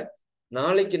சொற்பொழிவுல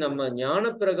நாளைக்கு நம்ம ஞான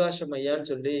பிரகாசம் ஐயான்னு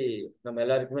சொல்லி நம்ம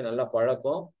எல்லாருக்குமே நல்லா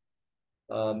பழக்கம்.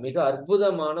 மிக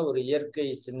அற்புதமான ஒரு இயற்கை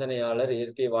சிந்தனையாளர்,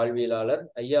 இயற்கை வாழ்வியலாளர்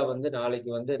ஐயா வந்து நாளைக்கு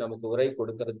வந்து நமக்கு உரை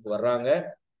கொடுக்கறதுக்கு வர்றாங்க.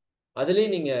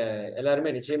 அதுலயும் நீங்க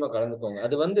எல்லாருமே நிச்சயமா கலந்துக்கோங்க.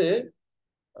 அது வந்து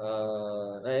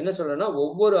நான் என்ன சொல்றேன்னா,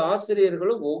 ஒவ்வொரு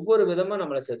ஆசிரியர்களும் ஒவ்வொரு விதமா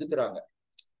நம்மளை செதுக்குறாங்க.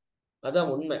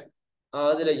 அதான் உண்மை.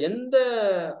 அதுல எந்த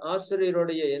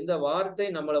ஆசிரியருடைய எந்த வார்த்தை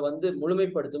நம்மளை வந்து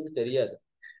முழுமைப்படுத்தும்னு தெரியாது.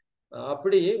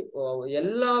 அப்படி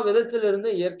எல்லா விதத்திலிருந்து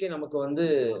இயற்கை நமக்கு வந்து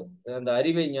அந்த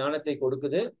அறிவை ஞானத்தை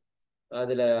கொடுக்குது.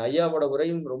 அதுல ஐயாவோட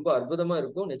உரையும் ரொம்ப அற்புதமா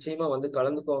இருக்கும். நிச்சயமா வந்து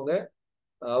கலந்துக்கோங்க.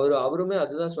 அவருமே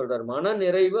அதுதான் சொல்றாரு. மன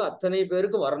நிறைவு அத்தனை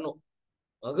பேருக்கு வரணும்.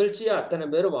 மகிழ்ச்சியா அத்தனை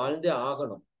பேரும் வாழ்ந்தே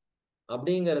ஆகணும்.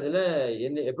 அப்படிங்கிறதுல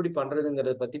என்ன எப்படி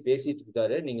பண்றதுங்கிறத பத்தி பேசிட்டு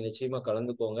இருக்காரு. நீங்க நிச்சயமா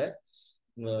கலந்துக்கோங்க.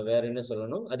 வேற என்ன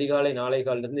சொல்லணும், அதிகாலை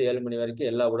 4:15 7 மணி வரைக்கும்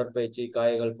எல்லா உடற்பயிற்சி,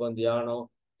 காயகல்பம், தியானம்,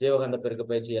 ஜீவகாந்த பெருக்க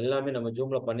பயிற்சி எல்லாமே நம்ம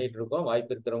ஜூம்ல பண்ணிட்டு இருக்கோம்.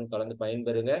 வாய்ப்பு இருக்கிறவங்க கலந்து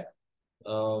பயன்பெறுங்க.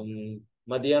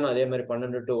 மதியானம் அதே மாதிரி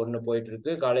 12 to 1 போயிட்டு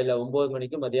இருக்கு. காலையில 9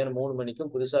 மணிக்கும் மதியானம் 3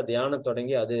 மணிக்கும் புதுசா தியானம்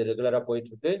தொடங்கி அது ரெகுலரா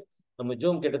போயிட்டு இருக்கு. நம்ம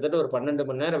ஜூம் கிட்டத்தட்ட ஒரு 12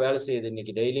 மணி நேரம் வேலை செய்யுது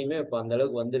இன்னைக்கு டெய்லியுமே. இப்போ அந்த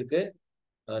அளவுக்கு வந்திருக்கு.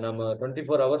 நம்ம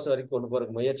 24 ஹவர்ஸ் வரைக்கும் கொண்டு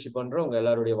போறதுக்கு முயற்சி பண்றோம். உங்க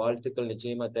எல்லாருடைய வாழ்த்துக்கள்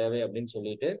நிச்சயமா தேவை அப்படின்னு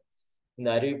சொல்லிட்டு இந்த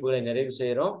அறிவிப்புகளை நிறைவு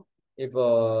செய்யறோம். இப்போ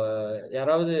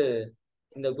யாராவது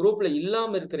இந்த குரூப்ல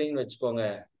இல்லாம இருக்கிறீங்கன்னு வச்சுக்கோங்க,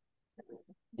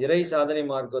 இறை சாதனை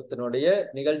மார்க்கத்தினுடைய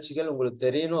நிகழ்ச்சிகள் உங்களுக்கு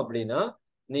தெரியணும் அப்படின்னா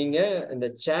நீங்க இந்த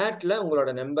சேட்ல உங்களோட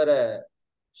நம்பரை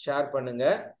ஷேர் பண்ணுங்க.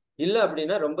 இல்ல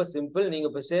அப்படின்னா ரொம்ப சிம்பிள், நீங்க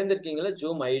இப்ப சேர்ந்திருக்கீங்களா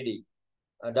ஜூம் ஐடி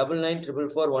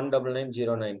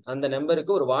 9944419909 அந்த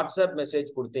நம்பருக்கு ஒரு வாட்ஸ்அப் மெசேஜ்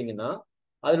கொடுத்தீங்கன்னா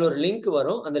அதுல ஒரு லிங்க்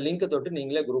வரும். அந்த லிங்கை தொட்டு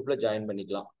நீங்களே குரூப்ல ஜாயின்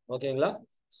பண்ணிக்கலாம். ஓகேங்களா?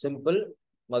 சிம்பிள்.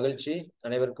 மகிழ்ச்சி.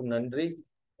 அனைவருக்கும் நன்றி.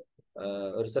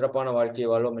 ஒரு சிறப்பான வாழ்க்கையை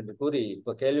வாழ்வோம் என்று கூறி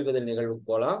இப்ப கேள்வி பதில் நிகழ்வுக்கு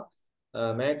போகலாம்.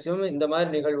 மேக்சிமம் இந்த மாதிரி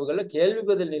நிகழ்வுகள்ல கேள்வி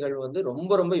பதில் நிகழ்வு வந்து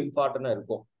ரொம்ப ரொம்ப இம்பார்ட்டண்டா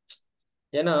இருக்கும்.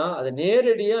 ஏன்னா அது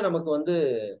நேரடியா நமக்கு வந்து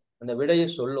அந்த விடையை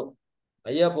சொல்லும்.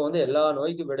 ஐயா இப்போ வந்து எல்லா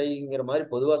நோய்க்கும் விடைங்கிற மாதிரி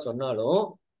பொதுவா சொன்னாலும்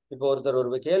இப்போ ஒருத்தர்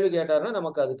ஒரு கேள்வி கேட்டாருன்னா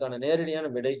நமக்கு அதுக்கான நேரடியான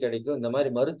விடை கிடைக்கும் இந்த மாதிரி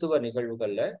மருத்துவ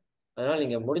நிகழ்வுகள்ல. அதனால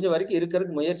நீங்க முடிஞ்ச வரைக்கும்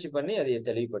இருக்கிறதுக்கு முயற்சி பண்ணி அதை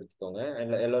தெளிவுபடுத்திக்கோங்க.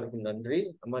 எல்லாருக்கும் நன்றி.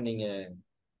 அம்மா நீங்க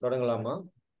தொடங்கலாமா?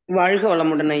 வாழ்க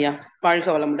வளமுடன் ஐயா. வாழ்க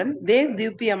வளமுடன். தேவ்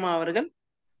தீப்தி அம்மா அவர்கள்.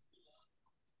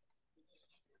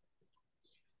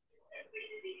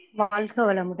 வாழ்க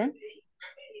வளமுடன்.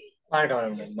 வாழ்க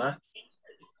வளமுடன்மா.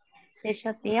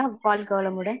 சேஷாத்தியா வாழ்க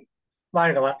வளமுடன்.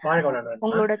 வாழ்க வளமுடன்.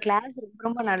 உங்களோட கிளாஸ்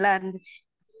ரொம்ப நல்லா இருந்துச்சு.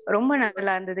 ரொம்ப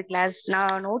நல்லா இருந்தது கிளாஸ்.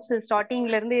 நான் நோட்ஸ்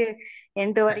ஸ்டார்டிங்ல இருந்து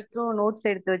எண்டு வரைக்கும் நோட்ஸ்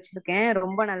எடுத்து வச்சிருக்கேன்.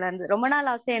 ரொம்ப நல்லா இருந்தது. ரொம்ப நாள்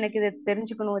ஆசை எனக்கு இதை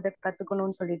தெரிஞ்சுக்கணும், இதை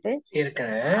கத்துக்கணும்னு சொல்லிட்டு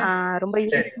ரொம்ப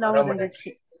யூஸ்ஃபுல்லாவும்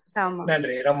இருந்துச்சு. ஆமா,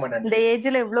 இந்த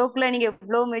ஏஜ்ல இவ்வளவுக்குள்ள நீங்க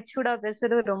இவ்வளவு மெச்சூர்டா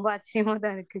பேசுறது ரொம்ப ஆச்சரியமா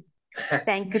தான் இருக்கு.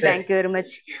 Thank you very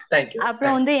much.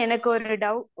 அப்புறம் வந்து எனக்கு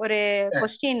ஒரு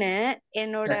கொஸ்டின்.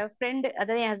 என்னோட ஃப்ரெண்ட்,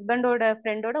 அதாவது என் ஹஸ்பண்டோட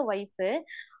ஃப்ரெண்டோட ஒய்ஃப்,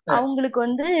 அவங்களுக்கு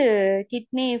வந்து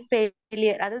கிட்னி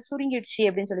ஃபெயிலியர், அதாவது சுருங்கிடுச்சு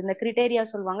அப்படின்னு சொல்லி இந்த கிரிட்டேரியா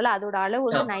சொல்லுவாங்கல்ல, அதோட அளவு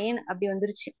வந்து 9 அப்படி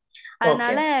வந்துருச்சு.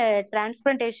 அதனால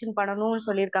டிரான்ஸ்பிளான்டேஷன் பண்ணணும்னு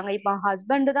சொல்லியிருக்காங்க. இப்ப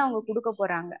ஹஸ்பண்ட் தான் அவங்க கொடுக்க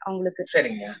போறாங்க அவங்களுக்கு.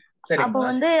 அப்போ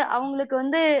வந்து அவங்களுக்கு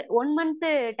வந்து 1 மந்த்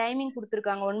டைமிங்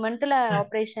கொடுத்துருக்காங்க. 1 மந்த்ல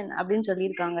ஆபரேஷன் அப்படின்னு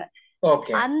சொல்லியிருக்காங்க.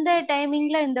 அந்த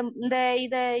டைமிங்ல இந்த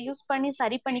இத யூஸ் பண்ணி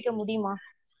சரி பண்ணிக்க முடியுமா?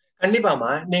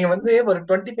 கண்டிப்பாமா. நீங்க வந்து ஒரு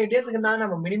 25 டேஸ்க்கு தான்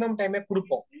நம்ம மினிமம் டைமே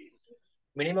கொடுப்போம்.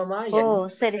 மினிமமா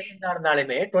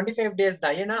இருந்தாலுமே 25 டேஸ்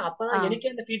தான். ஏன்னா அப்பதான்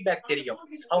எனக்கே அந்த ஃபீட்பேக் தெரியும்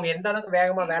அவங்க எந்த அளவுக்கு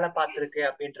வேகமா வேலை பார்த்திருக்கு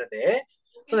அப்படின்றது.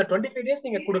 சோ இந்த 25 டேஸ்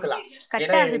நீங்க கொடுக்கலாம்.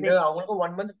 ஏன்னா அவங்களுக்கும்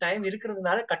 1 மந்த் டைம்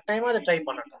இருக்கிறதுனால கட்டாயமா அதை ட்ரை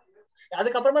பண்ணட்டும்.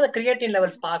 அதுக்கப்புறமா அந்த கிரியேட்டின்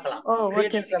லெவல்ஸ் பார்க்கலாம்.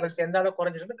 கிரியேட்டின் லெவல்ஸ் எந்த அளவுக்கு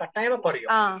குறைஞ்சிருக்கு கட்டாயமா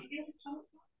குறையும்.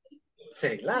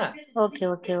 சரிங்களா? Okay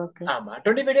okay okay. ஆமா,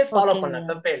 25 டேஸ் ஃபாலோ பண்ணலாம்,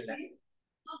 தப்பே இல்ல.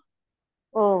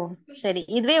 ஓ சரி,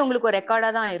 இதுவே உங்களுக்கு ஒரு ரெக்கார்டா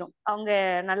தான் ஆயிரும் அவங்க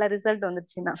நல்ல ரிசல்ட்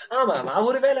வந்துருச்சுன்னா. ஆமா,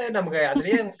 ஒருவேளை நமக்கு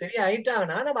அதுலயே சரியா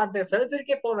ஆயிட்டாங்கன்னா நம்ம அந்த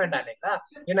சர்ஜரிக்கே போக வேண்டாம் இல்லைங்களா?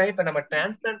 ஏன்னா இப்ப நம்ம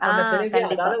டிரான்ஸ்பிளான்ட் பண்ண பிறகு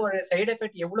அதால ஒரு சைடு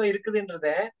எஃபெக்ட் எவ்வளவு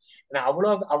இருக்குதுன்றத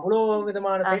அவ்வளவு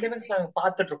விதமான சைடு எஃபெக்ட்ஸ் நாங்க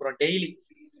பாத்துட்டு இருக்கிறோம் டெய்லி.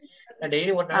 நான்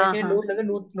டெய்லி ஒரு நாளைக்கு 100ல இருந்து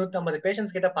 150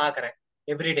 பேஷண்ட்ஸ் கிட்ட பாக்குறேன்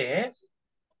எவ்ரிடே.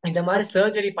 இந்த மாதிரி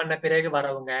சர்ஜரி பண்ண பிறகு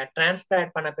வரவங்க,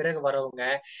 டிரான்ஸ்பிளான்ட் பண்ண பிறகு வரவங்க,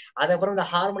 அதுக்கப்புறம் இந்த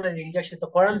ஹார்மோனல் இன்ஜெக்ஷன்,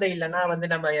 குழந்தை இல்லைன்னா வந்து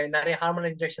நம்ம நிறைய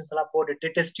ஹார்மோனல் இன்ஜெக்ஷன்ஸ் எல்லாம்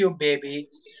போட்டுட்டு டெஸ்ட் டியூப் பேபி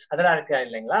அதெல்லாம் இருக்கு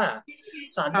இல்லைங்களா?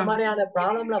 சோ அந்த மாதிரியான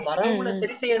ப்ராப்ளம்ல வரவங்களை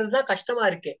சரி செய்யறதுதான் கஷ்டமா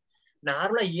இருக்கு.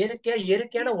 நார்மலா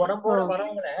இயற்கையான உடம்போட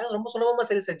வரவங்களை ரொம்ப சுலபமா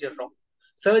சரி செஞ்சிடறோம்.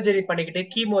 சர்ஜரி பண்ணிக்கிட்டு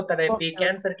கீமோ தெரப்பி,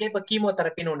 கேன்சருக்கே இப்ப கீமோ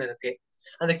தெரப்பின்னு ஒண்ணு இருக்கு.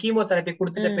 அந்த கீமோ தெரப்பி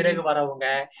கொடுத்துட்ட பிறகு வரவங்க,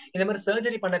 இந்த மாதிரி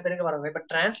சர்ஜரி பண்ண பிறகு வரவங்க, இப்ப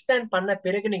டிரான்ஸ்பிளான்ட் பண்ண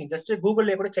பிறகு நீங்க ஜஸ்ட்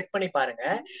கூகுள்ல கூட செக் பண்ணி பாருங்க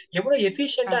எவ்வளவு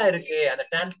எஃபிஷியன்டா இருக்கு அந்த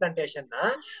டிரான்ஸ்பிளான்டேஷன்னா.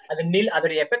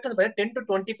 அதோட எஃபெக்ட் வந்து 10 to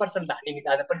 20% தான்.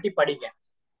 நீங்க அதை பத்தி படிங்க.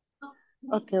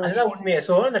 அதுதான் உண்மையே.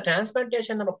 சோ இந்த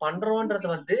டிரான்ஸ்பிளான்டேஷன் நம்ம பண்றோம்ன்றது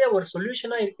வந்து ஒரு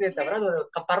சொல்யூஷனா இருக்கே தவிர அது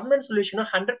ஒரு பர்மனன்ட் சொல்யூஷனா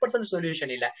 100%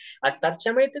 சொல்யூஷன் இல்ல. அது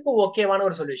தற்சமயத்துக்கு ஓகேவான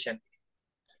ஒரு சொல்யூஷன்.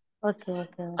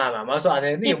 ஆமா, சோ அதை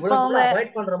வந்து எவ்வளவு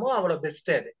அவாய்ட் பண்றோமோ அவ்வளவு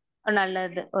பெஸ்ட். அது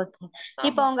நல்லது. ஓகே.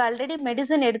 இப்ப அவங்க ஆல்ரெடி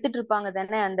மெடிசன் எடுத்துட்டு இருப்பாங்க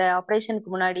தானே அந்த ஆபரேஷனுக்கு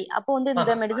முன்னாடி. அப்போ வந்து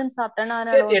இந்த மெடிசன் சாப்பிட்டா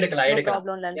சேர்த்து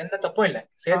எடுக்கலாம், எந்த தப்பும் இல்ல,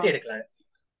 சேர்த்து எடுக்கலாம்.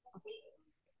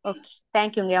 ஓகே,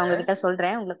 தேங்க்யூங்க. அவங்க கிட்ட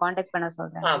சொல்றேன், உங்களை காண்டாக்ட் பண்ண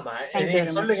சொல்றேன். ஆமா,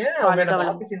 நீங்க சொல்லுங்க. அவங்க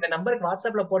ஆபீஸ் இந்த நம்பருக்கு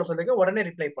வாட்ஸ்அப்ல போட சொல்லுங்க, உடனே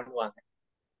ரிப்ளை பண்ணுவாங்க.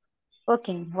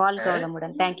 ஓகேங்க. வாழ்க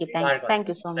வளமுடன். Thank you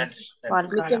so much.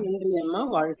 மிக்க நன்றி அம்மா.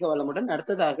 வாழ்க வளமுடன்.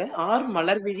 அடுத்ததாக ஆர்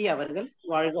மலர்விழி அவர்கள்.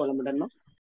 வாழ்க வளமுடன்.